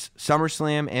 gets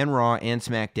SummerSlam and Raw and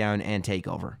SmackDown and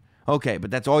TakeOver. Okay,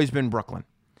 but that's always been Brooklyn.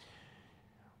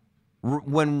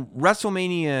 When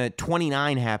WrestleMania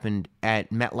 29 happened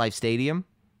at MetLife Stadium,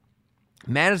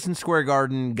 Madison Square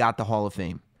Garden got the Hall of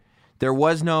Fame. There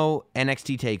was no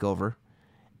NXT TakeOver,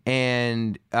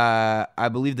 and I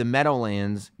believe the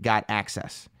Meadowlands got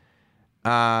access.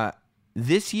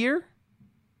 This year,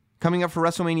 coming up for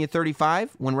WrestleMania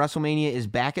 35, when WrestleMania is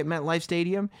back at MetLife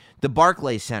Stadium, the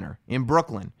Barclays Center in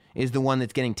Brooklyn is the one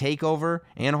that's getting TakeOver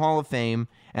and Hall of Fame,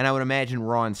 and I would imagine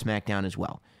Raw and SmackDown as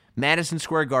well. Madison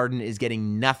Square Garden is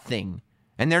getting nothing,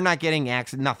 and they're not getting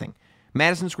access, nothing.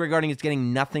 Madison Square Garden is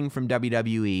getting nothing from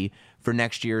WWE for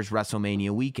next year's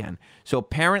WrestleMania weekend. So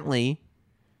apparently,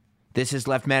 this has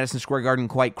left Madison Square Garden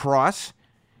quite cross,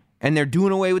 and they're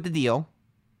doing away with the deal,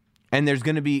 and there's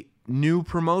going to be new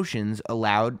promotions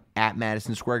allowed at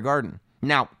Madison Square Garden.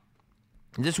 Now,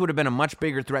 this would have been a much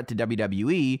bigger threat to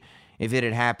WWE if it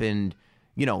had happened,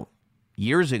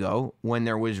 years ago when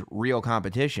there was real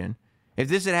competition. If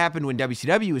this had happened when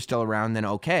WCW was still around, then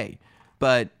okay.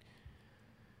 But,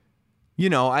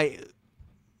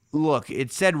 look,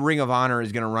 it said Ring of Honor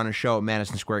is going to run a show at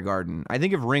Madison Square Garden. I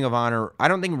don't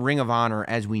think Ring of Honor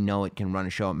as we know it can run a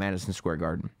show at Madison Square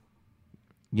Garden.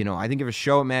 I think if a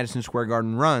show at Madison Square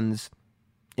Garden runs,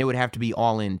 it would have to be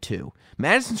All In too.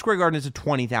 Madison Square Garden is a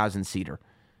 20,000 seater.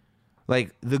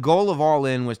 Like, the goal of All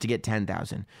In was to get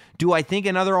 10,000. Do I think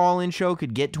another All In show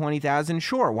could get 20,000?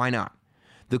 Sure, why not?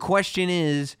 The question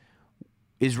is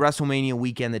WrestleMania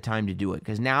weekend the time to do it?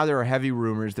 Because now there are heavy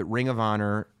rumors that Ring of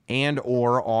Honor and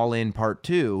or All In Part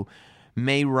 2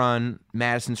 may run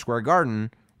Madison Square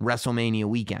Garden WrestleMania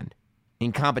weekend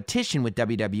in competition with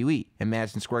WWE. And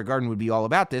Madison Square Garden would be all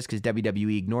about this because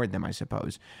WWE ignored them, I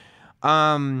suppose.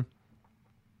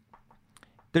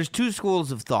 There's two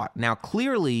schools of thought. Now,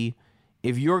 clearly,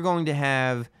 if you're going to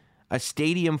have a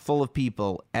stadium full of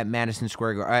people at Madison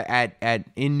Square Garden,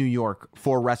 in New York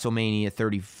for WrestleMania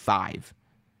 35,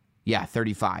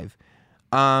 35,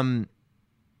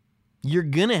 you're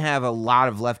gonna have a lot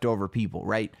of leftover people,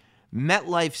 right?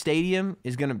 MetLife Stadium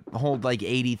is gonna hold like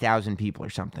 80,000 people or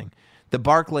something. The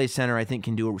Barclays Center, I think,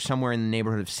 can do somewhere in the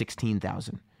neighborhood of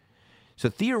 16,000. So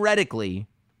theoretically,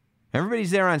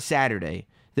 everybody's there on Saturday.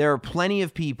 There are plenty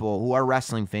of people who are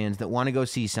wrestling fans that want to go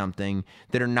see something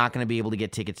that are not going to be able to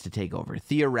get tickets to TakeOver,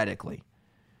 theoretically.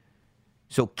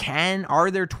 So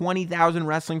are there 20,000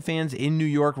 wrestling fans in New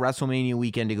York WrestleMania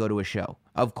weekend to go to a show?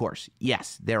 Of course.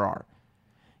 Yes, there are.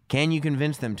 Can you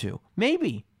convince them to?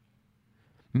 Maybe.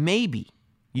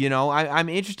 I'm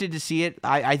interested to see it.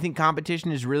 I think competition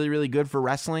is really, really good for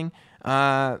wrestling.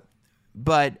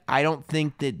 But I don't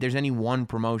think that there's any one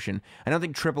promotion. I don't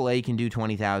think AAA can do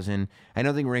 20,000. I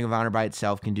don't think Ring of Honor by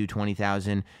itself can do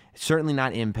 20,000. Certainly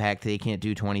not Impact. They can't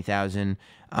do 20,000.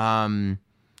 I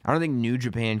don't think New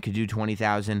Japan could do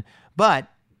 20,000. But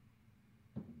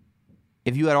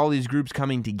if you had all these groups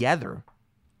coming together,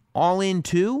 All In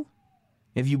too,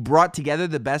 if you brought together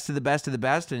the best of the best of the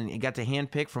best and you got to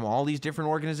handpick from all these different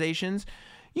organizations,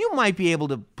 you might be able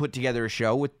to put together a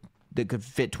show that could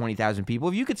fit 20,000 people.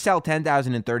 If you could sell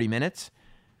 10,000 in 30 minutes,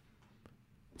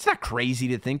 it's not crazy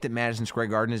to think that Madison Square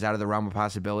Garden is out of the realm of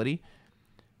possibility.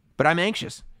 But I'm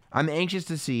anxious. I'm anxious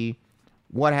to see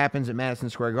what happens at Madison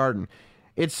Square Garden.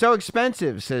 It's so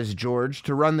expensive, says George,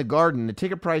 to run the Garden. The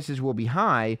ticket prices will be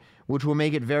high, which will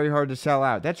make it very hard to sell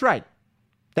out. That's right.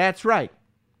 That's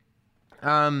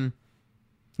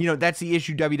the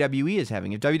issue WWE is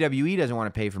having. If WWE doesn't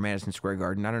want to pay for Madison Square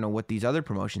Garden, I don't know what these other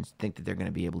promotions think that they're going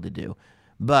to be able to do.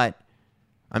 But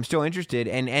I'm still interested,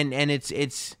 and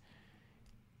it's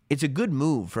a good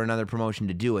move for another promotion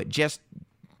to do it, just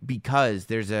because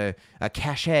there's a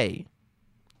cachet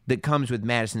that comes with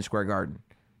Madison Square Garden.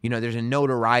 There's a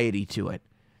notoriety to it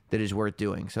that is worth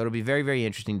doing. So it'll be very, very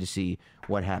interesting to see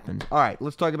what happens. All right,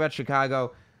 let's talk about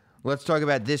Chicago. Let's talk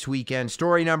about this weekend.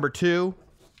 Story number 2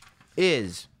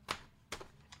 is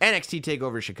NXT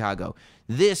TakeOver Chicago.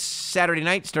 This Saturday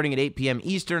night, starting at 8 p.m.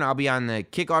 Eastern, I'll be on the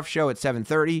kickoff show at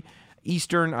 7:30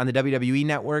 Eastern on the WWE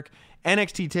Network.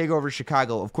 NXT TakeOver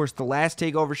Chicago. Of course, the last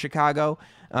TakeOver Chicago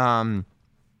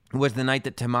was the night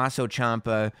that Tommaso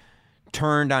Ciampa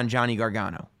turned on Johnny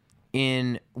Gargano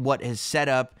in what has set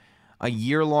up a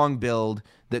year-long build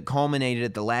that culminated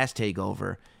at the last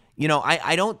TakeOver.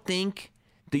 I don't think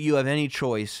that you have any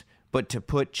choice but to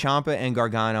put Ciampa and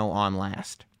Gargano on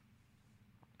last.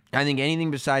 I think anything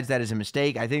besides that is a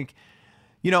mistake. I think,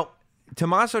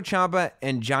 Tommaso Ciampa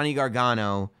and Johnny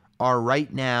Gargano are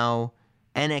right now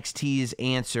NXT's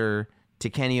answer to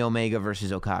Kenny Omega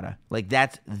versus Okada. Like,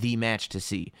 that's the match to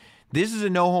see. This is a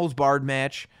no-holds-barred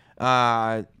match.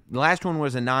 The last one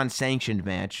was a non-sanctioned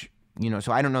match,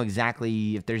 so I don't know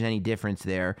exactly if there's any difference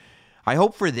there. I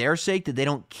hope for their sake that they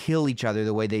don't kill each other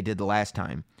the way they did the last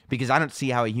time, because I don't see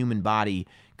how a human body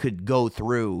could go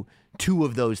through two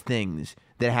of those things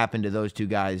that happened to those two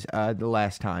guys the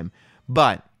last time.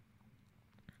 But,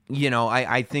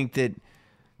 I think that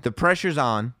the pressure's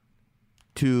on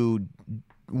to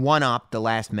one-up the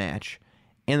last match,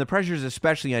 and the pressure's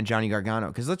especially on Johnny Gargano,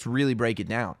 because let's really break it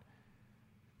down.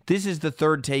 This is the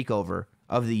third TakeOver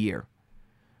of the year.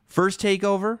 First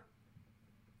TakeOver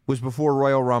was before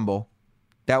Royal Rumble.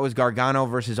 That was Gargano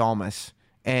versus Almas,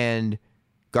 and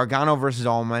Gargano versus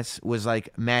Almas was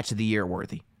like match of the year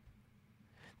worthy.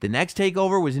 The next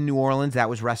TakeOver was in New Orleans. That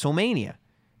was WrestleMania.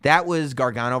 That was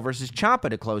Gargano versus Ciampa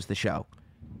to close the show.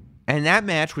 And that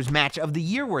match was match of the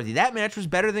year worthy. That match was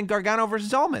better than Gargano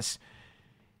versus Almas.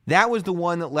 That was the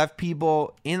one that left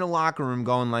people in the locker room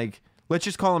going like, let's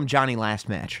just call him Johnny last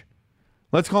match.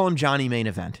 Let's call him Johnny main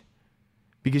event.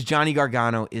 Because Johnny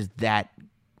Gargano is that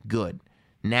good.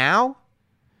 Now,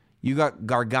 you got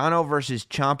Gargano versus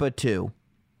Ciampa 2.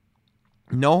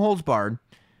 No holds barred.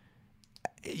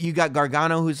 You got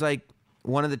Gargano, who's like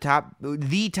one of the top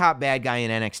bad guy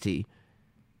in NXT.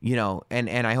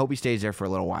 And I hope he stays there for a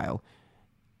little while.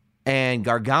 And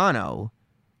Gargano,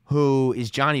 who is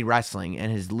Johnny Wrestling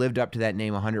and has lived up to that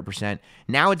name 100%.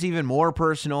 Now it's even more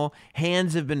personal.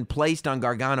 Hands have been placed on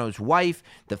Gargano's wife.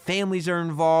 The families are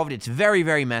involved. It's very,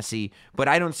 very messy, but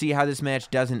I don't see how this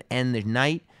match doesn't end the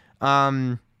night.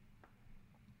 And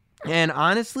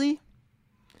honestly,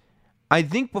 I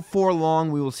think before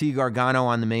long we will see Gargano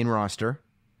on the main roster.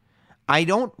 I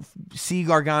don't see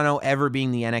Gargano ever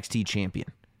being the NXT champion.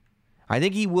 I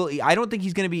think he will. I don't think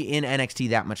he's going to be in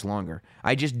NXT that much longer.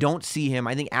 I just don't see him.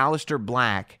 I think Aleister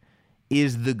Black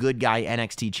is the good guy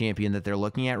NXT champion that they're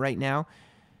looking at right now.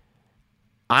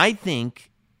 I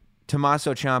think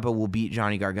Tommaso Ciampa will beat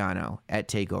Johnny Gargano at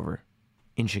TakeOver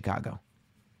in Chicago.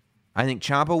 I think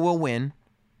Ciampa will win.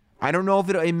 I don't know if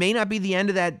it may not be the end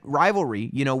of that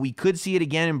rivalry. We could see it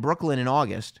again in Brooklyn in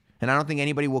August, and I don't think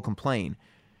anybody will complain.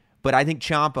 But I think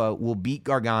Ciampa will beat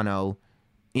Gargano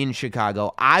in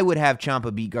Chicago. I would have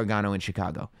Ciampa beat Gargano in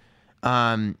Chicago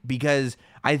because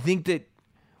I think that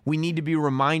we need to be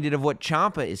reminded of what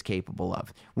Ciampa is capable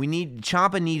of.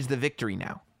 Ciampa needs the victory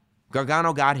now.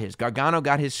 Gargano got his. Gargano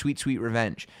got his sweet, sweet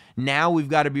revenge. Now we've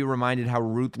got to be reminded how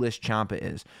ruthless Ciampa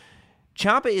is.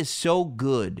 Ciampa is so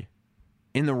good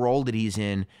in the role that he's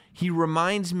in. He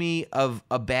reminds me of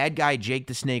a bad guy, Jake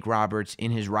the Snake Roberts,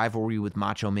 in his rivalry with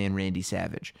Macho Man Randy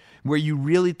Savage, where you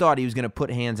really thought he was going to put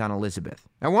hands on Elizabeth.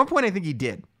 At one point, I think he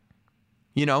did.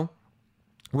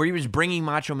 Where he was bringing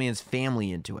Macho Man's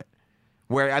family into it.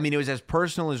 Where, it was as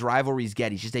personal as rivalries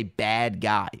get. He's just a bad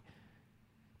guy.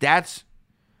 That's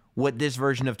what this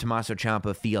version of Tommaso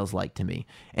Ciampa feels like to me.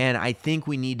 And I think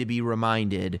we need to be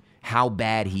reminded how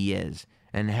bad he is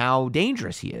and how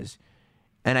dangerous he is.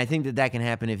 And I think that can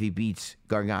happen if he beats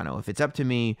Gargano. If it's up to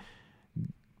me,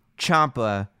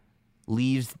 Ciampa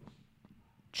leaves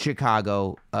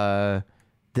Chicago the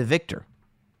victor.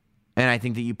 And I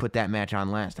think that you put that match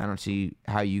on last. I don't see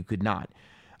how you could not.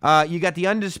 You got the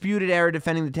Undisputed Era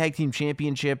defending the Tag Team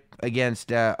Championship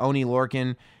against Oney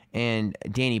Lorcan and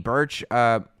Danny Burch.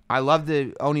 I love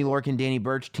the Oney Lorcan, Danny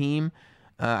Burch team.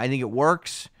 I think it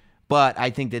works. But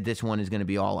I think that this one is going to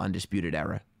be all Undisputed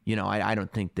Era. I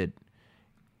don't think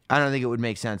it would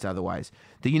make sense otherwise.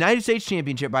 The United States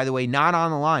Championship, by the way, not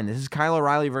on the line. This is Kyle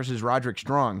O'Reilly versus Roderick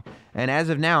Strong. And as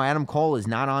of now, Adam Cole is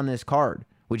not on this card,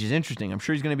 which is interesting. I'm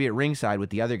sure he's going to be at ringside with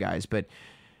the other guys, but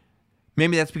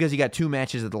maybe that's because he got 2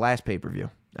 matches at the last pay-per-view.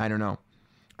 I don't know.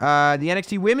 The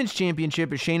NXT Women's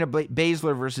Championship is Shayna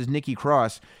Baszler versus Nikki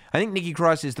Cross. I think Nikki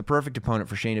Cross is the perfect opponent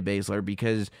for Shayna Baszler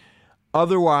because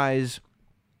otherwise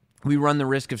we run the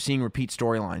risk of seeing repeat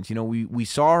storylines. We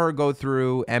saw her go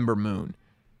through Ember Moon,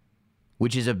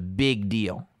 which is a big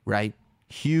deal, right?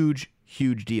 Huge,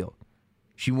 huge deal.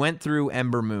 She went through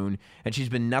Ember Moon, and she's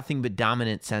been nothing but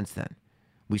dominant since then.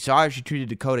 We saw how she treated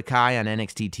Dakota Kai on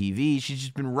NXT TV. She's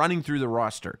just been running through the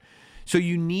roster. So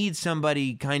you need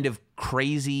somebody kind of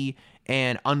crazy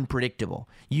and unpredictable.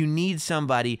 You need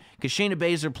somebody, because Shayna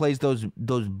Baszler plays those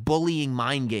bullying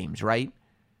mind games, right?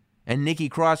 And Nikki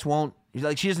Cross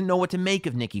she doesn't know what to make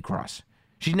of Nikki Cross.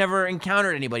 She's never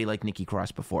encountered anybody like Nikki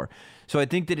Cross before. So I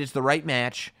think that it's the right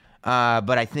match,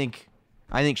 but I think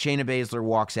Shayna Baszler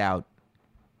walks out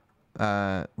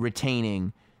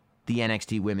retaining the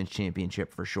NXT Women's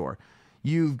Championship for sure.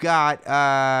 You've got,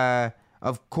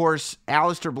 of course,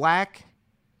 Aleister Black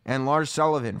and Lars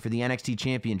Sullivan for the NXT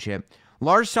Championship.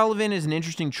 Lars Sullivan is an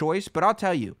interesting choice, but I'll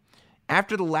tell you,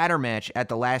 after the ladder match at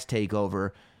the last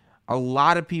TakeOver, a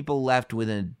lot of people left with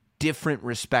a different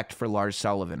respect for Lars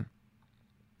Sullivan.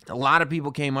 A lot of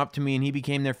people came up to me, and he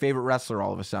became their favorite wrestler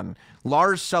all of a sudden.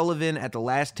 Lars Sullivan at the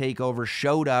last TakeOver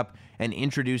showed up and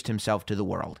introduced himself to the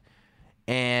world.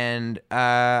 And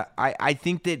I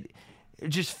think that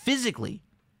just physically,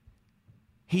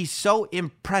 he's so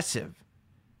impressive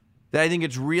that I think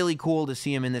it's really cool to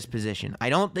see him in this position. I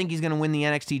don't think he's going to win the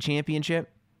NXT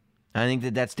Championship. I think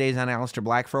that stays on Aleister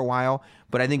Black for a while,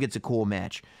 but I think it's a cool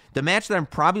match. The match that I'm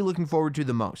probably looking forward to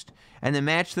the most, and the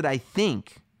match that I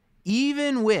think,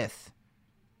 even with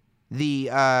the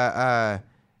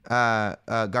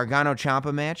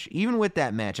Gargano-Ciampa match, even with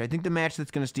that match, I think the match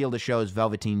that's going to steal the show is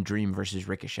Velveteen Dream versus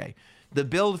Ricochet. The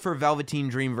build for Velveteen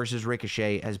Dream versus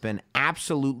Ricochet has been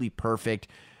absolutely perfect.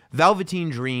 Velveteen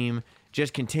Dream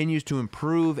just continues to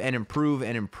improve and improve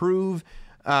and improve.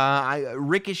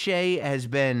 Ricochet he's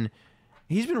been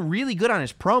really good on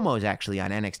his promos, actually, on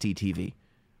NXT TV.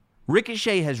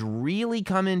 Ricochet has really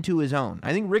come into his own.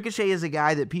 I think Ricochet is a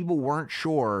guy that people weren't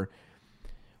sure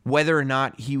whether or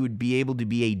not he would be able to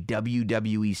be a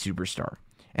WWE superstar.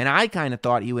 And I kind of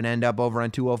thought he would end up over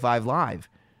on 205 Live.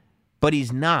 But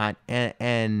he's not,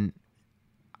 and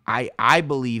I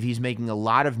believe he's making a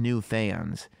lot of new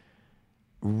fans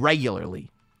regularly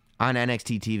on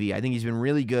NXT TV. I think he's been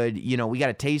really good. You know, we got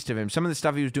a taste of him. Some of the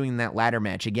stuff he was doing in that ladder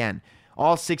match, again,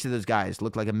 all 6 of those guys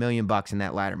looked like $1 million in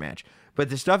that ladder match. But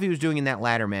the stuff he was doing in that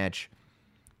ladder match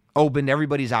opened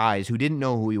everybody's eyes who didn't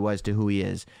know who he was to who he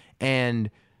is.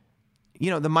 And, you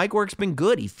know, the mic work's been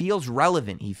good. He feels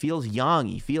relevant. He feels young.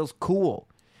 He feels cool.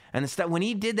 And the stuff, when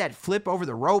he did that flip over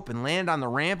the rope and land on the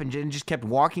ramp and just kept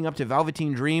walking up to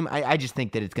Velveteen Dream, I just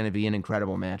think that it's going to be an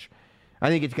incredible match. I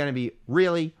think it's going to be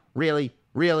really, really,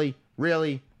 really,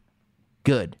 really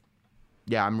good.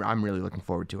 Yeah, I'm really looking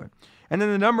forward to it. And then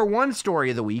the number 1 story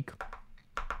of the week,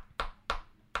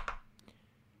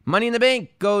 Money in the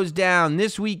Bank goes down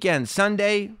this weekend,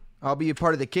 Sunday. I'll be a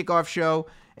part of the kickoff show.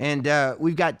 And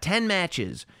we've got 10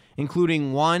 matches,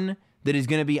 including one that is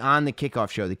going to be on the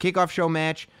kickoff show. The kickoff show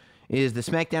match is the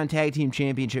SmackDown Tag Team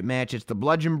Championship match. It's the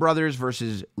Bludgeon Brothers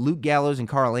versus Luke Gallows and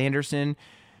Carl Anderson.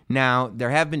 Now, there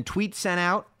have been tweets sent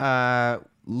out.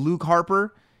 Luke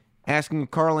Harper asking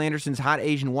if Carl Anderson's hot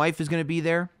Asian wife is going to be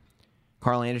there.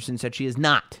 Carl Anderson said she is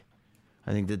not.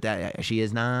 I think that she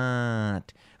is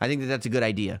not. I think that that's a good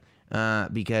idea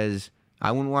because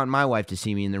I wouldn't want my wife to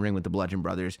see me in the ring with the Bludgeon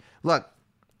Brothers. Look,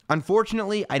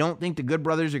 unfortunately, I don't think the Good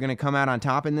Brothers are going to come out on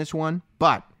top in this one,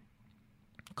 but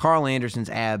Carl Anderson's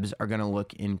abs are going to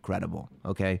look incredible,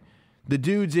 okay? The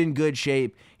dude's in good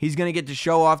shape. He's going to get to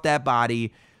show off that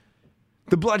body.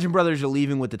 The Bludgeon Brothers are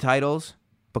leaving with the titles,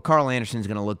 but Carl Anderson's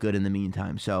going to look good in the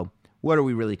meantime. So what are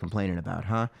we really complaining about,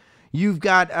 huh? You've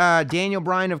got Daniel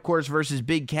Bryan, of course, versus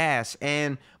Big Cass.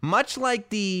 And much like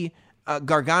the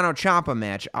Gargano-Ciampa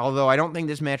match, although I don't think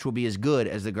this match will be as good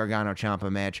as the Gargano-Ciampa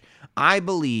match, I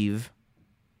believe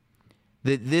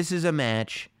that this is a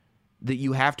match that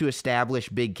you have to establish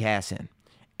Big Cass in.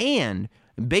 And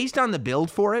based on the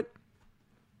build for it,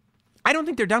 I don't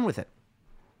think they're done with it.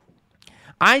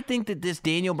 I think that this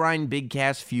Daniel Bryan-Big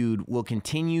Cass feud will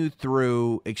continue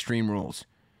through Extreme Rules.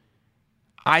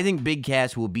 I think Big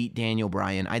Cass will beat Daniel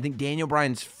Bryan. I think Daniel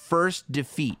Bryan's first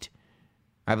defeat,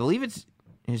 I believe it's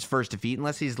his first defeat,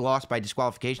 unless he's lost by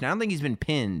disqualification. I don't think he's been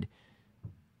pinned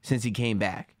since he came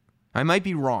back. I might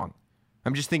be wrong.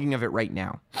 I'm just thinking of it right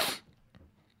now.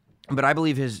 But I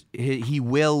believe he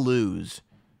will lose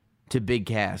to Big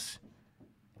Cass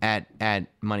at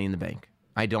Money in the Bank.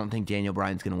 I don't think Daniel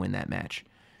Bryan's going to win that match.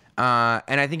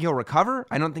 And I think he'll recover.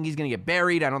 I don't think he's going to get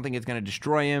buried. I don't think it's going to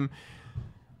destroy him.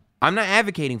 I'm not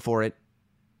advocating for it.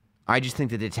 I just think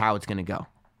that it's how it's going to go.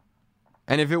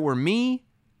 And if it were me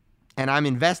and I'm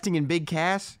investing in Big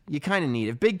Cass, you kind of need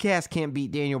it. If Big Cass can't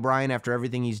beat Daniel Bryan after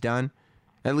everything he's done,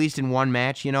 at least in one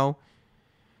match, you know,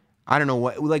 I don't know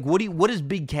what does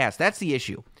Big Cass? That's the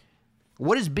issue.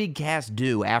 What does Big Cass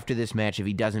do after this match if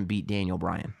he doesn't beat Daniel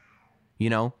Bryan?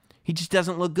 You know, he just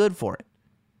doesn't look good for it.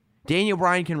 Daniel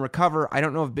Bryan can recover. I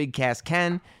don't know if Big Cass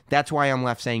can. That's why I'm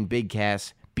left saying Big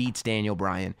Cass beats Daniel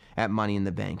Bryan at Money in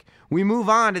the Bank. We move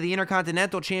on to the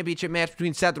Intercontinental Championship match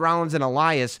between Seth Rollins and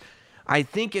Elias. I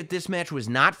think if this match was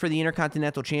not for the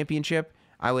Intercontinental Championship,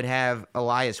 I would have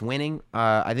Elias winning.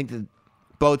 I think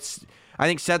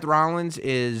Seth Rollins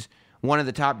is one of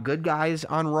the top good guys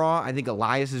on Raw. I think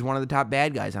Elias is one of the top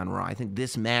bad guys on Raw. I think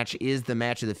this match is the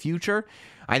match of the future.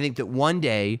 I think that one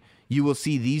day you will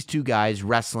see these two guys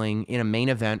wrestling in a main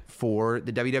event for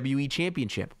the WWE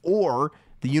Championship or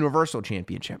the Universal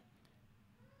Championship.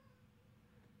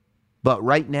 But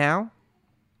right now,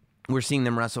 we're seeing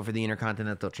them wrestle for the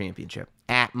Intercontinental Championship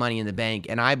at Money in the Bank,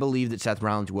 and I believe that Seth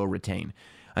Rollins will retain.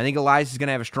 I think Elias is going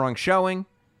to have a strong showing.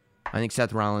 I think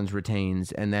Seth Rollins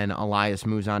retains, and then Elias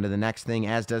moves on to the next thing,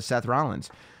 as does Seth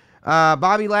Rollins.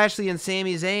 Bobby Lashley and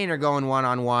Sami Zayn are going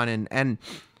one-on-one, and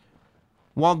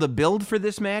while the build for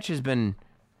this match has been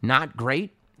not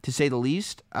great, to say the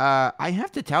least, I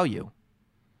have to tell you,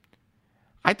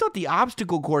 I thought the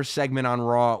obstacle course segment on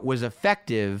Raw was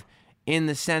effective in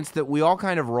the sense that we all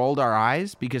kind of rolled our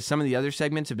eyes because some of the other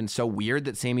segments have been so weird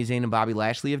that Sami Zayn and Bobby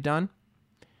Lashley have done.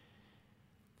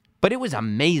 But it was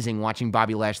amazing watching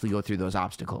Bobby Lashley go through those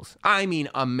obstacles. I mean,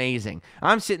 amazing.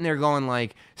 I'm sitting there going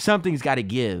like, something's got to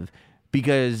give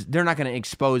because they're not going to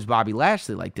expose Bobby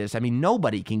Lashley like this. I mean,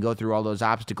 nobody can go through all those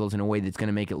obstacles in a way that's going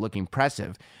to make it look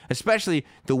impressive. Especially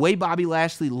the way Bobby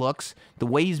Lashley looks, the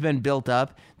way he's been built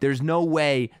up, there's no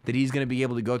way that he's going to be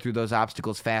able to go through those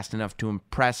obstacles fast enough to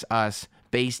impress us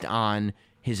based on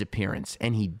his appearance.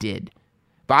 And he did.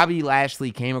 Bobby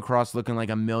Lashley came across looking like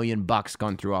 $1 million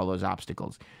going through all those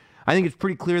obstacles. I think it's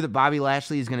pretty clear that Bobby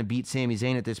Lashley is going to beat Sami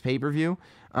Zayn at this pay-per-view.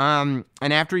 And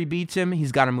after he beats him,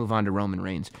 he's got to move on to Roman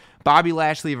Reigns. Bobby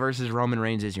Lashley versus Roman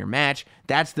Reigns is your match.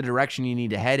 That's the direction you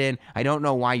need to head in. I don't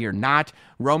know why you're not.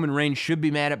 Roman Reigns should be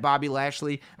mad at Bobby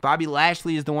Lashley. Bobby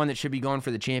Lashley is the one that should be going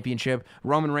for the championship.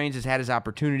 Roman Reigns has had his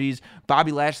opportunities.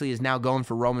 Bobby Lashley is now going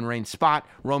for Roman Reigns' spot.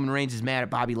 Roman Reigns is mad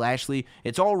at Bobby Lashley.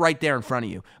 It's all right there in front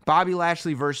of you. Bobby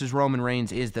Lashley versus Roman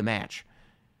Reigns is the match.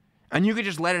 And you could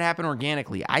just let it happen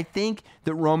organically. I think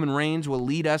that Roman Reigns will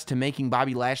lead us to making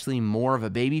Bobby Lashley more of a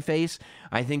babyface.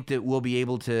 I think that we'll be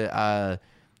able to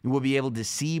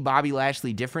see Bobby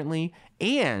Lashley differently.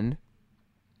 And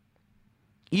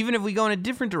even if we go in a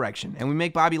different direction and we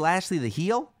make Bobby Lashley the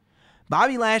heel,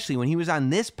 Bobby Lashley, when he was on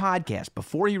this podcast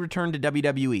before he returned to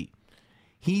WWE,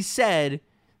 he said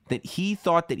that he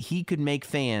thought that he could make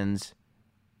fans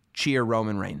cheer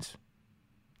Roman Reigns.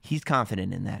 He's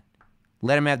confident in that.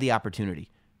 Let him have the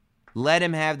opportunity. Let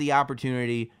him have the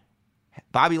opportunity.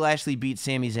 Bobby Lashley beats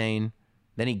Sami Zayn.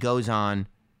 Then he goes on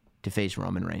to face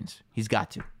Roman Reigns. He's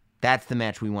got to. That's the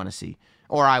match we want to see.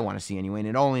 Or I want to see anyway, and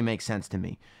it only makes sense to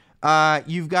me.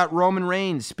 You've got Roman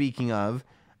Reigns, speaking of,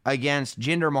 against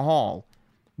Jinder Mahal,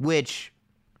 which,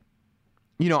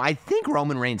 I think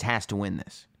Roman Reigns has to win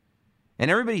this.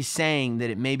 And everybody's saying that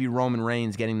it may be Roman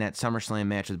Reigns getting that SummerSlam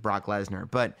match with Brock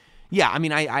Lesnar. But, yeah,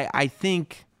 I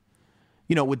think...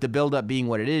 with the build-up being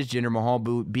what it is, Jinder Mahal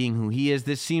being who he is,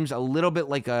 this seems a little bit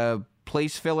like a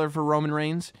place filler for Roman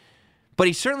Reigns. But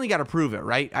he's certainly got to prove it,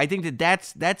 right? I think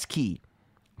that's key.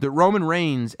 That Roman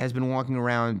Reigns has been walking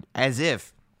around as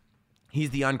if he's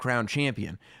the uncrowned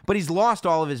champion. But he's lost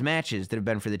all of his matches that have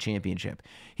been for the championship.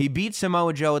 He beat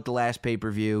Samoa Joe at the last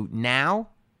pay-per-view. Now,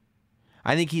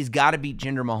 I think he's got to beat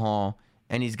Jinder Mahal,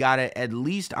 and he's got to, at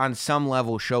least on some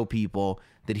level, show people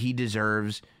that he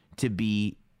deserves to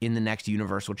be in the next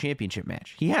Universal Championship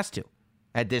match. He has to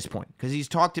at this point because he's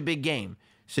talked a big game.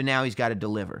 So now he's got to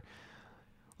deliver.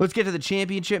 Let's get to the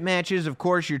championship matches. Of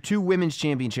course, your two women's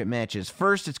championship matches.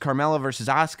 First, it's Carmella versus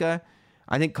Asuka.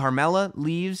 I think Carmella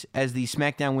leaves as the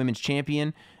SmackDown Women's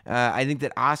Champion. I think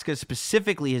that Asuka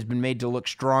specifically has been made to look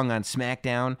strong on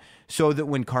SmackDown so that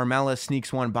when Carmella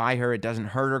sneaks one by her, it doesn't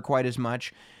hurt her quite as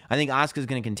much. I think Asuka's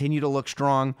going to continue to look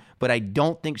strong, but I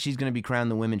don't think she's going to be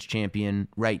crowned the women's champion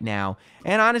right now.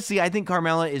 And honestly, I think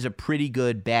Carmella is a pretty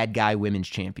good bad guy women's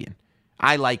champion.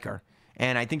 I like her,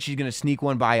 and I think she's going to sneak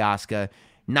one by Asuka.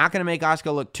 Not going to make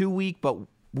Asuka look too weak, but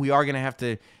we are going to have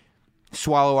to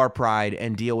swallow our pride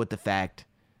and deal with the fact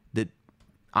that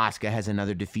Asuka has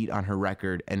another defeat on her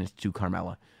record, and it's to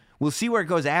Carmella. We'll see where it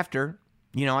goes after.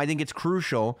 I think it's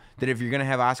crucial that if you're going to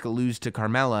have Asuka lose to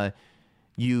Carmella,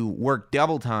 you work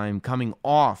double time coming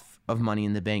off of Money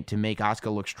in the Bank to make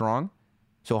Asuka look strong.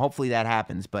 So hopefully that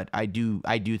happens, but I do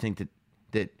think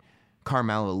that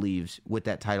Carmella leaves with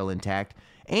that title intact.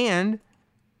 And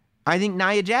I think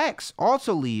Nia Jax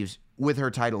also leaves with her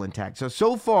title intact.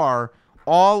 So far,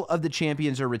 all of the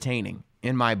champions are retaining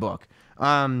in my book.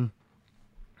 I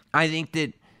think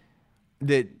that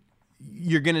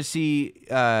you're going to see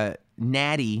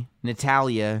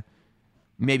Natalya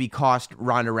maybe cost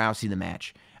Ronda Rousey the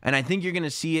match. And I think you're going to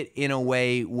see it in a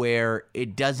way where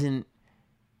it doesn't,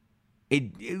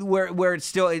 where it's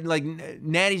still, like,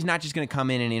 Natty's not just going to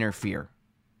come in and interfere,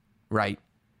 right?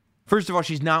 First of all,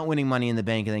 she's not winning Money in the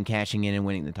Bank and then cashing in and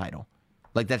winning the title.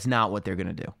 Like, that's not what they're going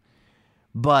to do.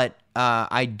 But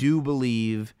I do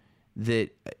believe that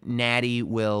Natty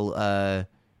will,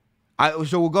 I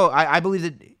believe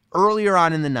that earlier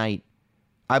on in the night,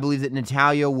 I believe that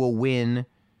Natalya will win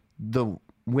the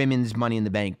women's Money in the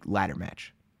Bank ladder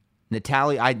match.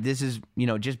 Natalya, this is,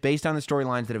 just based on the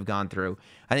storylines that have gone through,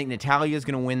 I think Natalya is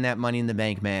going to win that Money in the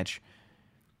Bank match.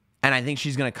 And I think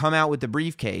she's going to come out with the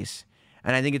briefcase.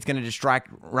 And I think it's going to distract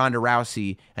Ronda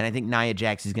Rousey. And I think Nia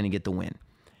Jax is going to get the win.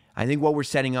 I think what we're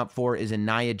setting up for is a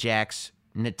Nia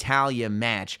Jax-Natalya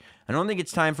match. I don't think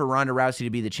it's time for Ronda Rousey to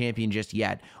be the champion just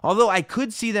yet. Although I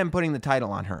could see them putting the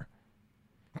title on her.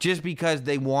 Just because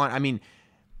they want,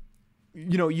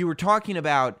 you were talking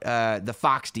about the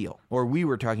Fox deal, or we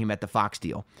were talking about the Fox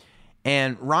deal.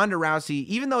 And Ronda Rousey,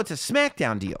 even though it's a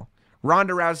SmackDown deal,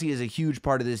 Ronda Rousey is a huge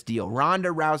part of this deal. Ronda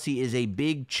Rousey is a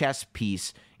big chess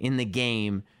piece in the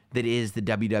game that is the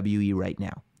WWE right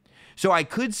now. So I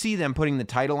could see them putting the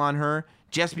title on her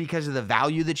just because of the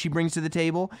value that she brings to the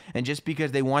table and just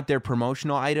because they want their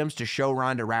promotional items to show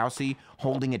Ronda Rousey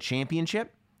holding a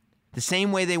championship. The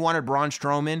same way they wanted Braun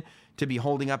Strowman to be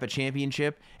holding up a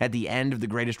championship at the end of the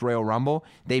Greatest Royal Rumble,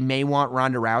 they may want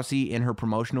Ronda Rousey in her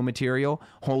promotional material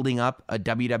holding up a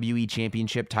WWE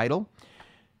championship title.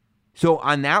 So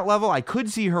on that level, I could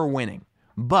see her winning.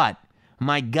 But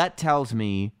my gut tells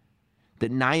me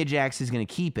that Nia Jax is going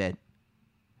to keep it,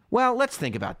 well, let's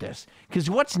think about this. Because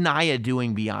what's Nia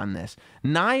doing beyond this?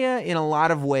 Nia, in a lot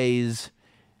of ways,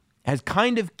 has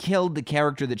kind of killed the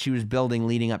character that she was building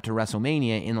leading up to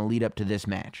WrestleMania in the lead up to this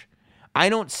match. I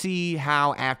don't see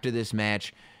how after this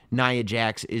match, Nia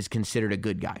Jax is considered a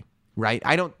good guy, right?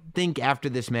 I don't think after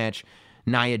this match,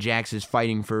 Nia Jax is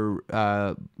fighting for,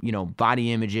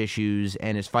 body image issues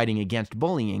and is fighting against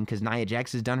bullying, because Nia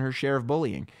Jax has done her share of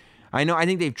bullying. I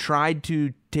think they've tried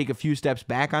to take a few steps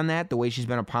back on that, the way she's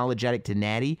been apologetic to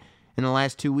Natty in the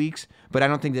last 2 weeks, but I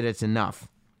don't think that it's enough.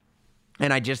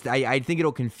 And I think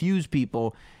it'll confuse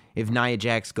people if Nia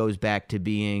Jax goes back to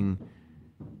being,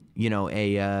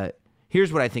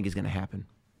 here's what I think is going to happen.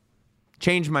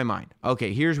 Change my mind.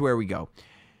 Okay, here's where we go.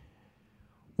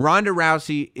 Ronda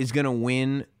Rousey is going to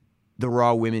win the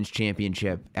Raw Women's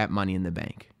Championship at Money in the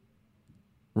Bank.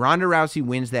 Ronda Rousey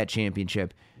wins that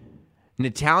championship.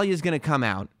 Natalya's going to come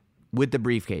out with the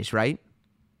briefcase, right?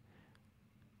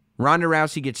 Ronda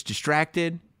Rousey gets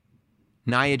distracted.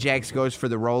 Nia Jax goes for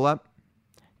the roll-up.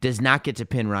 Does not get to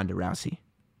pin Ronda Rousey.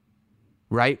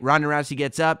 Right? Ronda Rousey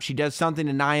gets up. She does something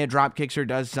to Nia, drop kicks her,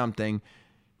 does something.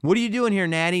 What are you doing here,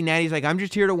 Natty? Natty's like, I'm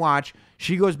just here to watch.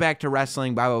 She goes back to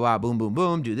wrestling, blah, blah, blah, boom, boom,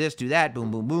 boom, do this, do that,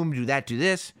 boom, boom, boom, do that, do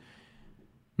this.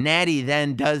 Natty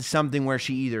then does something where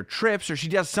she either trips or she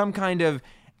does some kind of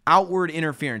outward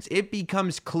interference. It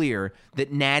becomes clear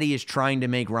that Natty is trying to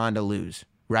make Ronda lose,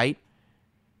 right?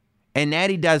 And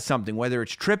Natty does something, whether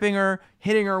it's tripping her,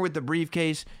 hitting her with the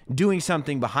briefcase, doing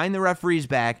something behind the referee's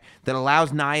back that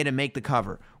allows Nia to make the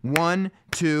cover. 1,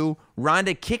 2,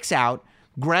 Ronda kicks out,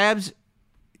 grabs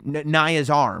Nia's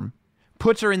arm,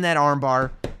 puts her in that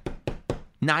armbar.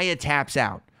 Nia taps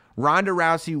out. Ronda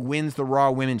Rousey wins the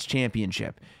Raw Women's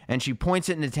Championship. And she points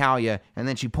at Natalya, and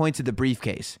then she points at the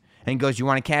briefcase and goes, you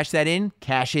want to cash that in?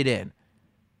 Cash it in.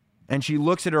 And she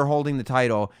looks at her holding the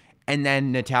title, and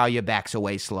then Natalya backs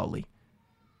away slowly,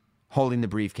 holding the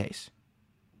briefcase.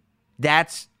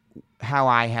 That's how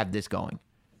I have this going.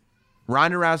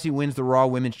 Ronda Rousey wins the Raw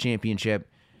Women's Championship.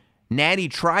 Natty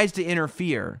tries to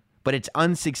interfere, but it's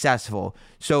unsuccessful.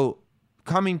 So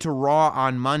coming to Raw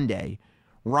on Monday,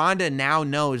 Ronda now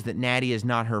knows that Natty is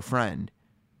not her friend.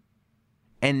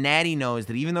 And Natty knows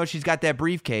that even though she's got that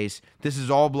briefcase, this is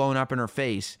all blown up in her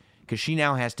face because she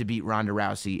now has to beat Ronda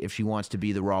Rousey if she wants to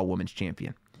be the Raw Women's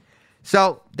Champion.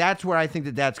 So that's where I think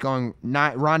that that's going.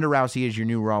 Ronda Rousey is your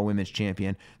new Raw Women's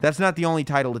Champion. That's not the only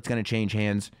title that's going to change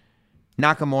hands.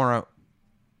 Nakamura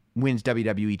wins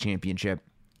WWE Championship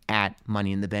at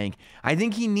Money in the Bank. I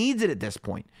think he needs it at this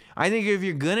point. I think if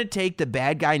you're going to take the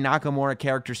bad guy Nakamura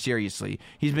character seriously,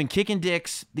 he's been kicking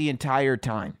dicks the entire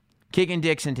time. Kicking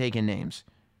dicks and taking names.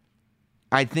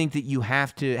 I think that you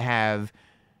have to have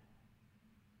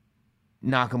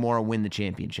Nakamura win the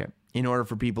championship in order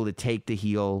for people to take the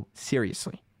heel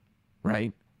seriously,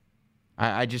 right?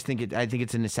 I just think I think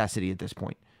it's a necessity at this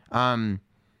point. I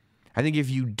think if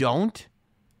you don't,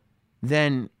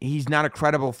 then he's not a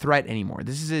credible threat anymore.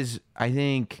 This is his, I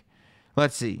think,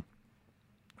 let's see.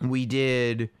 We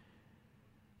did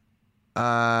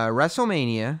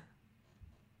WrestleMania.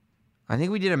 I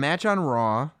think we did a match on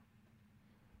Raw.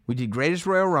 We did Greatest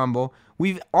Royal Rumble.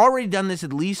 We've already done this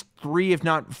at least 3, if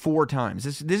not 4 times.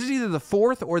 This is either the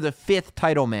 4th or the 5th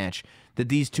title match that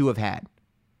these two have had.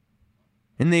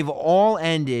 And they've all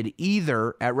ended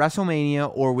either at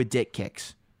WrestleMania or with dick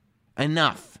kicks.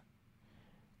 Enough.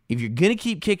 If you're going to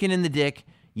keep kicking in the dick,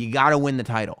 you got to win the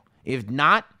title. If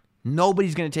not,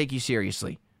 nobody's going to take you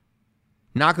seriously.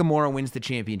 Nakamura wins the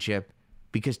championship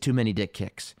because too many dick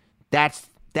kicks.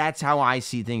 That's how I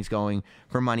see things going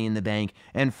for Money in the Bank.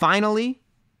 And finally,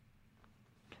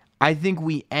 I think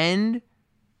we end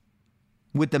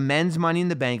with the men's Money in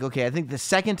the Bank. Okay, I think the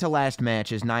second to last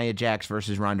match is Nia Jax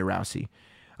versus Ronda Rousey.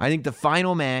 I think the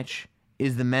final match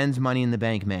is the men's Money in the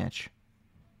Bank match.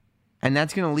 And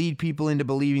that's going to lead people into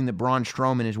believing that Braun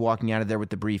Strowman is walking out of there with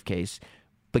the briefcase.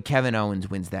 But Kevin Owens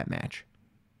wins that match.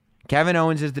 Kevin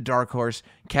Owens is the dark horse.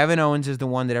 Kevin Owens is the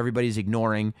one that everybody's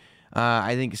ignoring.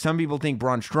 I think some people think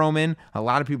Braun Strowman. A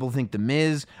lot of people think The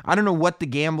Miz. I don't know what the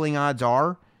gambling odds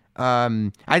are.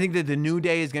 I think that the New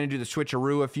Day is going to do the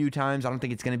switcheroo a few times. I don't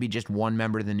think it's going to be just one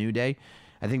member of the New Day.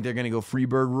 I think they're going to go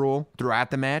Freebird rule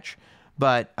throughout the match.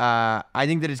 But I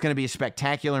think that it's going to be a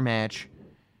spectacular match.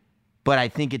 But I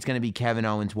think it's going to be Kevin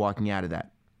Owens walking out of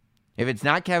that. If it's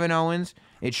not Kevin Owens,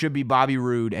 it should be Bobby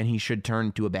Roode, and he should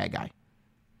turn to a bad guy.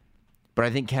 But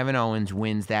I think Kevin Owens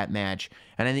wins that match.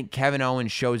 And I think Kevin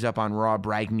Owens shows up on Raw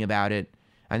bragging about it.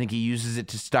 I think he uses it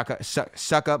to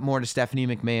suck up more to Stephanie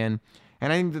McMahon.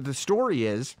 And I think that the story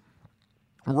is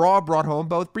Raw brought home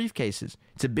both briefcases.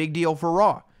 It's a big deal for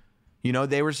Raw. You know,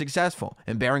 they were successful.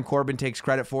 And Baron Corbin takes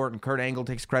credit for it, and Kurt Angle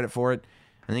takes credit for it.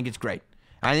 I think it's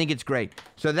great.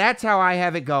 So that's how I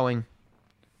have it going.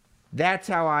 Let's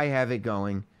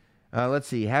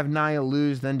see. Have Nia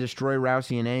lose, then destroy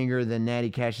Rousey in anger, then Natty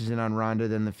cashes in on Ronda,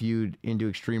 then the feud into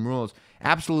Extreme Rules.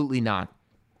 Absolutely not.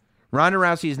 Ronda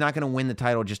Rousey is not going to win the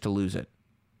title just to lose it.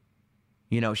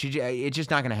 You know, it's just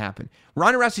not going to happen.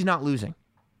 Ronda Rousey's not losing.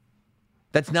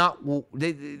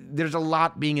 There's a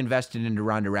lot being invested into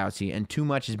Ronda Rousey, and too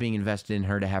much is being invested in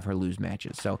her to have her lose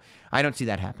matches. So I don't see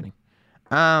that happening.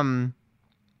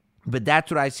 But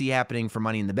that's what I see happening for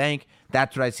Money in the Bank.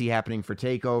 That's what I see happening for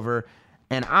TakeOver.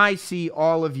 And I see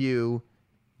all of you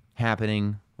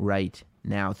happening right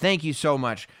now. Thank you so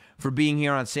much for being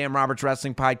here on Sam Roberts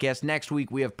Wrestling Podcast. Next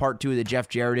week, we have part 2 of the Jeff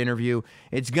Jarrett interview.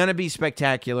 It's going to be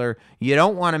spectacular. You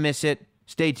don't want to miss it.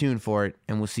 Stay tuned for it,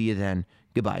 and we'll see you then.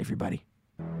 Goodbye, everybody.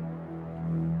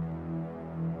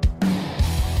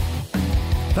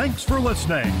 Thanks for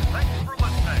listening.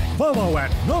 Follow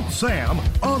at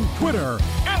NotSam on Twitter,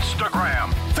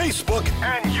 Instagram, Facebook,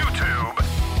 and YouTube.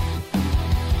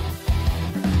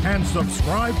 And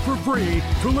subscribe for free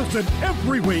to listen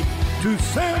every week to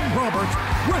Sam Roberts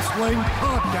Wrestling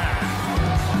Podcast.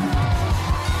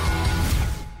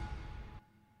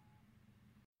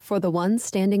 For the ones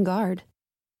standing guard,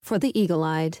 for the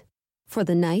eagle-eyed, for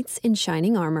the knights in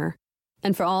shining armor,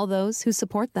 and for all those who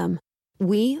support them,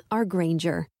 we are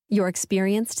Grainger, your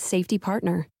experienced safety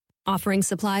partner, offering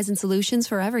supplies and solutions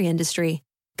for every industry,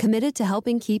 committed to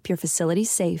helping keep your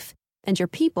facilities safe and your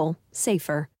people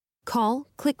safer. Call,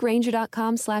 click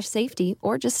Grainger.com/safety,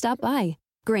 or just stop by.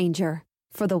 Grainger,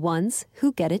 for the ones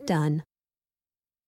who get it done.